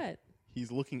 For what?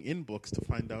 He's looking in books to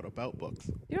find out about books.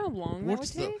 You know how long that would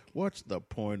take? What's the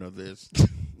point of this?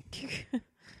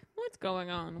 What's going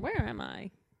on? Where am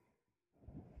I?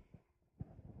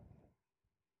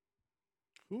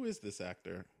 Who is this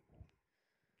actor?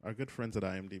 Our good friends at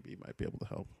IMDb might be able to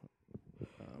help.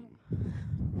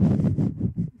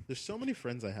 There's so many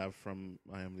friends I have from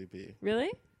IMDb. Really?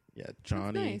 Yeah,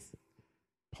 Johnny, That's nice.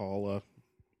 Paula,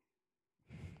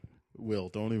 Will.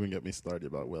 Don't even get me started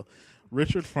about Will.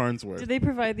 Richard Farnsworth. Did they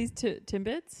provide these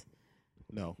Timbits?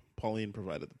 No, Pauline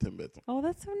provided the Timbits. Oh,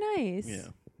 that's so nice. Yeah,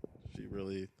 she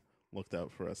really looked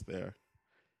out for us there.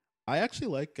 I actually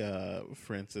like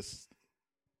Frances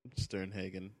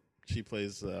Sternhagen. She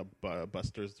plays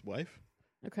Buster's wife.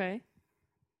 Okay.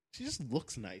 She just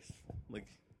looks nice,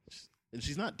 and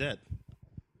she's not dead.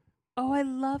 Oh, I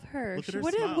love her. Look at her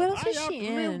What smile. else is she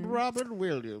in? Robert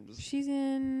Williams. She's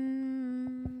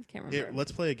in. Can't remember. Here,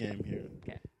 let's play a game here.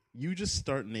 Okay. You just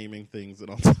start naming things, and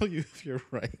I'll tell you if you're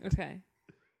right. Okay.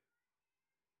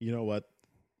 You know what?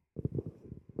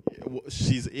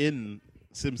 She's in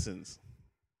Simpsons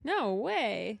No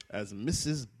way. as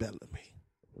Mrs. Bellamy.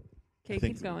 Okay, I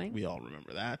think keep going. We all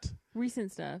remember that.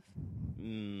 Recent stuff.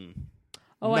 Mm.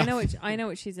 Oh, I know Nothing.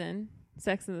 what she's in.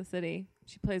 Sex in the City.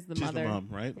 She plays the She's mother. the mom,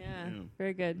 right? Yeah,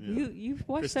 very good. Yeah. You've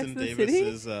watched Kristen Sex in the Davis City?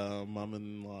 is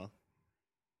mom-in-law,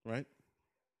 right?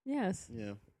 Yes.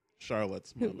 Yeah.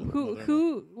 Charlotte's Who?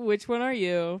 mother-in-law. Which one are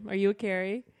you? Are you a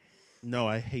Carrie? No,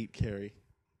 I hate Carrie.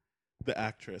 The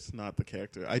actress, not the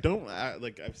character. I don't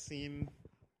I've seen.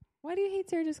 Why do you hate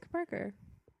Sarah Jessica Parker?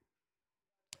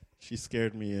 She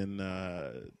scared me in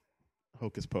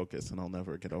Hocus Pocus, and I'll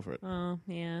never get over it. Oh,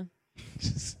 yeah.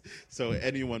 So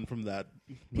anyone from that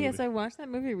movie, P.S. I watched that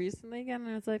movie recently again,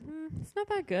 and I was like, it's not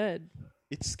that good.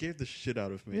 it scared the shit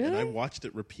out of me, and I Really? watched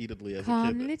it repeatedly as a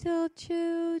Come, kid. little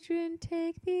children,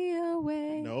 take thee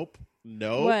away. Nope.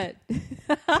 What?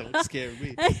 Don't scare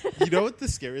me. You know what the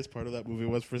scariest part of that movie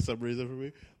was for some reason for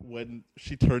me? When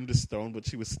she turned to stone, but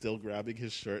she was still grabbing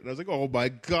his shirt. And I was like, oh my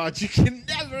God, you can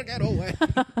never get away.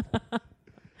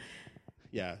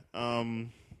 Yeah.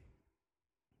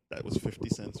 That was 50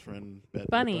 Cent's friend, Bette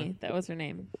Bunny, that was her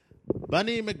name.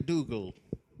 Bunny McDougal.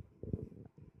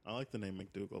 I like the name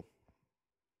McDougal.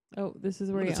 Oh, this is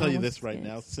I'm where going you to tell you almost this right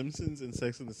escaped. now. Simpsons and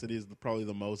Sex and the City is probably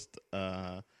the most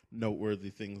noteworthy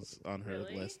things on her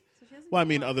Really? list. So she hasn't Well, I done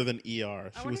mean, a lot. other than ER. I She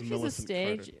wonder was if Millicent she's a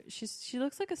stage. Carter. She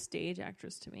looks like a stage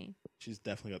actress to me. She's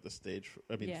definitely got the stage.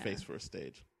 Yeah. Face for a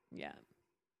stage. Yeah.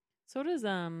 So does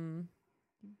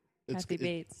It's- Kathy it-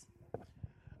 Bates.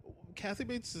 Kathy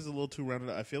Bates is a little too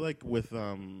rounded. I feel like with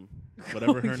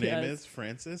whatever her name Yes. is,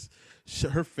 Frances,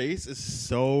 her face is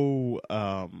so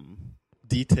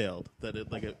detailed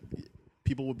that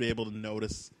people would be able to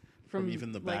notice from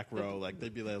even the back row. Like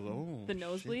they'd be like, "Oh, The shit."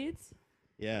 nosebleeds.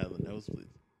 Yeah, the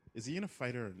nosebleeds. Is he gonna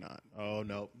fight her or not? Oh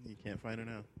no, he can't fight her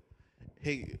now.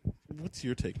 Hey, what's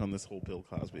your take on this whole Bill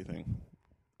Cosby thing?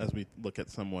 As we look at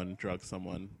someone drug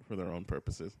someone for their own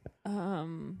purposes.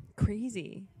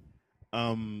 Crazy.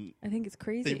 I think it's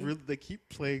crazy. They keep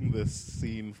playing this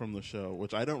scene from the show,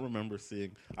 which I don't remember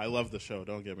seeing. I love the show,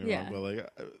 don't get me Yeah. wrong,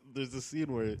 but there's a scene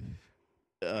where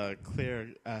Claire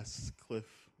asks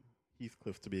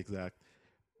Heathcliff to be exact,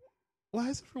 why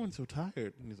is everyone so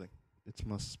tired? And he's like, it's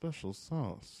my special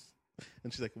sauce.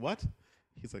 And she's like, what?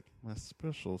 He's like, my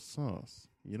special sauce.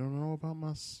 You don't know about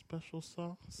my special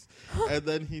sauce? And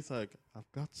then he's like,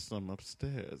 I've got some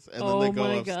upstairs. And then they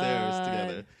go upstairs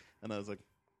together. And I was like,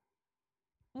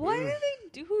 Why do they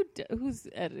do? Who's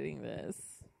editing this?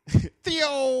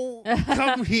 Theo,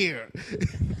 come here. I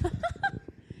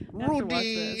have to watch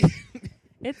Rudy. this.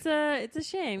 It's a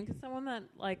shame because someone that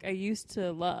I used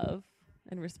to love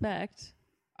and respect.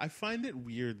 I find it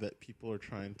weird that people are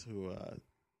trying to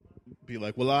be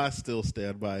like, well, I still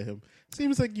stand by him.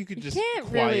 Seems like you could You just can't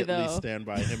really, quietly though. stand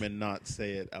by him and not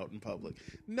say it out in public.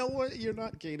 No, what? You're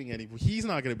not gaining any. He's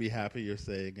not going to be happy you're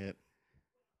saying it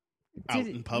out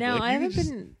in public. Now, I You haven't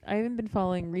just- been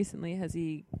following recently. Has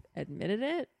he admitted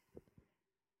it?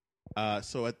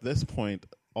 So at this point,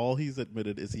 all he's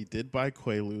admitted is he did buy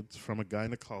Quaaludes from a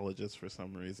gynecologist for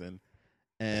some reason,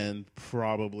 and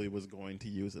probably was going to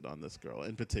use it on this girl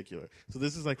in particular. So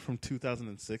this is like from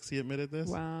 2006. He admitted this.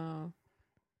 Wow.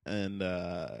 And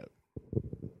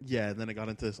yeah, and then it got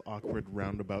into this awkward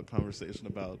roundabout conversation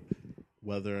about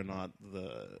whether or not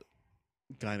the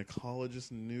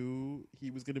gynecologist knew he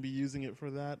was going to be using it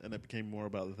for that, and it became more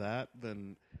about that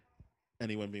than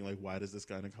anyone being like, why does this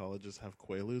gynecologist have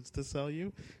Quaaludes to sell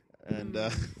you? And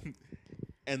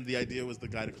and the idea was the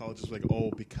gynecologist was like,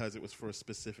 oh, because it was for a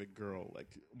specific girl,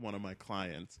 like one of my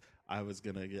clients, I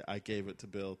gave it to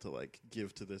Bill to like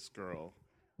give to this girl.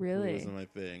 Who Really? wasn't my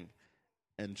thing.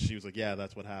 And she was like, yeah,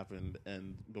 that's what happened.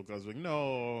 And Bill Cosby was like,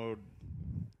 no,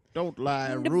 don't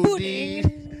lie, Rudy.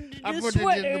 I put it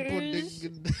in the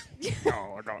pudding.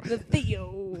 No, no. The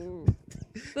Theo.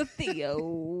 The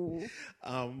Theo.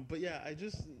 But yeah,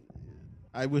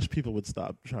 I wish people would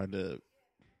stop trying to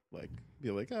like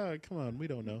be like, oh, come on, we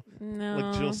don't know. No.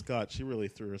 Like Jill Scott, she really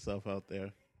threw herself out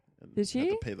there. And Did she? had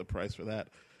to pay the price for that.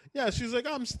 Yeah, she's like,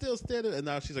 I'm still standing, and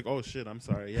now she's like, oh shit, I'm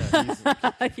sorry. Yeah,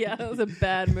 Yeah, that was a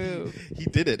bad move. he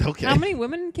did it. Okay, How many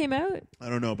women came out? I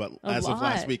don't know, but A as of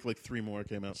last lot. week, like 3 more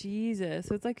came out. Jesus.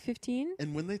 So it's like 15?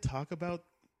 And when they talk about,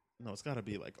 no, it's got to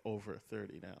be like over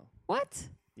 30 now. What?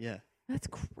 Yeah, That's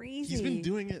crazy. he's been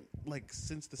doing it like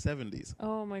since the 70s.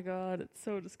 Oh my God. It's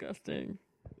so disgusting.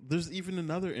 There's even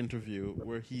another interview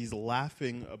where he's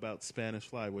laughing about Spanish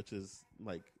Fly, which is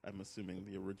like, I'm assuming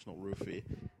the original roofie.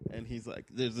 And he's like,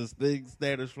 there's this thing,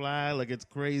 Spanish Fly, like it's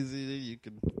crazy. You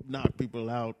can knock people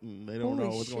out and they don't Holy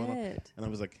know what's shit. going on. And I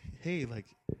was like, hey, like,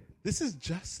 this is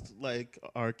just like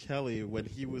R. Kelly when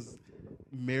he was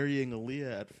marrying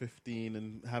Aaliyah at 15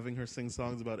 and having her sing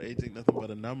songs about age ain't nothing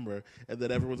but a number. And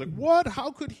then everyone's like, what?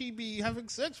 How could he be having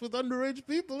sex with underage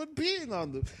people and peeing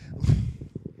on them?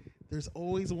 There's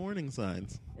always warning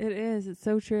signs. It is. It's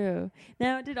so true.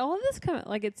 Now, did all of this come out?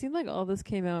 Like, it seemed like all this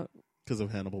came out. Because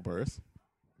of Hannibal Buress.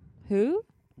 Who?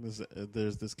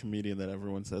 There's this comedian that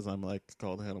everyone says I'm like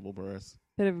called Hannibal Buress.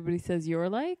 That everybody says you're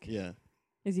like? Yeah.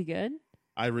 Is he good?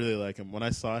 I really like him. When I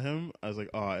saw him, I was like,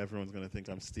 oh, everyone's going to think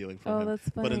I'm stealing from Oh, him. that's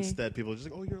funny. But instead, people are just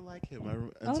like, oh, you're like him.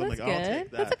 And Oh, so I'm that's like, I'll good.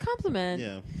 take that. That's a compliment.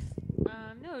 Yeah.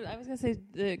 No, I was going to say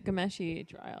the Gameshi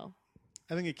trial.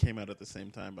 I think it came out at the same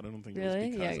time, but I don't think it Really?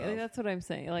 was Yeah, because of. that's what I'm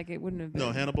saying. Like, it wouldn't have been.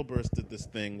 No, Hannibal Buress did this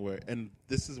thing where, and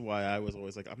this is why I was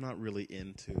always like, I'm not really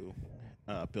into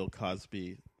Bill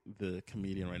Cosby, the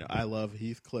comedian right now. I love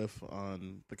Heathcliff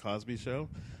on The Cosby Show,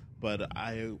 but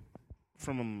I,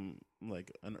 from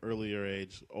like an earlier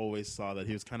age, always saw that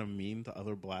he was kind of mean to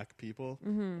other black people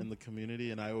in the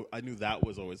community, and I knew that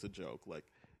was always a joke, like,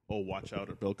 oh, watch out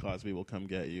or Bill Cosby will come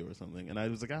get you or something. And I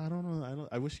was like, I don't know.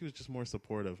 I wish he was just more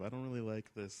supportive. I don't really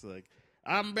like this, like,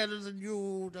 I'm better than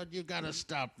you, that you gotta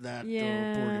stop that.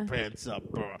 Yeah. Pull your pants up.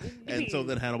 And so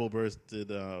then Hannibal Buress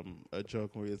did a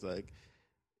joke where he's like,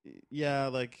 yeah,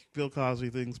 like, Bill Cosby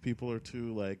thinks people are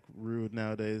too, like, rude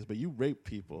nowadays, but you rape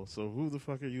people, so who the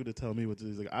fuck are you to tell me what to do?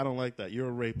 He's like, I don't like that. You're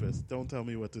a rapist. Don't tell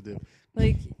me what to do.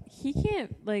 Like, he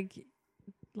can't, like,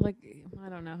 I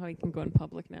don't know how he can go in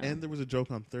public now. And there was a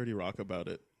joke on 30 Rock about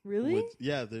it. Really?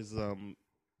 Yeah, there's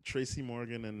Tracy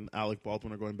Morgan and Alec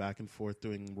Baldwin are going back and forth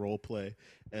doing role play,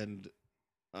 and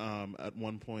at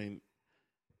one point,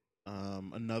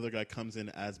 another guy comes in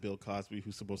as Bill Cosby,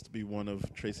 who's supposed to be one of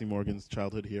Tracy Morgan's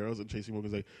childhood heroes, and Tracy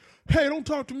Morgan's like, "Hey, don't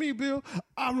talk to me, Bill.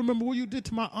 I remember what you did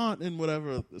to my aunt," and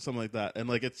whatever, something like that. And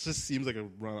like, it just seems like a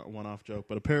one-off joke,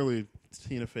 but apparently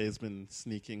Tina Fey's been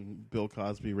sneaking Bill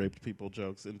Cosby raped people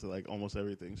jokes into like almost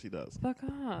everything she does. Fuck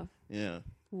off. Yeah.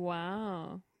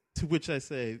 Wow. To which I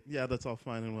say, yeah, that's all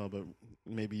fine and well, but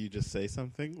maybe you just say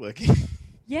something, like,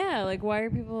 Yeah, like, why are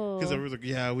people... because everyone's like,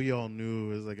 yeah, we all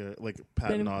knew. It was like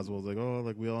Patton Then- Oswalt's like, oh,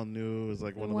 like we all knew. It was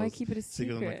like one of Why those keep it a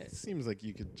secrets. I'm like, secret? it seems like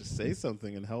you could just say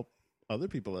something and help other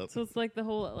people out. So it's like the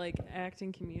whole, like,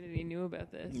 acting community knew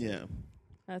about this. Yeah.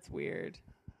 That's weird.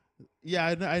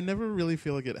 Yeah, I never really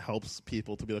feel like it helps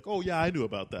people to be like, oh, yeah, I knew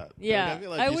about that. Yeah, Like, I feel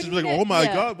like I you should be wouldn't like, get- oh, my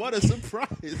yeah. God, what a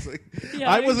surprise. Like,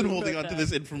 Yeah, I I wasn't knew holding about on to that.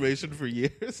 this information for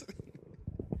years.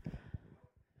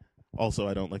 Also,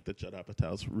 I don't like that Judd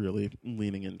Apatow's really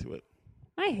leaning into it.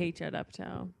 I hate Judd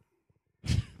Apatow.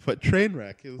 But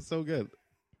Trainwreck, it was so good.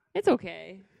 It's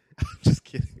okay. I'm just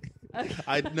kidding. Okay.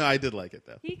 I did like it,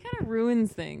 though. He kind of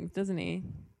ruins things, doesn't he?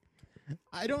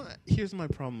 Here's my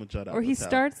problem with Judd Apatow. Or he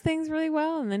starts things really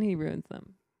well and then he ruins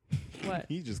them. What?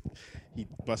 He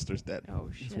Buster's dead. Oh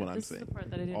shit! That's what I'm This saying. is the part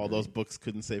that I didn't All those really- books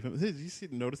couldn't save him. Hey, did you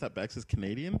notice that Bex is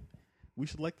Canadian? We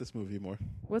should like this movie more.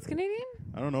 What's Canadian?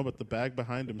 I don't know, but the bag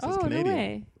behind him says Oh,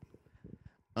 Canadian.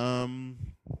 no way.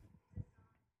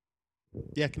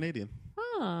 Yeah, Canadian.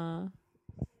 Ah.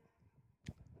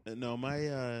 No,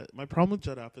 my problem with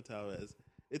Judd Apatow is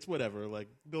it's whatever. Like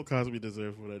Bill Cosby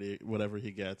deserves whatever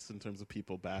he gets in terms of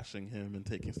people bashing him and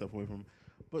taking stuff away from him.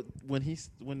 But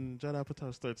when Judd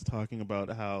Apatow starts talking about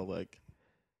how like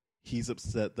he's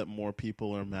upset that more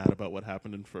people are mad about what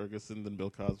happened in Ferguson than Bill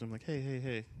Cosby, I'm like,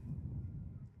 hey.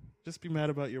 Just be mad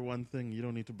about your one thing. You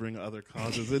don't need to bring other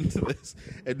causes into this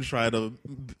and try to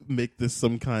make this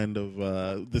some kind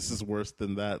of this is worse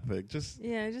than that thing. Just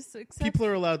accept. people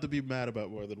are allowed to be mad about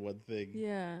more than one thing.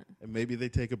 Yeah. And maybe they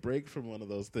take a break from one of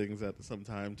those things at some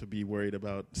time to be worried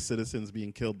about citizens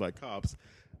being killed by cops.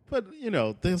 But,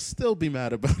 they'll still be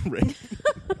mad about rape.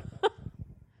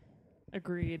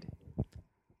 Agreed.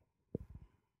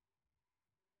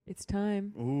 It's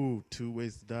time. Ooh, 2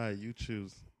 ways to die. You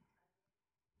choose.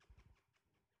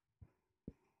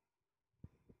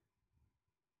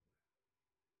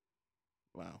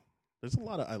 Wow. There's a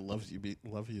lot of I love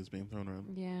yous being thrown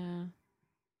around. Yeah.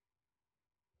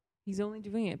 He's only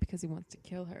doing it because he wants to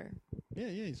kill her. Yeah,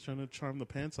 he's trying to charm the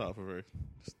pants off of her.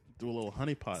 Just do a little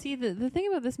honeypot. See, the thing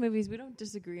about this movie is we don't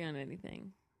disagree on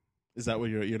anything. Is that what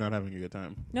you're not having a good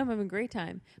time? No, I'm having a great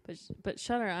time. But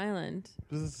Shutter Island,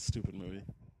 This is a stupid movie.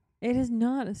 it is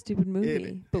not a stupid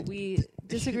movie. But we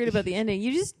disagreed about the ending.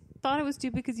 You just thought it was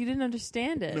stupid because you didn't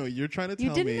understand it. No, you're trying to You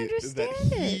tell didn't me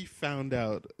understand that he it. found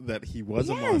out that he was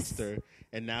a Yes. monster,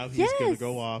 and now he's going to Yes.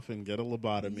 go off and get a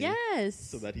lobotomy. Yes.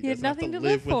 So that he had doesn't have nothing to to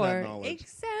live live with that for. knowledge.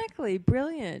 Exactly.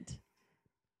 Brilliant.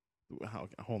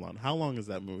 Hold on. How long is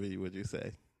that movie, would you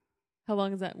say? How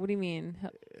long is that? What do you mean?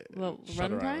 Well,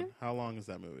 Shutter runtime? Island. How long is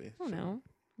that movie? I don't know.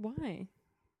 Why?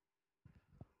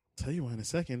 Tell you why in a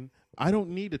second. I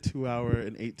don't need a 2-hour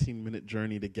and 18-minute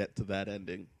journey to get to that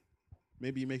ending.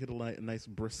 Maybe you make it a nice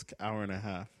brisk hour and a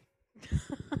half.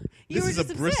 You This were is a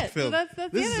just brisk upset, film. So that's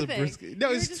This the is other a thing. brisk. No,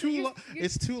 You're it's just- too you're- long. you're-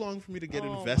 It's too long for me to get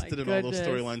Oh, invested my in all those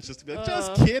goodness. storylines. Just to be like,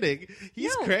 just Oh. kidding.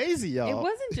 He's No, crazy, y'all. It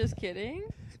wasn't just kidding.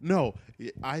 No,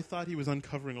 I thought he was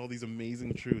uncovering all these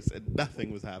amazing truths, and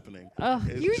nothing was happening. Oh,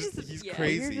 It's you were just- just he's yeah,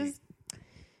 crazy.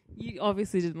 You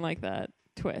obviously didn't like that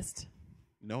twist.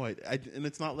 No, and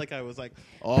it's not like I was like,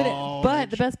 But oh.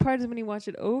 the best part is when you watch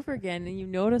it over again and you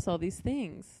notice all these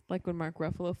things, like when Mark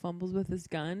Ruffalo fumbles with his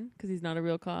gun because he's not a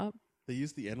real cop. They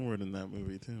used the N-word in that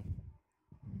movie too.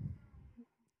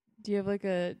 Do you have like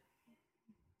a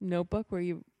notebook where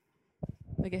you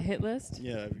like a hit list?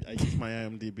 Yeah, I use my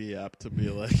IMDb app to be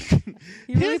like, You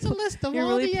really here's a pl- list of You're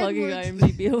all really the plugging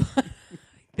N-words. IMDb a lot.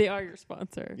 They are your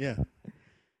sponsor. Yeah,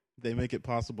 they make it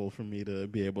possible for me to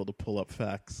be able to pull up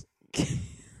facts.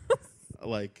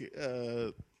 Like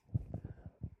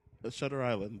Shutter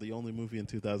Island, the only movie in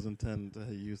 2010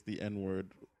 to use the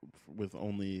N-word with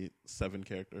only 7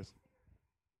 characters.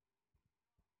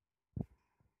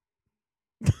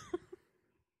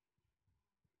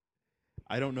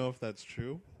 I don't know if that's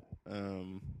true.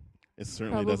 It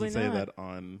certainly Probably doesn't say not. that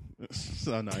on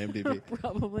IMDb.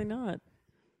 Probably not.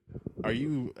 Are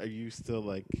you still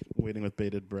like waiting with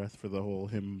bated breath for the whole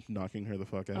him knocking her the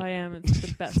fuck out? I am. It's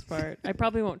the best part. I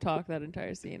probably won't talk that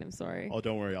entire scene. I'm sorry. Oh,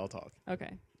 don't worry, I'll talk.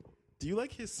 Okay. Do you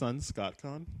like his son, Scott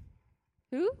Conn?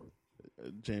 Who?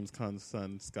 James Caan's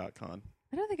son, Scott Conn.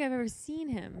 I don't think I've ever seen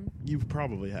him. You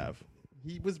probably have.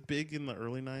 He was big in the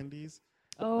early 90s.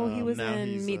 Oh, he was now in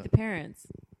he's, Meet the Parents.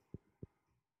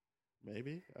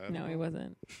 Maybe? I don't No, know. he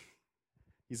wasn't.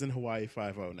 He's in Hawaii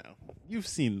Five-0 now. You've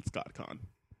seen Scott Conn.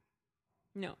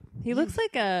 No. He looks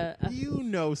like a You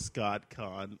know Scott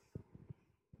Conn.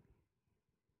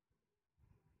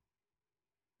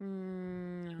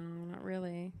 no, not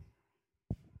really.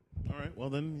 All right, well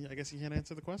then I guess you can't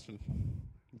answer the question.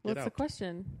 Get What's the out.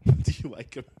 question? Do you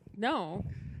like him? No.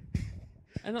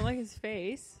 I don't like his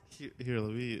face. Here,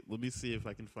 let me see if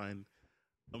I can find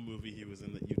a movie he was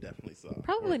in that you definitely saw.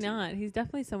 Probably Or two. not. He's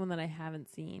definitely someone that I haven't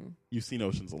seen. You've seen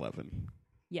Ocean's 11.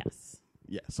 Yes.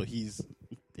 Yeah, so he's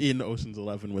in Ocean's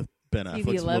 11 with Ben Is he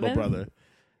Affleck's little 11? brother.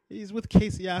 He's with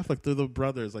Casey Affleck. They're the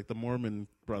brothers, like the Mormon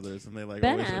brothers, and they like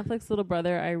Ben always Affleck's little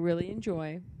brother, I really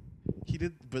enjoy. He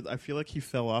did, but I feel like he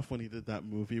fell off when he did that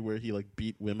movie where he like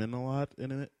beat women a lot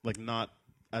in it, like not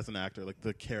as an actor, like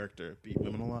the character beat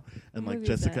women a lot, and What like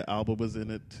movie is Jessica that? Alba was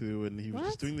in it too, and he was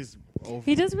just What? doing these.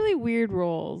 He does really weird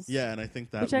roles. Yeah, and I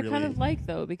think that which really, I kind of like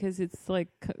though, because it's like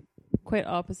quite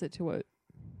opposite to what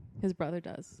his brother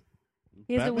does.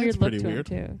 He has Batman's a weird look pretty to weird.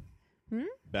 him too.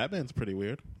 Batman's pretty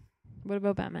weird. What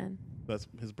about Batman? That's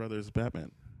his brother's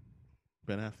Batman,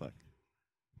 Ben Affleck.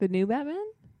 The new Batman?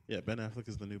 Yeah, Ben Affleck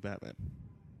is the new Batman.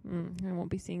 I won't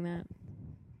be seeing that.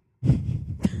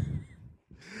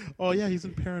 Oh yeah, he's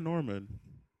in Paranorman.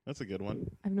 That's a good one.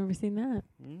 I've never seen that.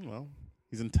 Well,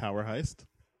 he's in Tower Heist.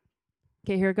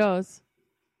 Okay, here it goes.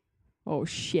 Oh,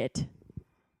 shit.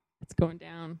 It's going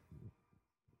down.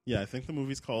 Yeah, I think the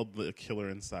movie's called The Killer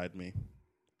Inside Me.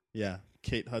 Yeah,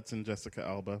 Kate Hudson, Jessica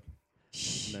Alba,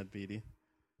 Shh. Ned Beatty.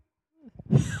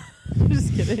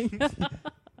 Just kidding.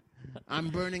 I'm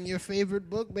burning your favorite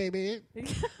book, baby.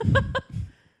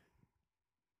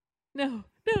 No.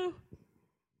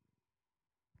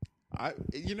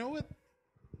 You know what?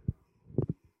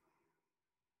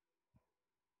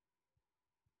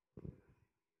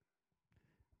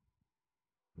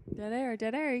 Dead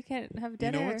air. You can't have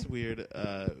dead You know air. what's weird?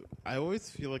 I always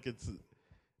feel like it's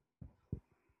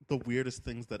the weirdest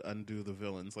things that undo the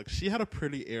villains. Like, she had a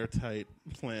pretty airtight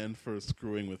plan for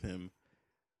screwing with him,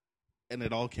 and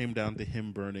it all came down to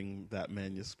him burning that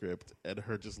manuscript and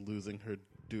her just losing her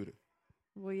dude.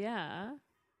 Well, yeah.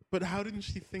 But how didn't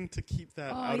she think to keep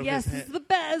that out Oh, of yes, his it's hand? the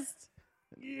best.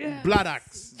 Yes. Blood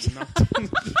axe. Knocked her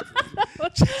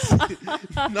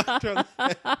on the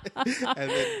head. And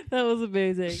then That was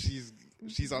amazing.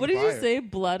 she's on What did fire. you say?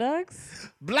 Blood axe?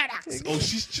 Blood axe. Oh,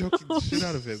 she's choking the shit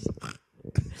out of him.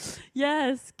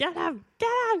 Yes. Get him.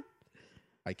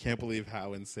 I can't believe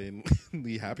how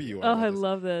insanely happy you are. Oh, about I this.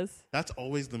 love this. That's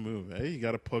always the move, eh? You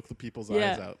got to poke the people's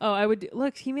Yeah. eyes out. Oh, I would.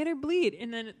 Look, he made her bleed.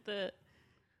 And then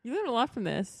you learn a lot from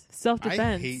this. I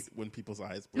Self-defense. hate when people's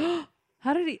eyes bleed.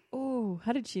 How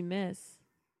did she miss?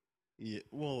 Yeah,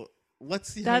 well,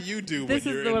 let's see That's- how you do This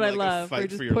when is you're what in I like, a love. Where fight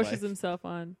he for just your pushes life. himself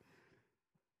on.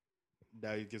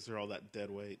 Now he gives her all that dead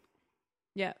weight.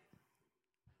 Yeah.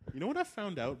 You know what I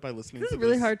found out by listening This to is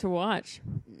really this? hard to watch.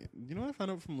 You know what I found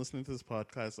out from listening to this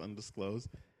podcast, Undisclosed?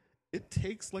 It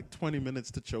takes like 20 minutes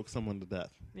to choke someone to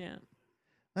death. Yeah.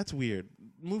 That's weird.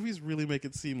 Movies really make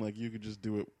it seem like you could just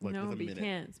do it like no, with a but you minute.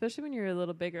 can't. Especially when you're a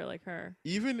little bigger like her.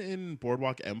 Even in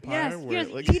Boardwalk Empire, where yes,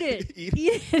 like eat it. Eat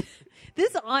it.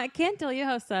 I can't tell you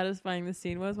how satisfying this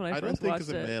scene was when I I don't first think watched as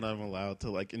a it. man I'm allowed to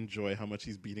like enjoy how much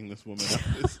he's beating this woman up.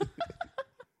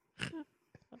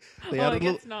 They I added a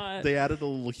guess little, not. They added a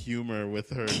little humor with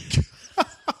her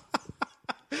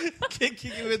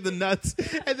kicking him in the nuts,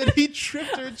 and then he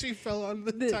tripped her and she fell on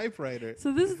the typewriter.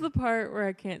 So this is the part where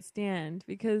I can't stand,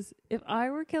 because if I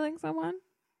were killing someone,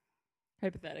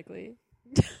 hypothetically,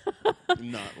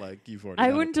 Not like you've already. I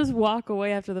done wouldn't just walk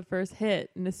away after the first hit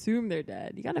and assume they're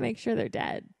dead. You got to make sure they're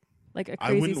dead. Like a I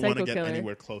crazy wouldn't want psycho to get killer.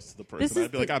 anywhere close to the This person. is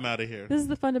I'd be the- like, I'm out of here. This is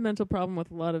the fundamental problem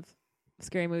with a lot of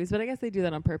scary movies, but I guess they do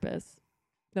that on purpose,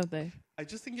 don't they? I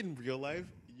just think in real life,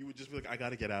 you would just be like, I got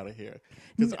to get out of here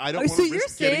because I don't Oh, want so to you're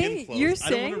risk getting saying- in close. you're I don't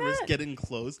saying want to risk that? getting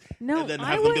close No, and then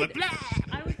I have them would. be like,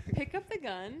 blah! I would pick up the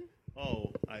gun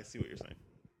Oh, I see what you're saying.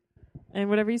 and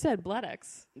whatever you said, blood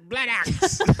X Blood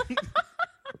axe.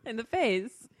 in the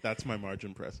face. That's my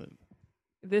margin present.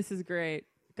 This is great.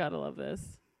 Gotta love this.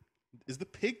 Is the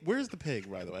pig? Where's the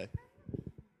pig, by the way?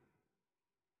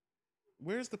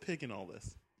 Where's the pig in all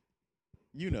this?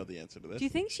 You know the answer to this. Do you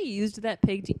think she used that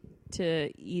pig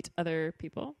to eat other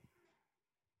people?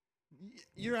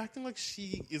 You're acting like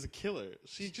she is a killer.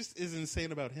 She just is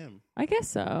insane about him. I guess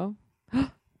so.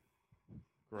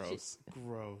 Gross.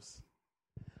 Gross.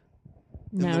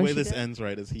 No, And the way she this does- ends,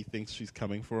 right, is he thinks she's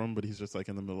coming for him, but he's just like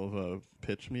in the middle of a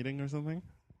pitch meeting or something.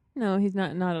 No, he's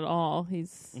not. Not at all.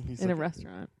 He's He's in a like-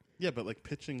 restaurant. Yeah, but like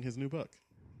pitching his new book.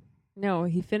 No,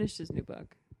 he finished his new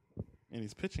book. And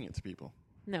he's pitching it to people.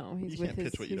 No, he's You with can't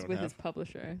his pitch what you he's don't with his have.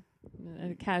 publisher.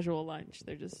 At a casual lunch.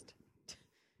 They're just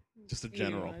Just a eating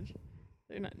general. lunch.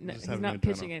 They're not. No, Just he's having not a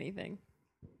pitching general. anything.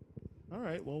 All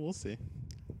right, well, we'll see.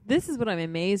 This is what I'm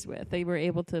amazed with. They were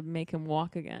able to make him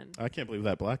walk again. I can't believe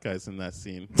that black guy's in that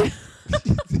scene.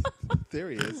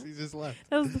 There he is. He just left.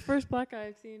 That was the first black guy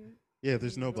I've seen. Yeah,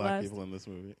 there's no The black last- people in this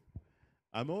movie.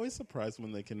 I'm always surprised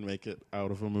when they can make it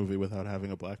out of a movie without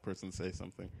having a black person say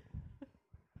something.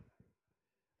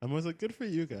 I'm always like, good for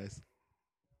you guys.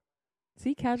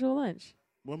 See, casual lunch.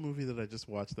 What movie did I just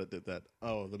watch that did that?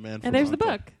 Oh, The Man from And there's the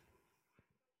Uncle. book.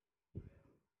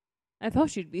 I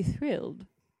thought you'd be thrilled.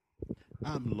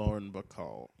 I'm Lauren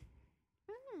Bacall.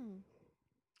 Hmm.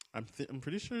 I'm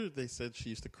pretty sure they said she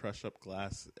used to crush up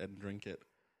glass and drink it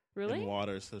Really? in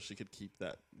water so she could keep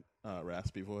that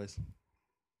raspy voice.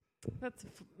 That's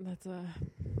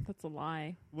a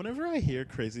lie. Whenever I hear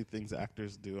crazy things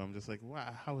actors do, I'm just like,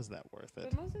 wow, how is that worth it?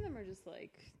 But most of them are just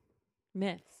like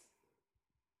myths.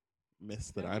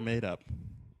 Myths that I made up.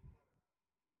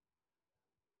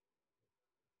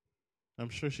 I'm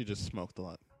sure she just smoked a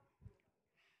lot.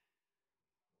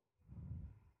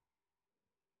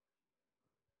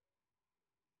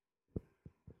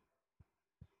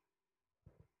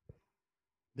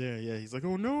 Yeah. He's like,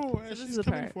 oh no, this she's is the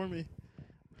coming part. for me,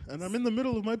 and I'm in the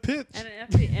middle of my pitch. And it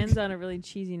actually ends on a really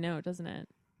cheesy note, doesn't it?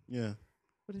 Yeah.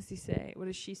 What does he say? What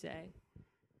does she say?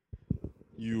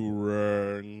 You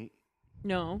run.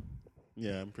 No.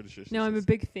 Yeah, I'm pretty sure. No, I'm a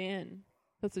big fan.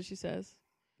 That's what she says.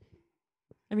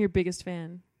 I'm your biggest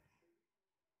fan.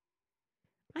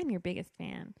 I'm your biggest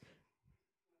fan.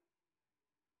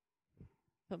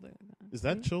 Something like that. Is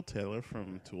that Jill Taylor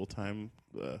from Tool Time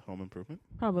Home Improvement?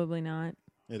 Probably not.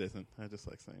 It isn't. I just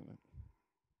like saying that.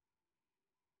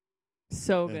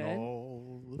 So And good.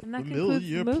 all the And that concludes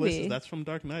the familiar movie. places. That's from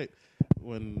Dark Knight.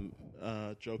 When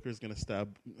Joker's gonna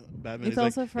stab Batman. It's he's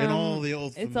also like, from. in all the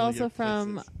old It's familiar also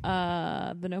from places."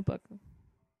 The Notebook.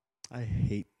 I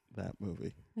hate that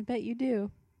movie. I bet you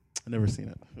do. I've never seen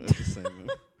it. I'm just saying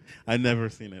that. I've never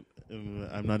seen it.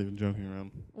 I'm not even joking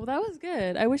around. Well, that was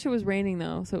good. I wish it was raining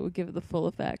though, so it would give it the full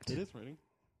effect. It is raining.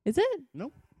 Is it?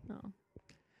 Nope. Oh,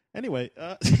 Anyway,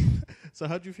 so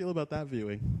how'd you feel about that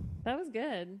viewing? that was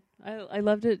good. I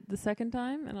loved it the second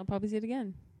time, and I'll probably see it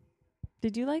again.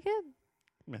 Did you like it?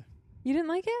 Meh. You didn't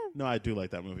like it? No, I do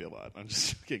like that movie a lot. I'm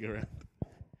just joking around.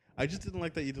 I just didn't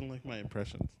like that you didn't like my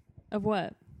impressions Of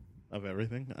what? of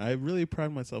everything. I really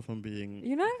pride myself on being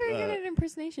You're not very good at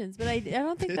impersonations, but I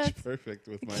don't think pitch that's. perfect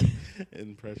with my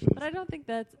impressions. But I don't think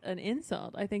that's an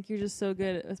insult. I think you're just so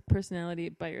good at a personality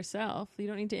by yourself. You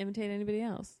don't need to imitate anybody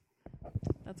else.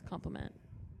 That's a compliment.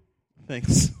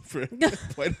 Thanks for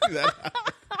pointing that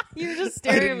out. You were just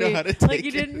I staring didn't know at how me to like take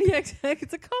you it. didn't. Yeah,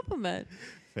 it's a compliment.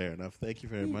 Fair enough. Thank you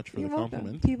very much for You're the welcome.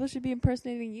 compliment. People should be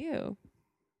impersonating you.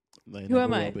 They Who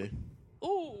am never I? will be.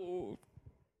 Ooh,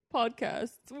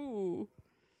 podcasts. Ooh,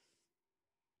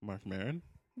 Mark Maron?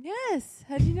 yes.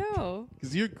 How'd you know?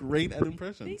 Because you're great at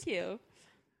impressions. Thank you.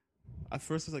 At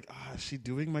first, I was like, is she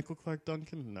doing Michael Clark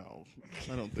Duncan? No,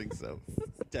 I don't think so.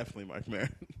 Definitely Mark Maron.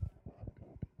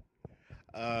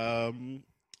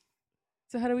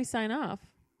 So how do we sign off?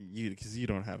 Because you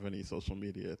don't have any social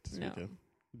media to speak No. of.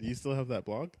 Do you still have that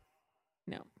blog?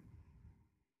 No.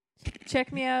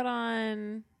 Check me out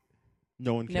on.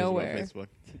 No one cares Nowhere. about Facebook.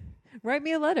 Write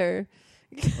me a letter.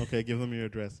 Okay, give them your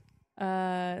address.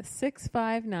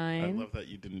 659 I love that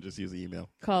you didn't just use email.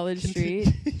 College Street,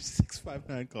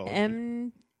 659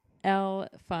 College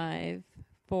ML5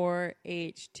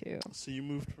 4H2. So you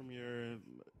moved from your...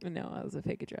 No, that was a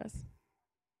fake address.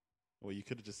 Well, you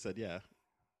could have just said, yeah.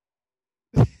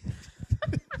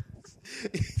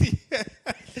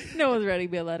 No one's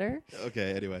writing me a letter.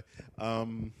 Okay, anyway.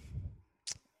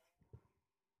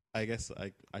 I guess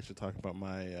I should talk about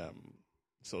my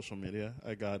social media.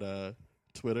 I got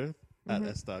Twitter at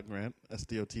s.grant,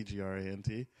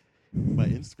 SDOTGRANT. My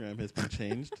Instagram has been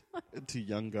changed to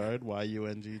Youngguard,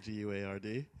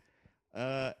 YUNGGUARD.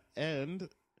 And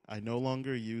I no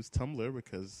longer use Tumblr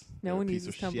because No they're one a piece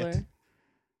uses of Tumblr. shit.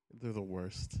 They're the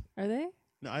worst. Are they?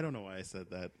 No, I don't know why I said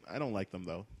that. I don't like them,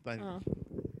 though. Oh.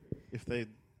 If they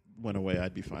went away,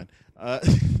 I'd be fine.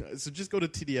 So just go to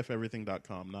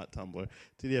tdfeverything.com, not Tumblr.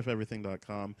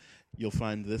 tdfeverything.com. You'll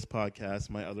find this podcast,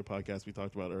 my other podcast we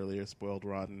talked about earlier, Spoiled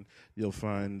Rotten. You'll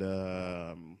find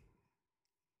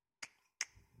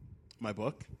my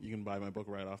book. You can buy my book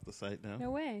right off the site now. No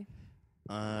way.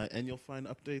 And you'll find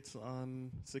updates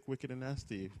on Sick, Wicked, and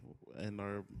Nasty and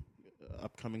our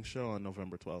upcoming show on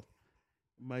November 12th.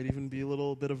 Might even be a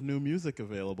little bit of new music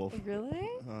available Really?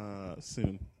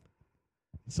 soon.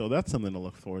 So that's something to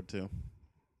look forward to.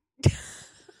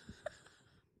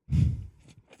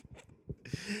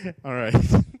 All right.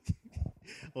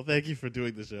 Well, thank you for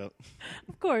doing the show.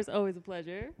 Of course, always a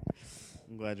pleasure.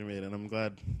 I'm glad you made it. I'm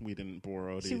glad we didn't bore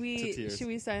Odie to tears. Should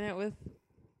we sign out with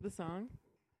the song?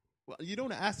 Well, you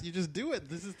don't ask. You just do it.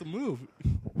 This is the move.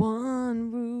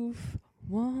 One roof,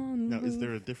 one Now, roof. is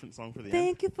there a different song for the end?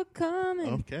 Thank you for coming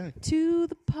Okay. to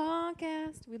the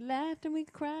podcast. We laughed and we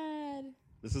cried.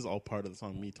 This is all part of the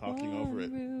song, me talking over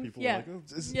it. One roof. People Yeah. are like, oh,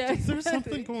 is Yeah, there exactly.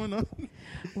 something going on?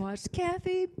 Watched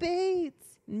Kathy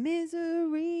Bates,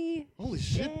 Misery. Holy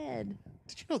shit. Shed.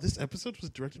 Did you know this episode was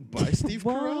directed by Steve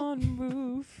Carell? One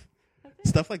roof.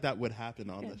 Stuff like that would happen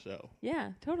on the show.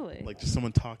 Yeah, totally. Like just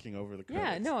someone talking over the credits.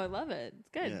 yeah, no, I love it. It's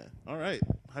good. Yeah. All right.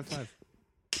 High five.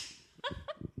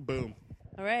 Boom.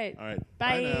 All right. All right.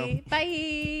 Bye. now.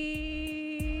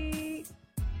 Bye.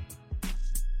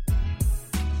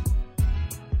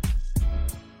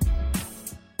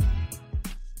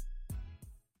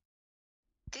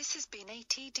 This has been a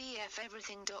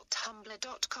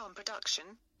TDFeverything.tumblr.com production.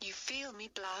 You feel me,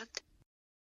 blood?